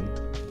ba yon?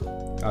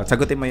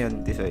 Sagutin mo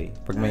yun, Tisoy.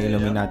 Pag may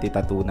Illuminati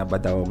tattoo na ba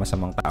daw,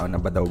 masamang tao na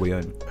ba daw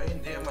yun? Ay,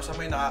 hindi.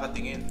 Masama yung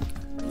nakakatingin.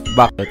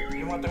 Bakit?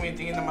 Yung mga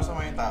tumitingin na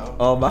masama yung tao.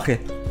 Oh,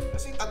 bakit?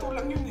 Kasi tattoo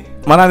lang yun eh.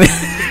 Marami.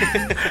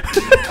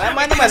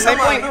 Tama naman, may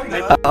point.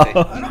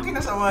 Ano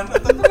kinasama na?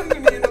 Tattoo lang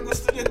yun eh. Yung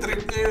gusto niya,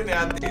 trip niya yun eh,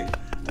 ate.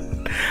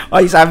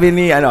 Oy, sabi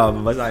ni,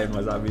 babasahin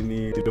mo, sabi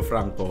ni Tito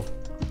Franco.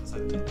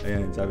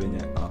 Ayan, sabi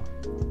niya,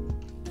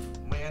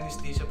 May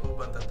anesthesia po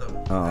ba tattoo?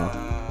 Oo.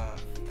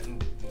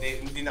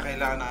 Hindi na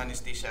kailangan ng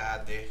anesthesia,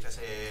 ate.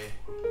 Kasi,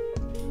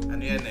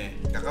 ano yan eh,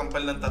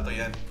 kakampal ng tattoo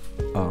yan.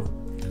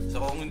 So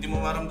kung hindi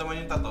mo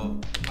maramdaman yung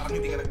tattoo, parang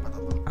hindi ka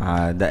nagpatato.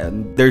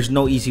 There's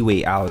no easy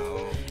way out.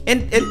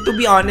 And to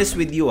be honest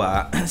with you,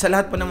 sa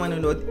lahat po ng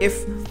manonood,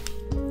 if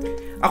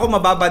ako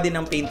mababa din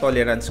ang pain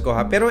tolerance ko,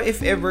 pero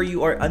if ever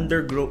you are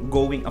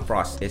undergoing a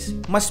process,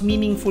 mas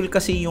meaningful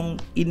kasi yung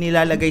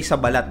inilalagay sa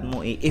balat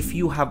mo if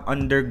you have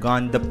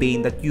undergone the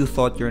pain that you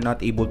thought you're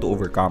not able to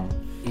overcome.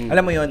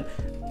 Alam mo yon,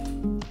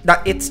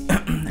 that it's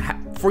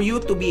for you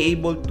to be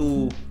able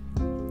to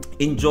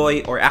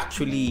enjoy or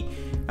actually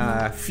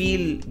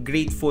feel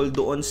grateful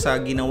doon sa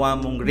ginawa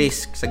mong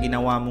risk, sa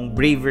ginawa mong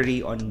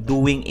bravery on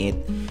doing it,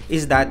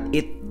 is that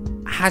it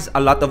has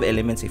a lot of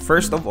elements.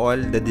 First of all,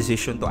 the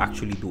decision to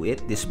actually do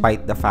it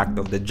despite the fact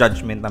of the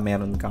judgment na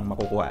meron kang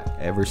makukuha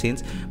ever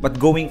since.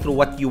 But going through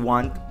what you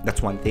want,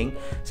 that's one thing.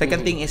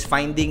 Second thing is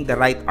finding the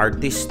right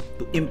artist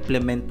to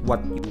implement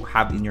what you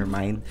have in your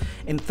mind.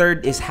 And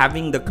third is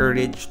having the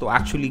courage to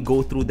actually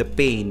go through the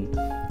pain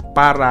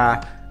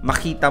para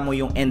makita mo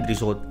yung end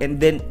result. And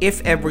then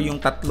if ever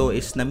yung tatlo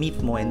is na-meet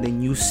mo and then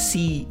you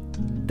see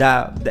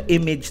the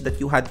image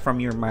that you had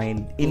from your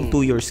mind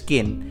into your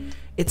skin,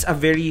 it's a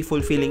very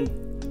fulfilling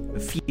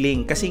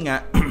feeling kasi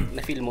nga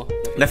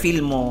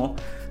na-feel mo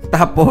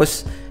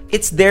tapos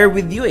it's there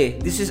with you eh.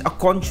 This is a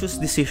conscious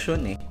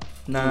decision eh.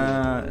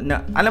 Na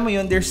alam mo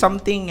yun, there's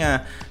something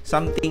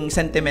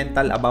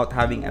sentimental about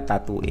having a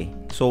tattoo eh.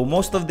 So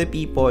most of the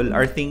people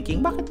are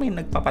thinking, bakit may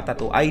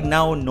nagpapatattoo? I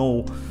now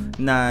know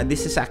na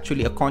this is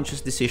actually a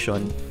conscious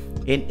decision,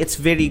 and it's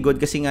very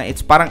good kasi nga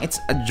it's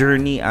a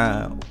journey.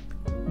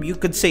 You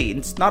could say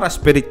it's not a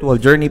spiritual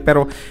journey,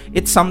 pero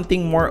it's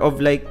something more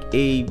of like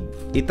a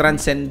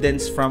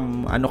transcendence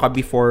from ano ka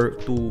before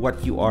to what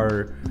you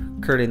are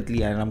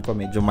currently. Alam ko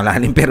medyo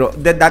malalim, pero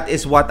that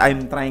is what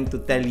I'm trying to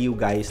tell you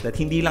guys, that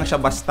hindi lang siya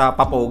basta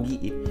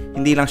papogi,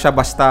 hindi lang siya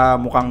basta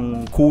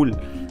mukhang cool.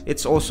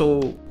 It's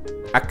also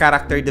a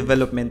character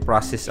development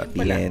process at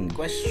the end.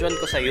 Question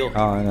ko sa'yo.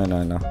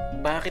 No.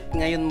 Bakit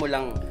ngayon mo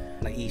lang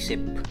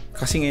naisip?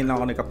 Kasi ngayon lang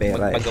ako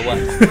nagkapera magpagawa.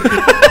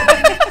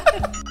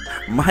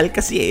 Mahal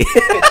kasi eh.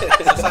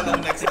 So saan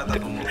ang next na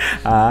tattoo mo?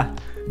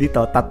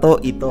 Dito,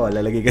 tattoo ito.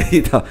 Lalagay ka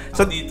dito.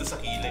 So, dito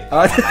sa kilay.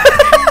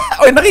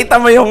 Oy,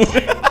 nakita mo yung...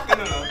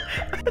 Ganun no?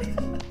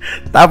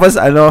 Tapos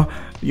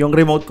yung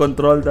remote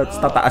control, tapos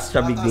tataas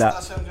siya bigla.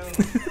 Tataas siyang ganun.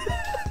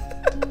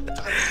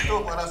 Tsaka dito,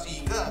 para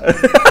siga.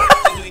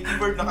 Si Tweety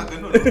Bird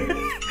nakaganon.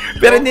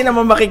 Pero hindi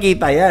naman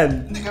makikita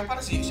yan. Hindi ka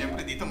para siga.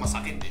 Siyempre dito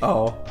masakit eh.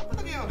 Oo.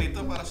 Palagay ako rito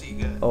para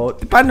siga. Oh,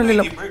 paano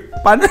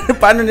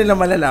nila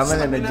malalaman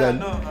na nandiyan?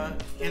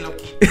 Hello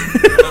Kitty.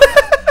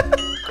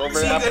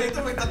 Cover siga up.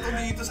 rito, may tattoo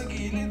dito sa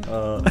gilid.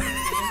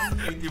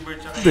 Tweety Bird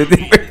tsaka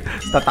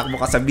Tatakbo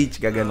ka sa beach,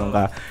 gaganon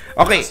ka.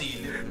 Okay,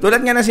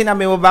 tulad nga na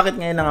sinabi mo, bakit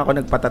ngayon lang ako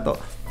nagpatato?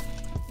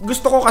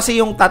 Gusto ko kasi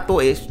yung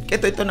tattoo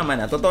ito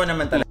naman totoo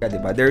naman talaga, di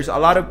ba? There's a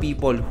lot of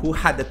people who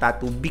had a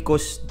tattoo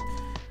because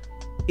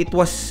it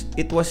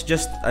was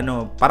just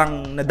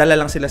parang nadala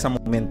lang sila sa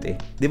moment eh.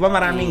 Di ba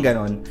maraming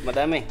ganon?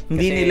 Madami.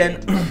 Hindi kasi nila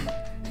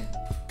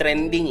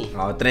trending eh.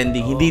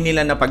 Trending. Hindi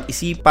nila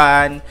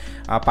napag-isipan.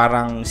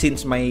 Parang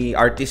since may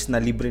artist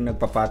na libre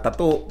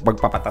magpapatato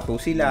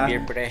sila.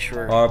 Peer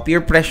pressure.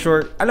 Peer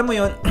pressure. Alam mo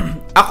yon.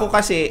 Ako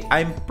kasi,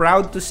 I'm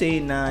proud to say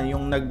na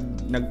yung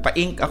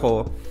nagpa-ink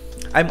ako,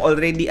 I'm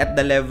already at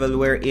the level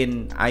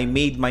wherein I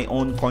made my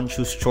own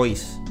conscious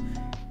choice.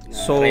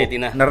 So,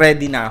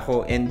 na-ready na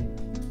ako. And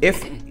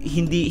if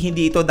hindi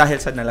ito dahil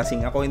sa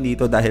nalasing ako, hindi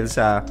ito dahil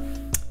sa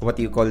what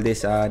you call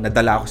this,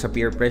 nadala ako sa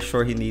peer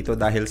pressure, hindi ito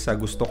dahil sa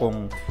gusto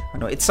kong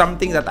it's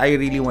something that I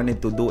really wanted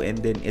to do, and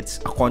then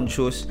it's a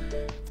conscious,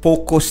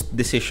 focused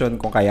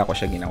decision kung kaya ko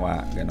siya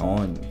ginawa.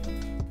 Ganon.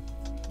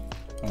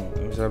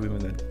 Ano sabi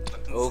mo doon?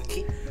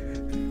 Okay.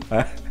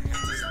 Ha?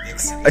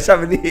 Ay,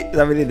 sabi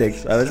ni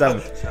Dex. Ano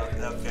sabi? Shout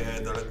out kay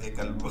Idol at kay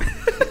Kalbo.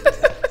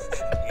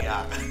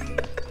 Iyakan.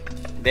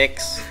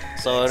 Dex,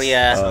 sorry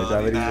ah. Oh,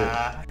 sabi ni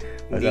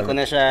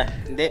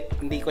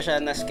Hindi ko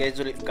siya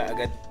na-schedule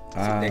kaagad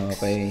si Dex.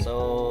 Okay. So,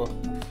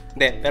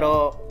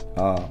 pero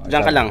Oh,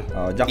 diyan ka lang.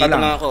 Oh, diyan ka Dito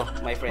lang. na ako,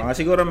 my friend.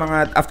 Siguro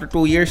mga after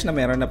 2 years na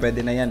meron na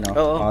pwede na yan, no?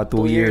 Oo,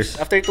 2 years.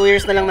 After 2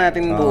 years na lang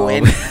natin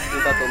buuin.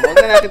 Huwag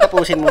na natin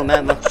tapusin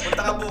muna, no? Punta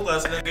ka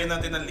bukas, lagay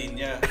natin ang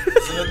linya.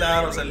 Sunod na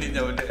araw sa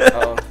linya ulit.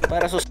 Oo,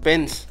 para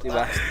suspense, di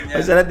ba?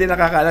 Kasi lahat din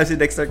nakakaalam si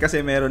Dexter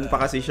kasi meron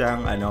pa kasi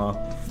siyang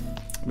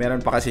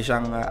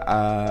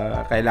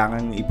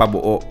kailangan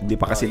ipabuo, hindi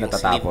pa kasi Yung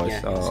natatapos.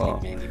 sleep niya, yung sleep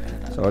niya, hindi pa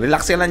natapos. So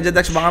relax ka lang dyan,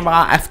 Dex. Mga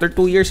after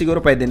 2 years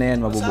siguro pwede na yan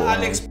mabubuo. Sa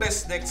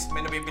AliExpress, Dex,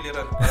 may nabibili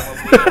ron.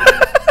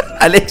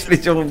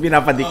 AliExpress yung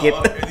pinapadikit.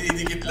 Oo,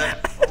 didikit lang.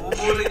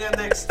 Mabubuo niya,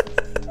 Dex.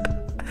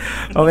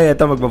 Okay,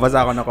 ito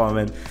magbabasa ako ng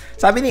comment.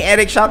 Sabi ni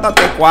Eric, shoutout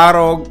kay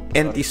Quarog,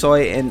 and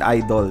Tisoy, and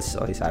Idols.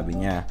 Okay, sabi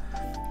niya.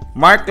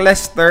 Mark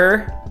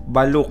Lester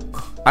Baluk,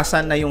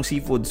 asan na yung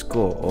seafoods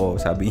ko? Oh,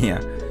 sabi niya.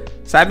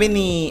 Sabi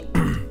ni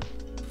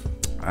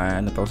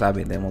ano to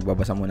sabi?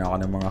 Magbabasa muna ako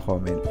ng mga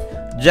comment.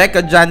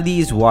 Jeka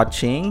Jandy is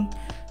watching.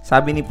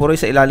 Sabi ni Puroy,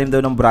 sa ilalim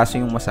daw ng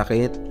braso yung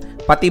masakit.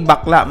 Pati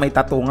bakla may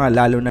tattoo nga,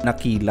 lalo na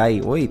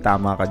nakilay. Uy,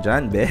 tama ka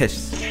dyan,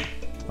 best.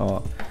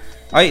 Oh.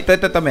 Ay,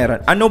 ito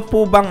meron. Ano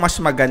po bang mas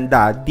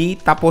maganda? Di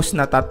tapos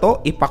na tattoo,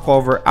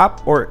 ipa-cover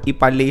up, or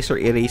ipa-laser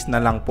erase na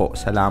lang po?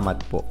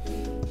 Salamat po.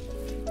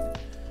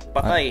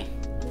 Pakay,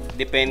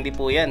 depende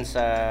po yan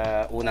sa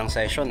unang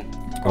session.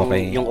 Kung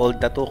Okay. yung old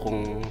tattoo,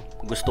 kung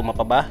gusto mo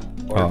pa ba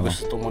or Oo.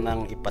 gusto mo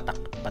nang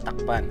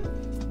patakpan.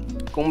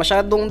 Kung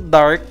masyadong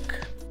dark,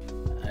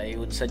 I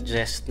would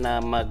suggest na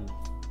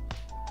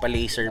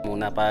pa-laser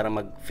muna para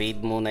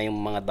mag-fade muna yung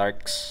mga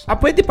darks.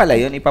 Pwede pala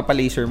yun,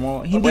 ipapa-laser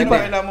mo. Hindi Pwede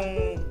ba? kailangan mong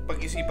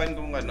pag-isipan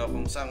kung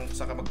saan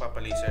ka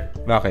magpapalaser.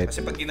 Bakit?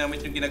 Kasi pag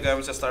ginamit yung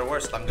ginagamit sa Star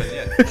Wars, tanggal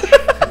yan.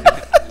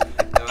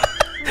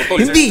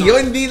 Hindi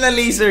yun, hindi na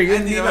laser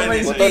yun. Hindi naman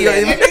laser. hindi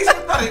yun. Laser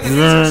pa rin.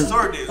 Laser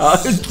sword eh.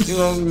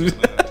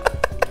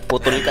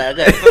 Putol ka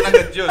agad. Ito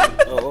agad yun.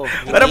 Oo.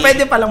 Pero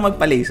pwede palang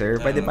magpa-laser.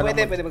 Pwede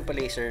Pwede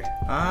magpa-laser.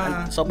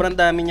 Ah. Sobrang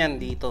dami niyan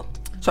dito.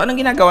 So,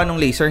 anong ginagawa ng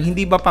laser?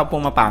 Hindi ba pa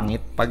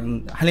pumapangit? Pag,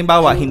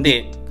 halimbawa,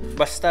 hindi.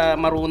 Basta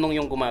marunong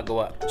yung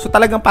gumagawa. So,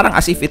 talagang parang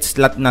as if it's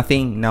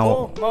nothing now.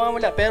 Oo,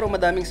 mawawala. Pero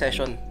madaming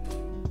session.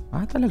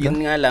 Talaga?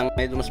 Yun nga lang,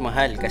 medyo mas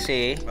mahal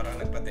kasi Parang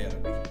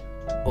nagpa-therapy.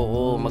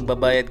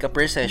 magbabayad ka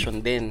per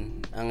session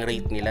din ang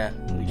rate nila,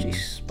 which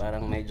is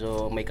parang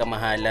medyo may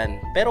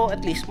kamahalan. Pero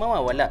at least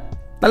mawawala.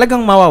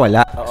 Talagang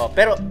mawawala. Oo,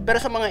 pero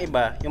sa mga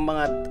iba, yung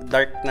mga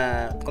dark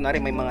na,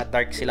 kunwari may mga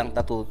dark silang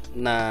tattoo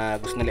na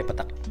gusto nila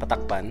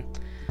patakpan,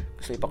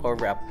 gusto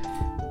ipa-cover up,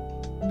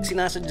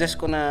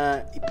 sinasuggest ko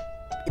na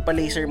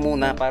ipa-laser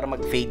muna para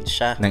mag-fade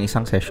siya. Ng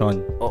isang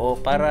session. Oo,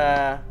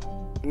 para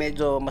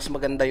medyo mas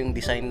maganda yung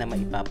design na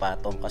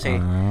maipapatong. Kasi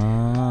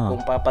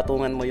kung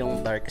papatungan mo yung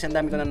dark, kasi ang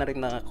dami ko na rin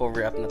na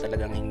cover up na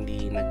talagang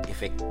hindi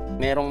nag-effect.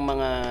 Merong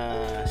mga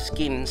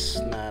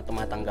skins na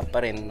tumatanggap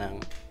pa rin ng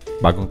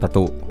Bagong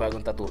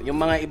tattoo. Yung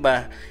mga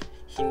iba,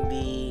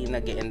 hindi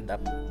nag-end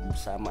up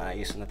sa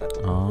maayos na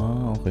tattoo.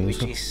 Okay.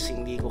 Which is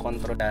hindi ko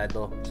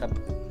kontrolado.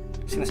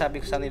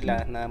 Sinasabi ko sa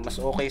nila na mas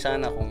okay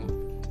sana kung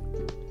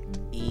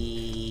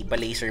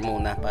ipa-laser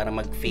muna para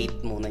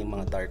mag-fade muna yung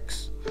mga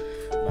darks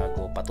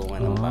bago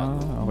patungan ng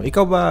bago. Okay.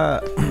 Ikaw ba,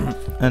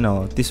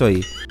 Tisoy,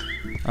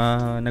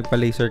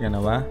 nagpa-laser ka na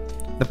ba?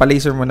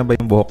 Napa-laser mo na ba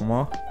yung buhok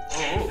mo?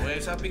 Oo,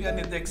 sabi nga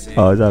ni Dex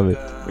sabi.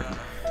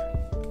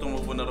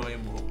 Tumubo na raw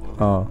yung buhok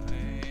ko.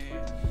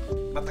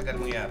 Matagal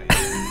mangyari.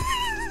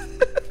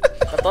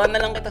 Tatuan na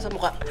lang kita sa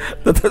mukha.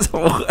 Totoo sa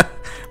mukha.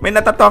 May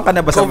natatuan ka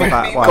na ba sa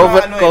mukha? Cover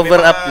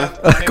up na.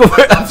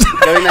 Cover up.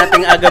 Gawin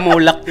nating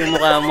agamulak yung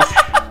mukha mo.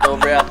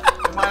 Cover up.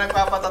 Yung mga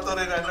nagpapatato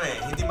rin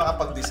hindi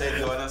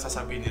makapag-decide gawa ng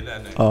sasabihin nila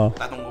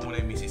tanong mo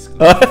muna yung misis ko.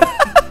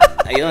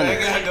 Ayun.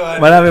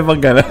 Marami pang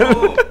gano'n.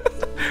 Oo.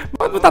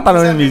 Bakit mo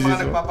tatanong yung Minsan misis may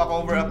mga mo?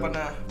 nagpapa-cover up pa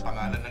na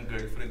pangalan ng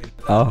girlfriend.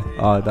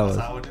 Tapos.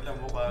 Asawa nila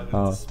mukha.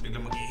 Tapos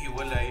biglang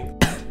maghihiwalay.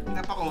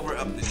 Nagpa-cover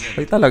up din yan.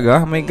 Ay, talaga?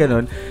 May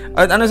ganun?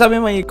 At ano sabi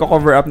mo,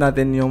 i-cover up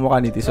natin yung mukha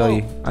ni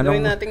Tisoy?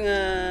 Gawin nating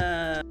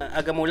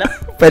agamulak.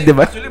 Pwede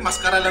ba? Actually,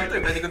 maskara lang to.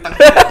 Pwede kong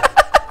tanggalin.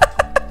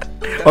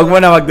 Huwag mo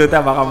na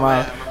magduta, baka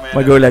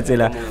magulat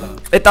sila.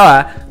 Ito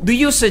do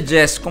you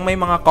suggest, kung may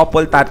mga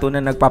couple tattoo na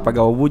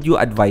nagpapagawa, would you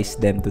advise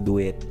them to do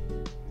it?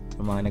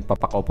 Yung mga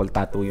nagpapa-couple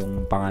tattoo,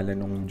 yung pangalan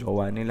ng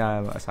jowa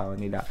nila, asawa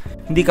nila.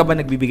 Hindi ka ba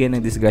nagbibigay ng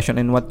discretion,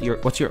 and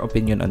what's your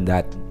opinion on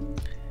that?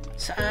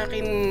 Sa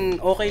akin,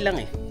 okay lang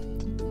eh.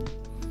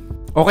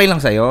 Okay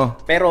lang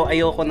sa'yo. Pero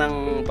ayoko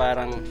ng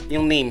parang,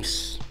 yung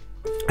names.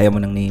 Ayaw mo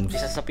ng names.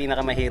 Isa sa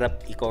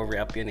pinakamahirap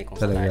i-cover up yun eh. Kung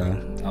Talaga? sakaling.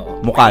 Oo.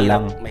 Mukha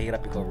lang.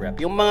 Mahirap i-cover up.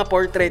 Yung mga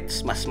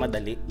portraits, mas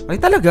madali. Ay,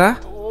 talaga?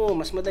 Oo,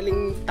 mas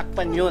madaling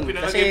takpan yun.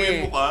 Pinalagay mo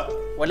yung mukha.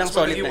 Walang tapos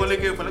solid na. Palagay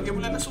kayo. Palagay mo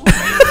lang na sulit.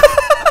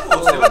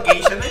 Tapos, di ba?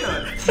 Geisha na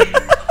yun.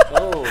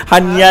 Oo.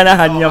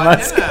 Hanya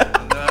mask.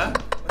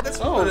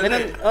 Oo,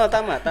 ganun. Oo,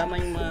 tama. Tama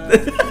yung mga...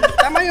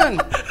 Tama yun.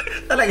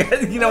 Talaga?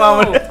 Ginawa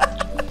mo na.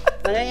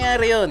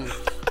 Nangyayari yun.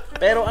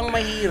 Pero ang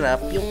mahirap,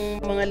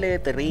 yung mga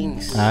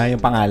letterings. Yung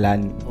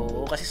pangalan.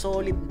 Oo, kasi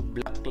solid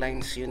black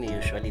lines yun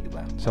usually, di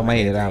ba? So, Mga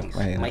mahirap, letterings.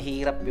 mahirap.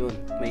 Mahirap yun.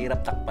 Mahirap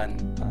takpan.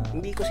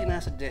 Hindi ko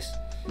sinasuggest.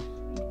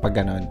 Pag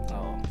ganon.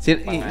 Oo.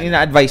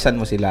 Ina-advisean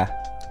mo sila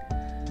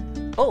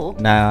Oo.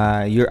 na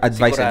your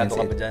advice Sigurado against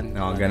ka it. ba dyan?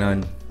 Oo, ganon.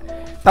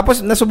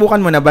 Tapos,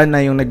 nasubukan mo na ba na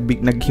yung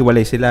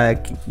naghiwalay sila,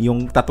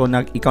 yung tattoo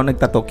na ikaw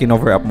nagtattoo,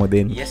 kinover up mo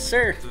din? Yes,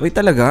 sir. Uy,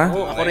 talaga?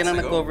 Oo, ako rin ang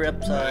nag-cover up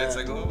sa... Let's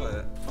go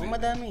ba? Oh,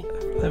 madami.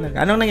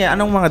 Talaga.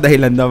 Anong mga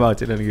dahilan daw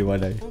bakit sila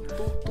naghiwalay?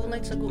 Two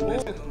nights ago. Oh,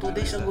 2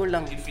 days ago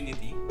lang.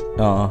 Infinity.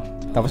 Oo.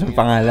 Tapos may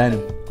pangalan.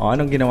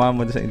 Anong ginawa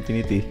mo doon sa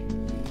Infinity?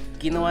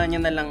 Ginawa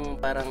niya na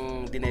lang,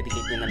 parang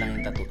dinedicate niya na lang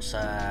yung tattoo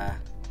sa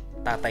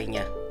tatay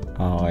niya.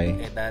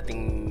 Okay.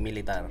 Dating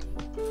militar.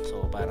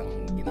 So, parang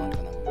ginawa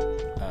ko ng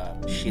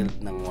shield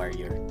ng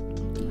warrior.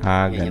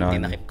 Yan yung Ganon.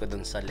 tinakip ko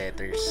dun sa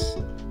letters.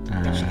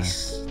 Which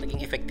is,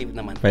 naging effective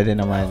naman. Pwede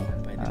naman.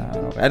 Oo, pwede.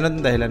 Okay.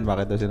 Anong dahilan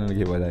bakit daw sila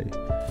naghiwalay?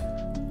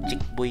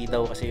 Chick boy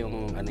daw kasi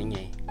yung ano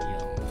niya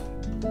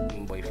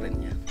yung boyfriend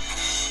niya.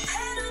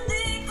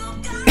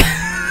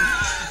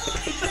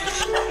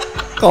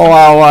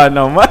 Kawawa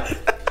naman.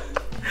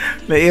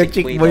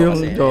 Chick mo daw yung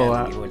kasi,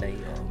 jowa. naghiwalay.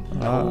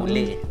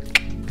 Nahuli.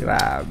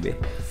 Grabe.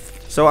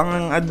 So,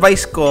 ang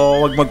advice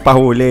ko, wag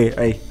magpahuli.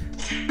 Ay.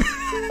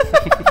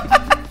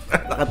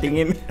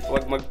 Nakatingin.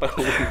 Huwag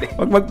magpahuli.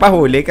 Wag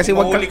magpahuli kasi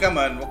wag Mahuli kang ka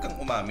man, huwag kang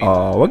umamin.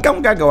 wag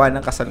kang gagawa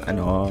ng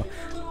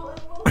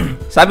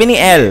Sabi ni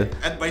El,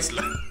 Advice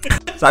lang.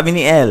 Sabi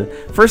ni El,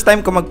 first time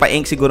ko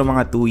magpa-ink siguro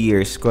mga 2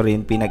 years ko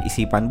rin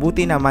pinag-isipan.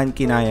 Buti naman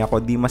kinaya ko,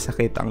 di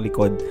masakit ang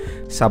likod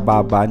sa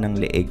baba ng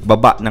leeg.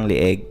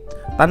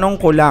 Tanong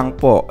ko lang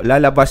po,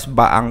 lalabas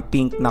ba ang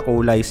pink na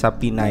kulay sa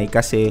Pinay?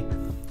 Kasi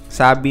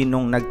sabi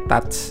nung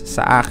nag-touch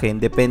sa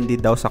akin, depende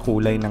daw sa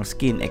kulay ng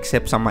skin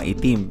except sa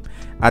maitim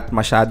at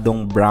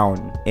masyadong brown.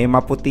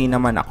 Maputi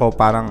naman ako,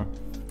 parang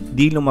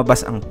di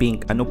lumabas ang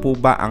pink. Ano po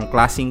ba ang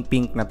klaseng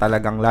pink na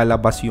talagang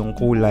lalabas yung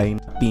kulay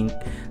na pink?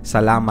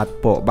 Salamat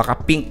po. Baka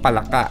pink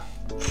pala ka.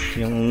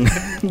 Yung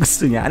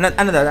gusto niya.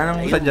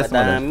 Anong suggest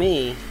mo?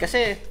 Madami.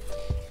 Kasi,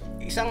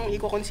 isang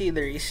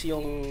i-consider is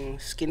yung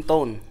skin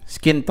tone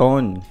Skin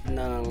tone.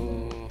 ng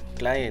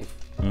client.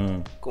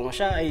 Kung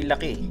siya ay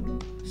laki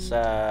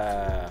sa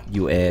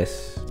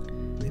US.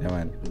 Hindi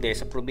naman.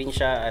 sa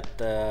probinsya at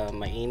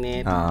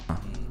mainit,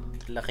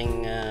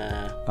 laking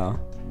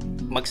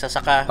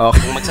magsasaka. Okay.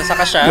 Kung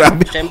magsasaka siya,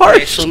 Grabe, syempre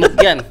harsh. sunog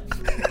yan.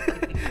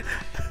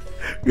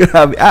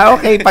 Grabe.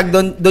 Okay. Pag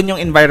doon yung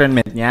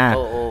environment niya.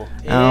 Oo.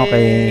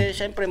 Okay.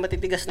 Syempre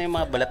matitigas na yung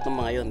mga balat ng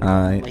mga yun.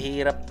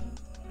 Mahirap.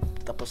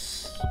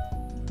 Tapos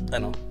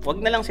wag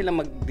na lang sila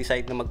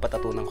mag-decide na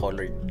magpatattoo ng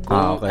colored.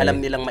 Kung Okay.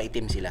 alam nilang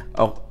maitim sila.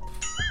 Oh.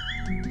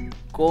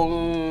 Kung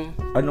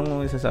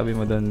Anong sasabi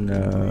mo doon?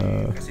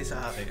 Kasi sa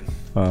akin,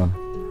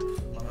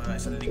 mga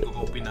 1 linggo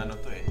ko pinano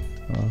to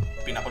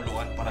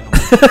pinakuluan para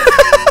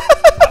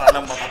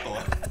lang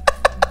makatuwa.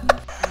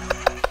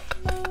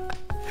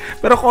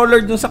 Pero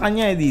colored dun sa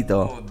kanya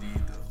dito.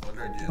 Dito.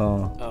 Colored yan.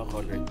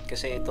 colored.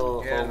 Kasi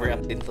ito, cover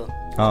up din to.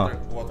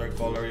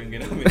 Watercolor yung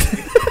ginamit.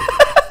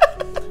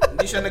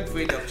 Hindi siya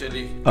nag-fade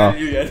actually.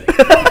 Kalyo yan.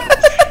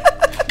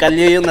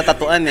 Kalyo yung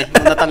natatuan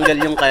Nung natanggal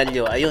yung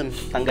kalyo, ayun,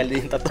 tanggal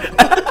din yung tattoo.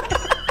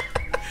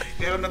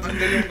 Kaya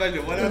natanggal yung kalyo,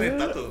 wala rin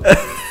tattoo.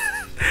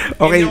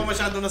 Okay. Hindi ako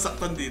masyado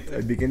nasaktan dito.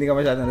 Hindi ka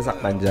masyado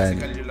nasaktan dyan.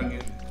 Kasi kalyo lang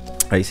yun.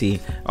 I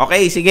see.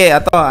 Okay, sige.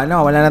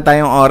 Wala na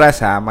tayong oras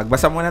ha.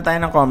 Magbasa muna tayo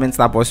ng comments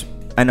tapos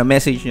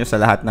message nyo sa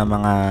lahat ng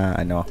mga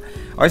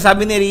Or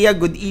sabi ni Ria,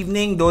 good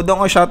evening.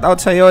 Dodong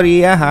shoutout sa'yo,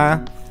 Ria ha.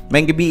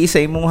 May gabi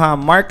isa mo ha.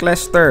 Mark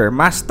Lester,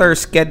 Master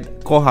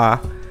Sked ko ha.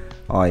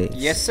 Okay.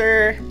 Yes,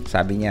 sir.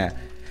 Sabi niya.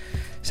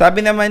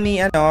 Sabi naman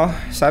ni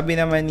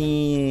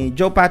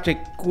Joe Patrick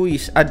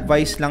Quiz,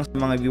 advice lang sa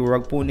mga viewer,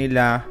 wag po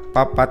nila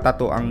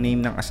papatato ang name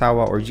ng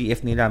asawa or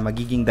GF nila,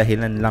 magiging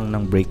dahilan lang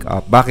ng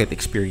breakup. Bakit?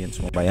 Experience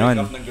mo ba yun?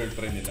 Pick up ng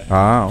girlfriend nila.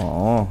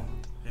 Oo.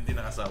 Hindi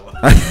nakasawa.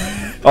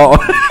 Oo.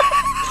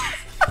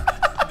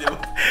 Di ba?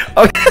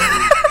 Okay.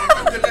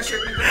 Tanggal na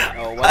shirt nito.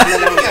 Wag na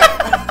lang.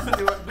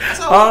 Di ba?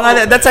 Nakasawa. Oo nga,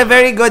 that's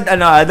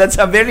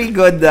a very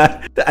good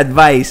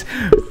advice.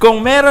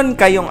 Kung meron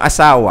kayong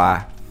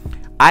asawa,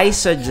 I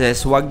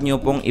suggest wag nyo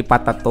pong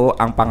ipatato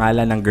ang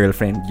pangalan ng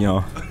girlfriend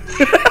nyo.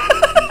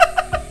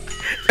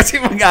 Kasi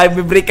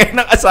mag-break kayo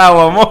ng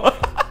asawa mo.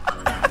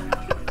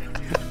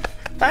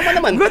 Tama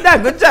naman. Good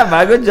job.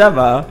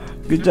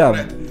 Good job.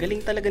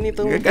 Galing talaga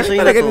nito.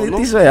 Galing talaga ni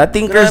Tisoy, ha?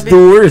 Thinkers, Grabe.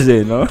 doers,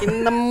 no?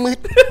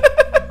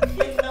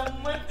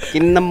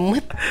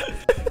 Kinamit.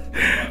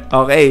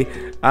 Okay.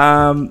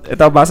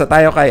 Ito, basa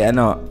tayo kay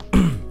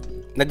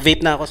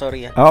Nag-vape na ako,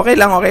 sorry. Okay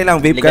lang.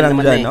 Vape ka Legal lang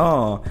naman dyan.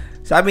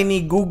 Sabi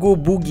ni Gugu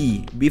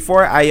Boogie,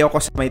 before ayaw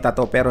ko sa may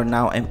tattoo, pero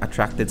now I'm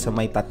attracted sa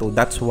may tattoo.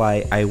 That's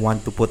why I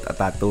want to put a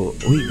tattoo.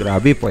 Uy,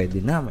 grabe,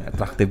 pwede na. May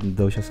attractive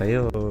daw siya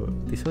sa'yo,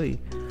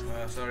 Tisoy.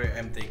 Sorry,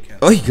 I'm taken.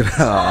 Uy,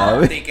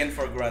 grabe. Taken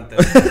for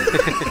granted.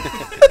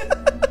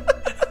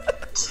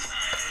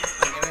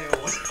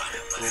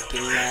 Okay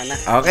na.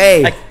 Okay.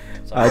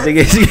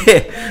 Sige.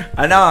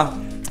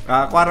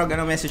 Quarog,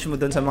 ano message mo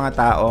doon sa mga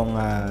taong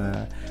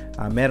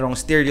merong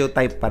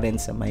stereotype pa rin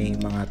sa may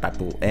mga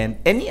tattoo? And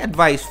any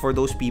advice for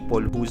those people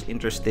who's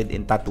interested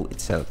in tattoo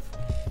itself?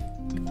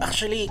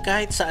 Actually,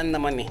 kahit saan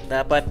naman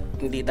dapat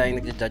hindi tayo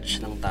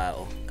nag-judge ng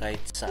tao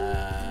kahit sa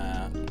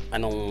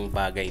anong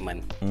bagay man.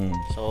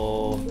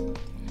 So,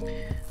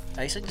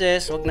 I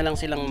suggest wag na lang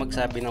silang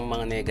magsabi ng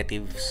mga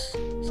negatives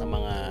sa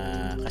mga,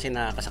 kasi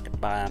nakakasakit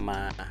pa,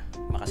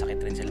 makasakit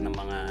rin sila ng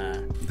mga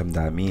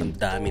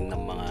damdamin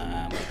ng mga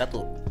may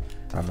tattoo.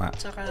 Tama.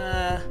 Saka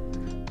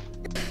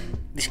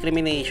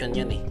discrimination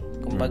yun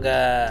Kumbaga,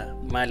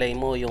 malay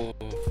mo yung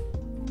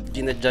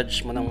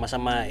ginajudge mo ng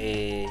masama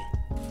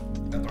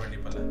attorney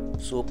pala.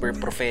 super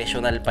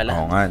professional pala.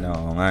 Oo nga,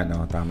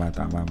 no. Tama,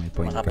 may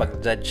point ka.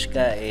 Makapag-judge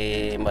ka,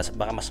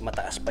 baka mas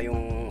mataas pa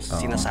yung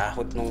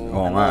sinasahod nung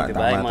diba?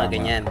 Tama, yung mga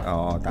ganyan.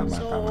 Oo, tama.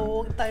 So,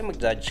 huwag tayo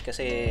mag-judge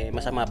kasi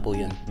masama po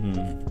yun.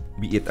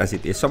 Be it as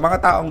it is. So, mga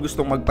taong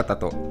gustong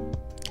magpatato,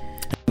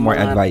 more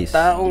advice. Mga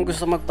taong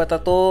gusto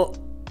magpatato,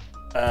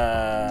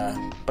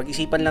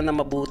 pag-isipan lang na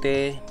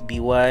mabuti, be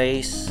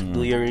wise,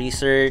 do your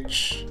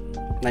research.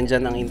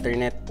 Nandyan ang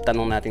internet,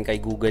 tanong natin kay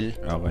Google.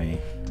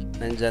 Okay.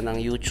 Nandyan ang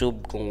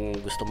YouTube kung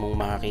gusto mong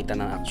makakita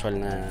ng actual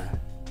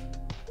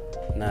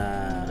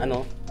na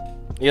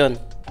yun,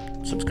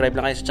 subscribe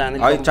lang kayo sa channel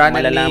ko.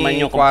 Channel malalaman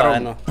nyo kung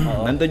paano.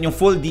 Nandun yung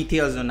full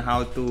details on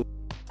how to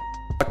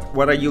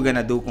what are you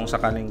gonna do kung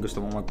sakaling gusto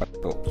mong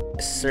magpatato.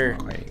 Yes, sir.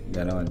 Okay,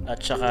 ganon.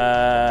 At saka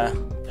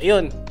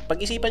yun,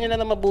 pag-isipan nyo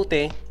na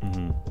mabuti.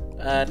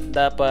 At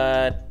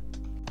dapat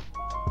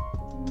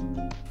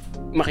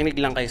makinig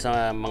lang kayo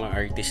sa mga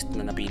artist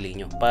na napili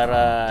nyo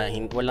para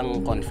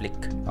walang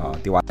conflict.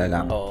 Tiwala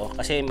lang. Oo,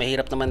 kasi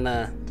mahirap naman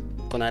na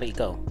kunwari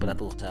ikaw,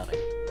 patato sa akin.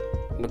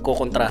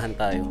 Nagkokontrahan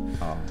tayo.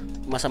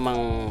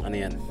 Masamang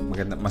yan.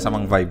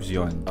 Masamang vibes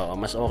yon. Oo,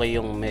 mas okay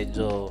yung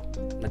medyo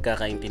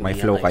nagkakaintindihan. May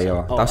flow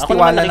kayo. Oo, tapos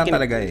tiwala lang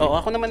talaga Oo,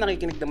 ako naman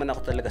nakikinig naman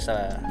ako talaga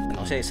sa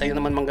kasi sa'yo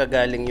naman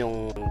manggagaling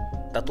yung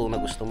tattoo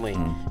na gusto mo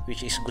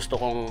which is gusto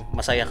kong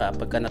masaya ka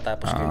pagka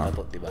natapos ko yung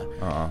tattoo, di ba?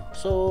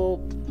 So,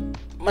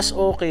 mas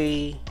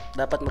okay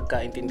dapat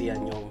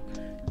magkaintindihan yung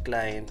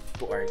client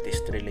to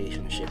artist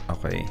relationship.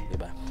 Okay. Di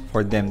ba?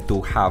 For them to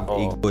have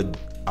a good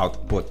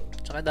output.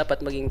 Tsaka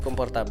dapat maging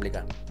komportable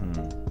ka.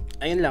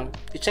 Ayun lang.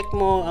 I-check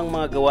mo ang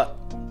mga gawa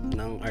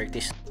ng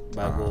artist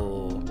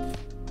bago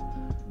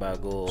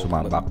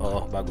sumabak.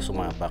 Bago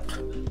sumabak.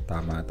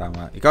 Tama.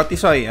 Ikaw,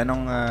 Tisoy,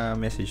 anong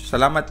message?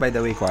 Salamat, by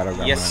the way,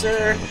 Quarog. Yes,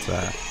 sir.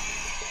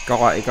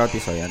 Ikaw,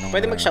 Tisoy, anong...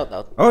 Pwede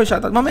mag-shoutout?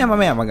 Shoutout.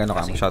 Mamaya,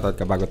 mag-shoutout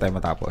ka bago tayo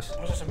matapos.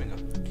 Ano sasabihin ko?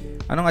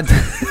 Anong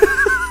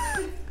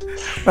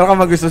Ano ka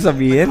mag-gusto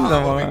sabihin?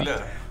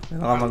 Bigla.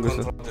 Ano ka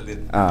mag-gusto?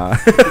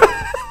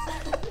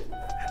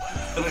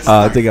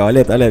 Sige,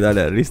 ulit.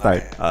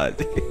 Restart.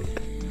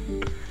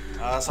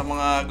 Sa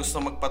mga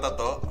gusto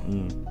magpatato,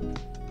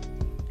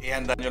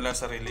 ihanda nyo lang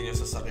sarili nyo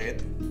sa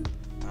sakit.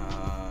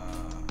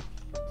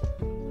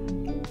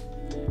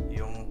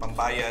 Yung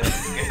pambayad,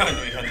 kaya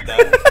nyo ihanda.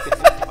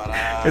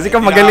 Kasi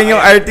kung magaling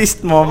yung artist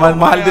mo,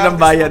 mahal din ang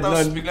bayad nun.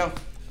 Tapos biglang,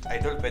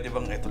 idol, pwede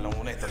bang ito lang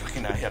muna, ito lang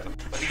kinaya ko.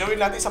 Pwede gawin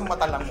natin isang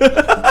mata lang.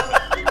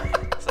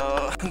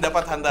 So,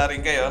 dapat handa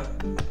rin kayo.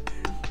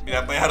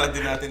 Binabayaran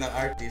din natin ng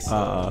artist.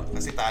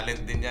 Kasi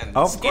talent din yan.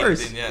 Of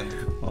course. Din yan.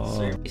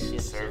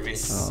 Service.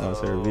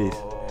 Service.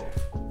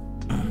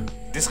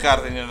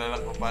 Discard nyo na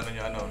lang kung paano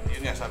nyo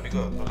Yun nga, sabi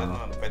ko, tulad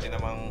nun, pwede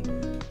namang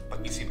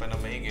pag-isipan ng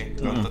maigi.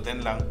 Count to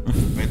 10 lang.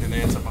 Pwede na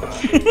yan sa mga,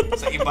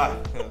 sa iba.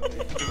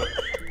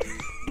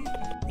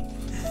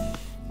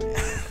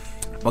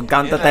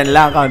 Mag-count to 10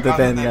 lang, count to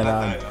 10 ka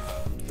lang.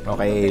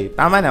 Okay,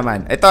 tama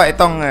naman.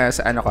 Itong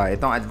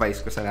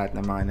advice ko sa lahat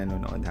ng mga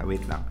nanonood.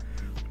 Wait lang.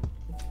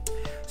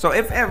 So,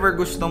 if ever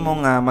gusto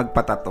mong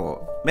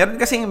magpatato, meron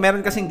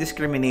kasing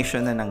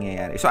discrimination na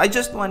nangyayari. So, I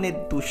just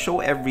wanted to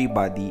show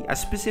everybody a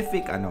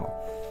specific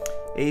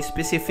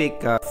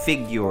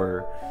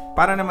figure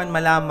para naman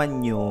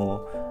malaman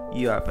nyo.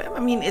 I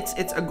mean, it's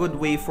a good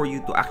way for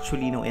you to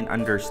actually know and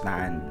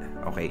understand.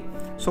 Okay.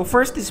 So,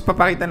 first is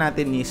papakita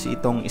natin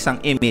itong isang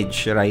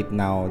image right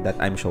now that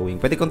I'm showing.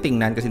 Pwede kong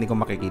tingnan kasi hindi ko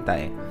makikita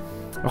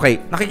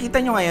Okay,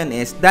 nakikita nyo ngayon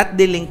is that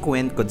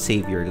delinquent could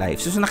save your life.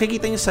 So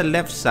nakikita nyo sa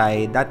left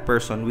side, that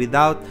person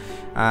without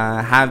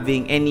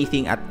having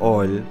anything at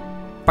all,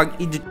 pag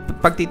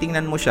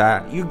titingnan mo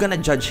siya, you're gonna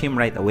judge him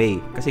right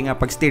away. Kasi nga,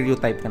 pag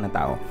stereotype ka na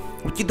tao.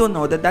 But you don't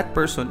know that that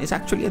person is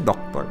actually a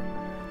doctor.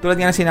 Tulad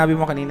nga na sinabi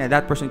mo kanina,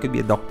 that person could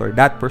be a doctor.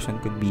 That person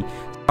could be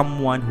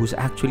someone who's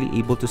actually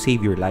able to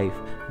save your life.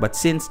 But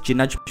since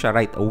ginudge mo siya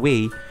right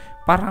away,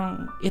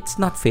 parang it's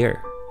not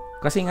fair.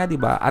 Kasi nga, di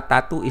ba, a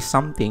tattoo is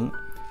something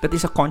that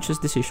is a conscious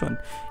decision.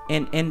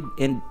 And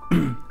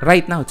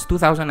right now, it's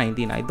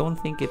 2019. I don't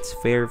think it's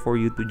fair for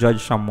you to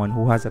judge someone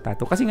who has a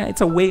tattoo. Kasi nga, it's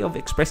a way of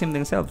expressing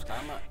themselves.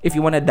 If you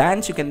wanna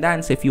dance, you can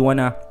dance. If you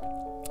wanna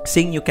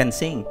sing, you can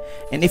sing.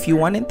 And if you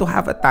wanted to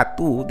have a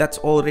tattoo,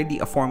 that's already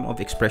a form of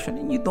expression.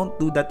 And you don't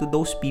do that to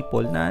those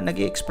people na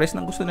nag-i-express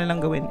ng gusto nilang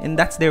gawin. And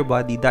that's their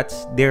body.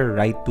 That's their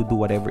right to do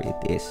whatever it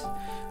is.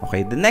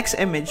 Okay, the next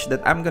image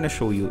that I'm gonna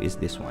show you is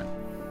this one.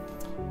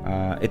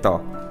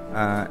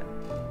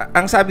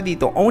 Ang sabi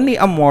dito, only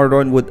a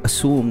moron would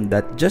assume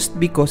that just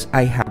because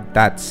I have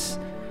tats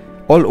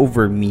all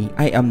over me,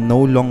 I am a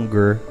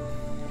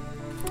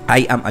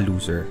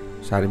loser.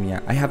 Sabi niya,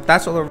 I have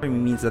tats all over me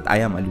means that I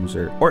am a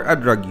loser or a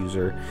drug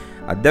user,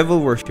 a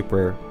devil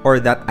worshipper,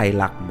 or that I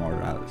lack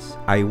morals.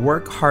 I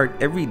work hard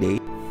every day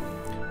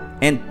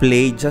and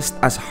play just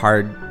as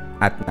hard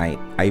at night.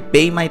 I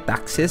pay my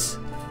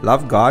taxes,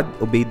 love God,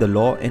 obey the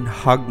law, and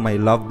hug my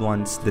loved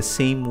ones the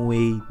same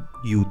way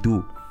you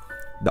do.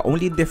 The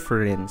only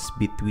difference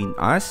between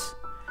us,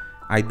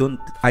 I don't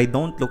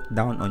look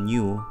down on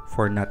you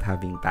for not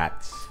having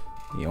tats.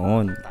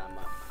 Yun.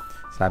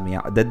 Sabi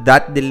niya,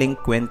 that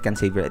delinquent can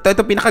save your life.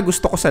 Ito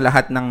pinakagusto ko sa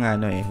lahat ng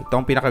Ito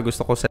ang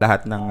pinakagusto ko sa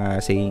lahat ng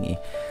saying eh.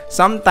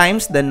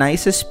 Sometimes the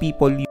nicest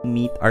people you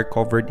meet are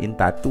covered in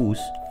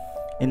tattoos,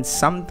 and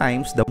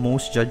sometimes the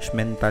most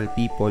judgmental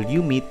people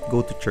you meet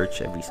go to church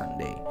every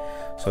Sunday.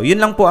 So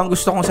yun lang po ang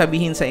gusto kong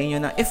sabihin sa inyo,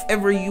 na if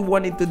ever you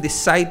wanted to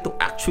decide to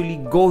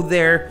actually go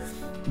there,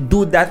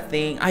 do that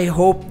thing. I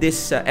hope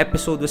this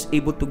episode was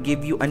able to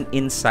give you an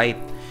insight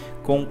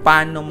kung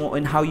paano mo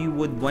and how you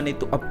would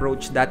wanted to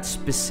approach that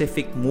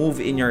specific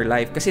move in your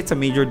life. Kasi it's a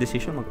major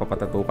decision.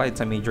 Magpapatato ka, it's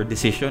a major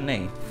decision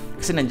na eh.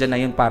 Kasi nandyan na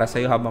yun para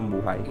sa'yo habang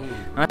buhay.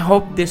 I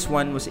hope this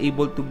one was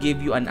able to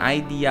give you an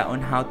idea on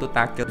how to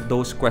tackle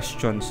those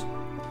questions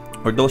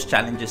or those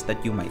challenges that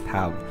you might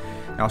have.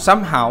 Now,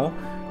 somehow,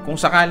 kung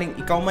sakaling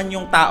ikaw man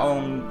yung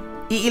taong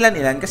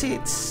iilan-ilan, kasi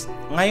it's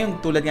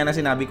ngayon, tulad nga na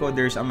sinabi ko,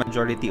 there's a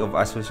majority of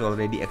us who's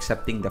already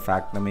accepting the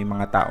fact na may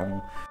mga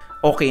taong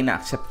okay na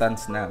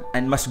acceptance na,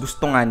 and mas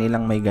gusto nga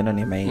nilang may ganun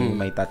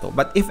may tattoo.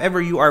 But if ever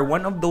you are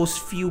one of those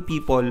few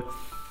people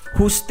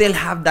who still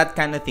have that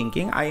kind of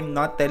thinking, I'm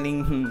not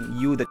telling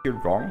you that you're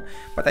wrong,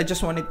 but I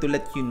just wanted to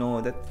let you know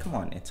that, come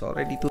on, it's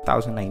already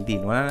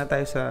 2019. Wala na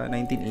tayo sa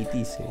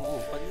 1980s eh.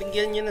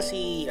 Pagbigyan nyo na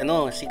si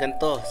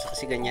ganto,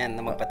 si ganyan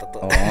na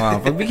magpatato.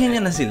 Pagbigyan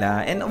nyo na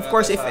sila. And of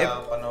course, if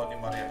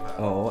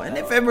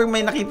ever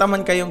may nakita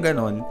man kayong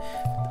ganon,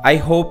 I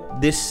hope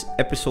this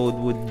episode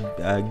would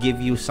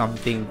give you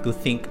something to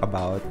think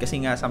about.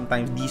 Kasi nga,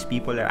 sometimes these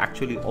people are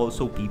actually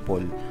also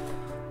people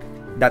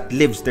that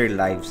lives their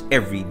lives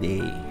every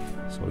day.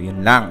 So,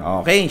 yun lang.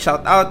 Okay,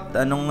 shout out.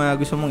 Anong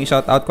gusto mong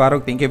i-shout out,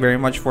 Kwarog? Thank you very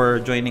much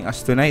for joining us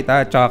tonight,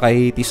 tsaka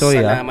kay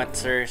Tisoy. Salamat,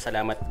 sir.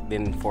 Salamat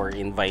din for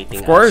inviting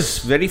us. Of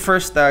course, very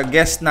first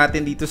guest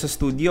natin dito sa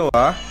studio,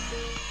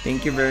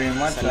 Thank you very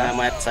much.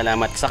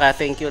 Salamat. Saka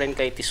thank you rin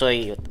kay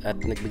Tisoy at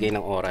nagbigay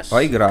ng oras.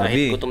 Ay, grabe.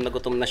 Kahit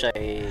gutom na siya,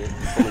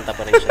 pumunta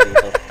pa rin siya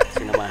dito.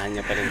 Sinamahan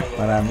niya pa rin.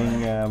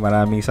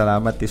 Maraming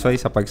salamat,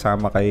 Tisoy, sa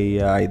pagsama kay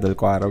Idol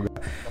Kwarog.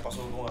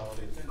 Napasubo ako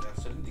dito.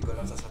 Actually, hindi ko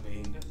lang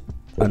sasabihin yun.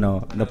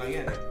 Ano lang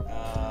yan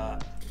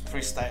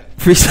freestyle.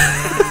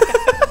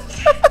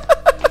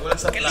 Wala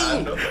sa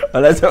plan, no?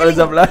 Wala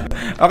sa plan.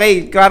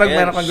 Okay, Kwarog,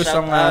 meron kang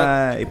gustong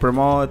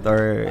i-promote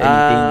or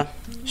anything?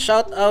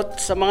 Shout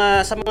out sa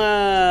mga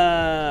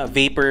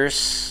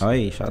vapers.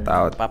 Oy, shout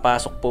out.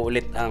 Papasok po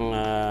ulit ang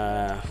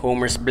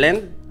Homer's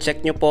Blend.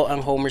 Check nyo po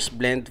ang Homer's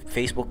Blend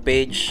Facebook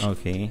page.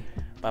 Okay.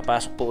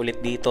 Papasok po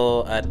ulit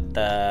dito at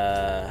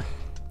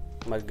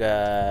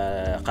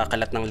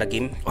magkakalat ng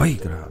lagim.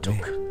 Oy, grabe.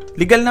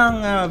 Legal na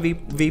ang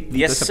vape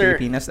dito sa sir.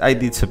 Pilipinas. Ay,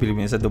 dito sa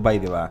Pilipinas, sa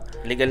Dubai, di ba?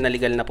 Legal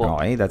na po.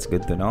 Okay, that's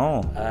good to know.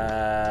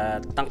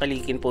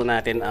 Tangkalikin po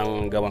natin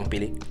ang gawang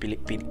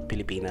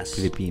Pilipinas.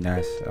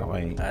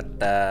 Okay. At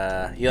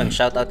yun,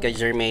 shout out kay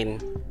Jermaine.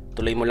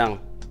 Tuloy mo lang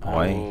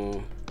ang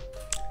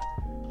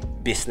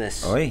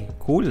business. Okay,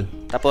 cool.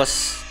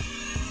 Tapos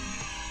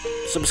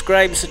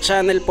subscribe sa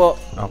channel po.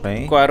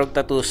 Okay. Kwarog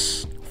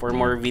Tattoos for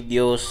more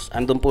videos.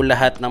 Andun po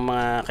lahat ng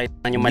mga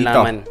kailangan nyo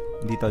malaman.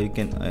 Dito you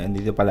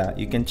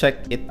can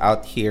check it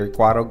out here,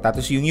 Kwarog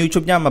Tattoos. Yung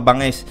YouTube niya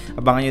mabangis.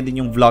 Abangan niyo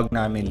din yung vlog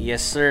namin. Yes,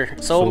 sir.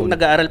 So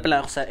nag-aaral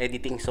pala ako sa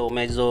editing. So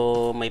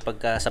medyo may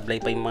pagka-sablay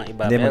pa yung mga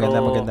iba. Hindi, pero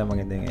maganda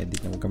yung edit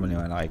niya. Huwag ka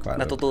maniwala kay Kwarog.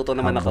 Natututo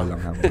naman humble ako.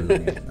 Humble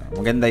lang yan.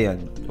 Maganda yun.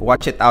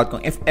 Watch it out.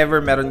 Kung if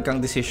ever meron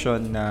kang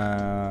decision na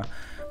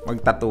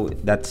mag-tattoo,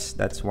 that's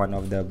one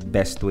of the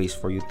best ways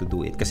for you to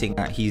do it. Kasi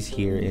nga, he's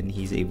here and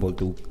he's able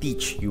to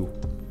teach you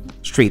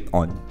straight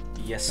on.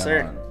 Yes,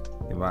 sir.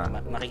 Diba?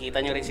 Makikita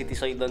nyo rin si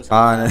Tisoy doon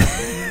sa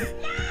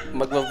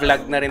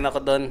magva-vlog na rin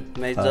ako doon.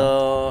 Medyo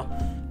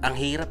ang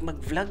hirap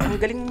mag-vlog. Ang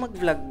galing mo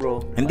mag-vlog,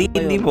 bro. Hindi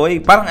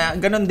boy. Parang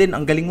ganun din.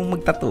 Ang galing mong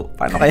mag-tattoo.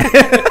 Paano kaya?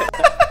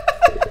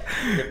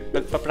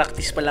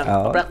 Magpa-practice pa lang.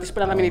 Pa-practice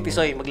pa lang kami ni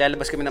Tisoy.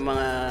 Maglalabas kami ng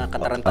mga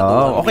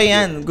katarantado. Okay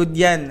yan. Good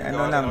yan.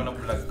 Ano lang. Anong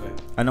vlog ko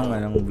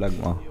Anong vlog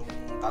mo?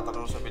 Yung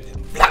tatanong sa bidin.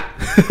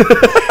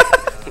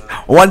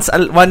 Once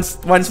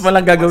mo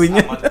lang gagawin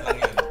yun. Once lang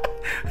yun.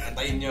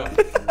 Antayin nyo.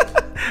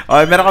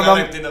 Okay,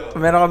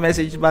 meron ka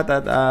message ba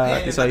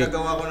Tisoy?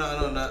 Tagagawa ko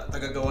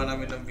tagagawa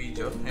namin ng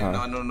video. And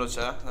nanonood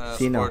siya.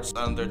 Sino? Sports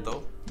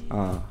Undertow.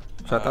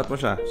 Shoutout mo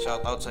siya.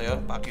 Shoutout sa'yo.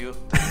 Fuck you.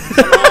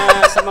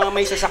 Sa mga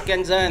may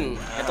sasakyan dyan.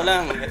 Ito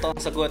ang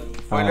sagot.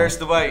 Spoilers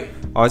Dubai.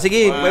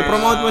 Sige, may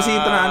promote mo si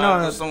ito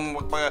na Gustong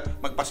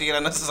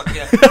magpasira ng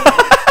sasakyan.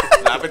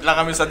 Lapit lang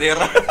kami sa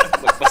dera.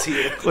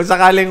 Magpasira. Kung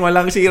sakaling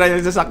walang sira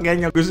yung sasakyan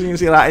nyo, gusto nyo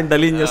sirain,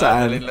 dalhin nyo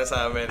saan? Dalhin lang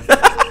sa amin.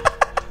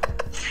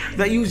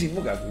 Nayusin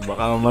mo, gabi.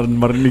 Baka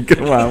marinig ka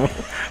mama.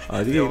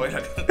 Sige. Okay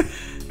lang.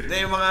 Hindi,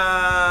 yung mga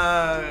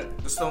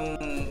gustong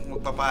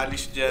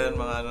magpapaalish dyan,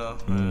 mga ano,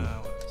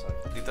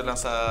 dito lang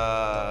sa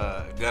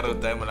Garod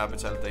tayo,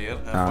 malapit sa Altair,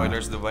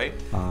 Spoilers Dubai.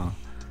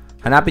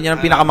 Hanapin nyo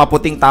ng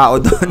pinakamaputing tao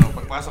doon.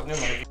 Pagpasok nyo,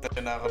 makikita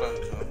nyo na ako ron.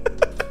 So,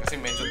 kasi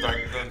medyo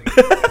dark doon.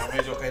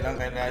 Medyo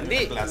kailangan Hindi,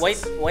 ng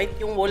glasses. white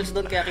yung walls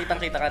doon, kaya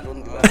kitang-kita ka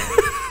doon, di ba?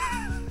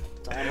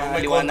 Saka mga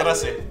May liwanag.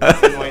 contrast eh.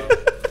 White.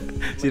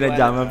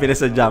 Sinadya,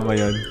 pinasadya mo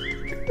yun.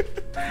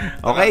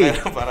 Okay.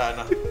 Para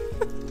ano.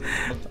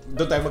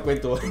 Doon tayo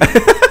magkwento.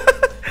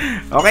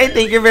 Okay,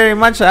 thank you very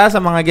much sa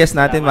mga guests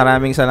natin.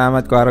 Maraming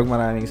salamat, Quarog.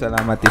 Maraming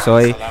salamat,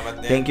 Tisoy.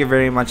 Salamat din. Thank you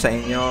very much sa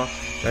inyo.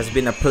 It's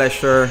been a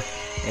pleasure.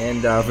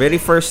 And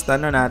very first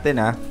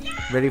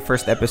very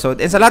first episode.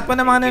 And sa lahat po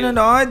ng mga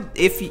nanonood,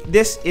 if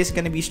this is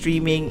gonna be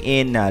streaming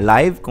in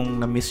live, kung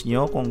na-miss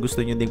nyo, kung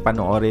gusto nyo ding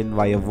panoorin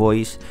via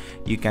voice,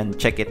 you can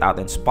check it out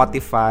in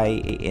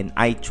Spotify, in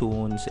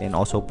iTunes, and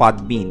also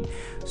Podbean.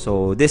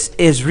 So, this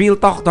is Real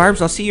Talk Darbs.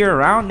 I'll see you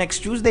around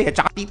next Tuesday.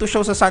 At saka Tito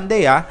Show sa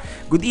Sunday,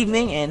 Good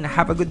evening and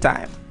have a good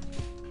time.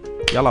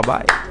 Yalla,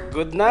 bye.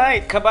 Good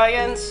night,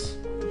 kabayans!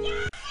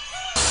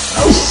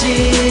 Oh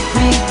shit,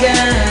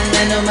 bigan,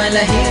 ano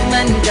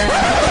malahiman ka?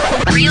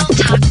 Real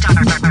Talk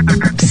Darbs.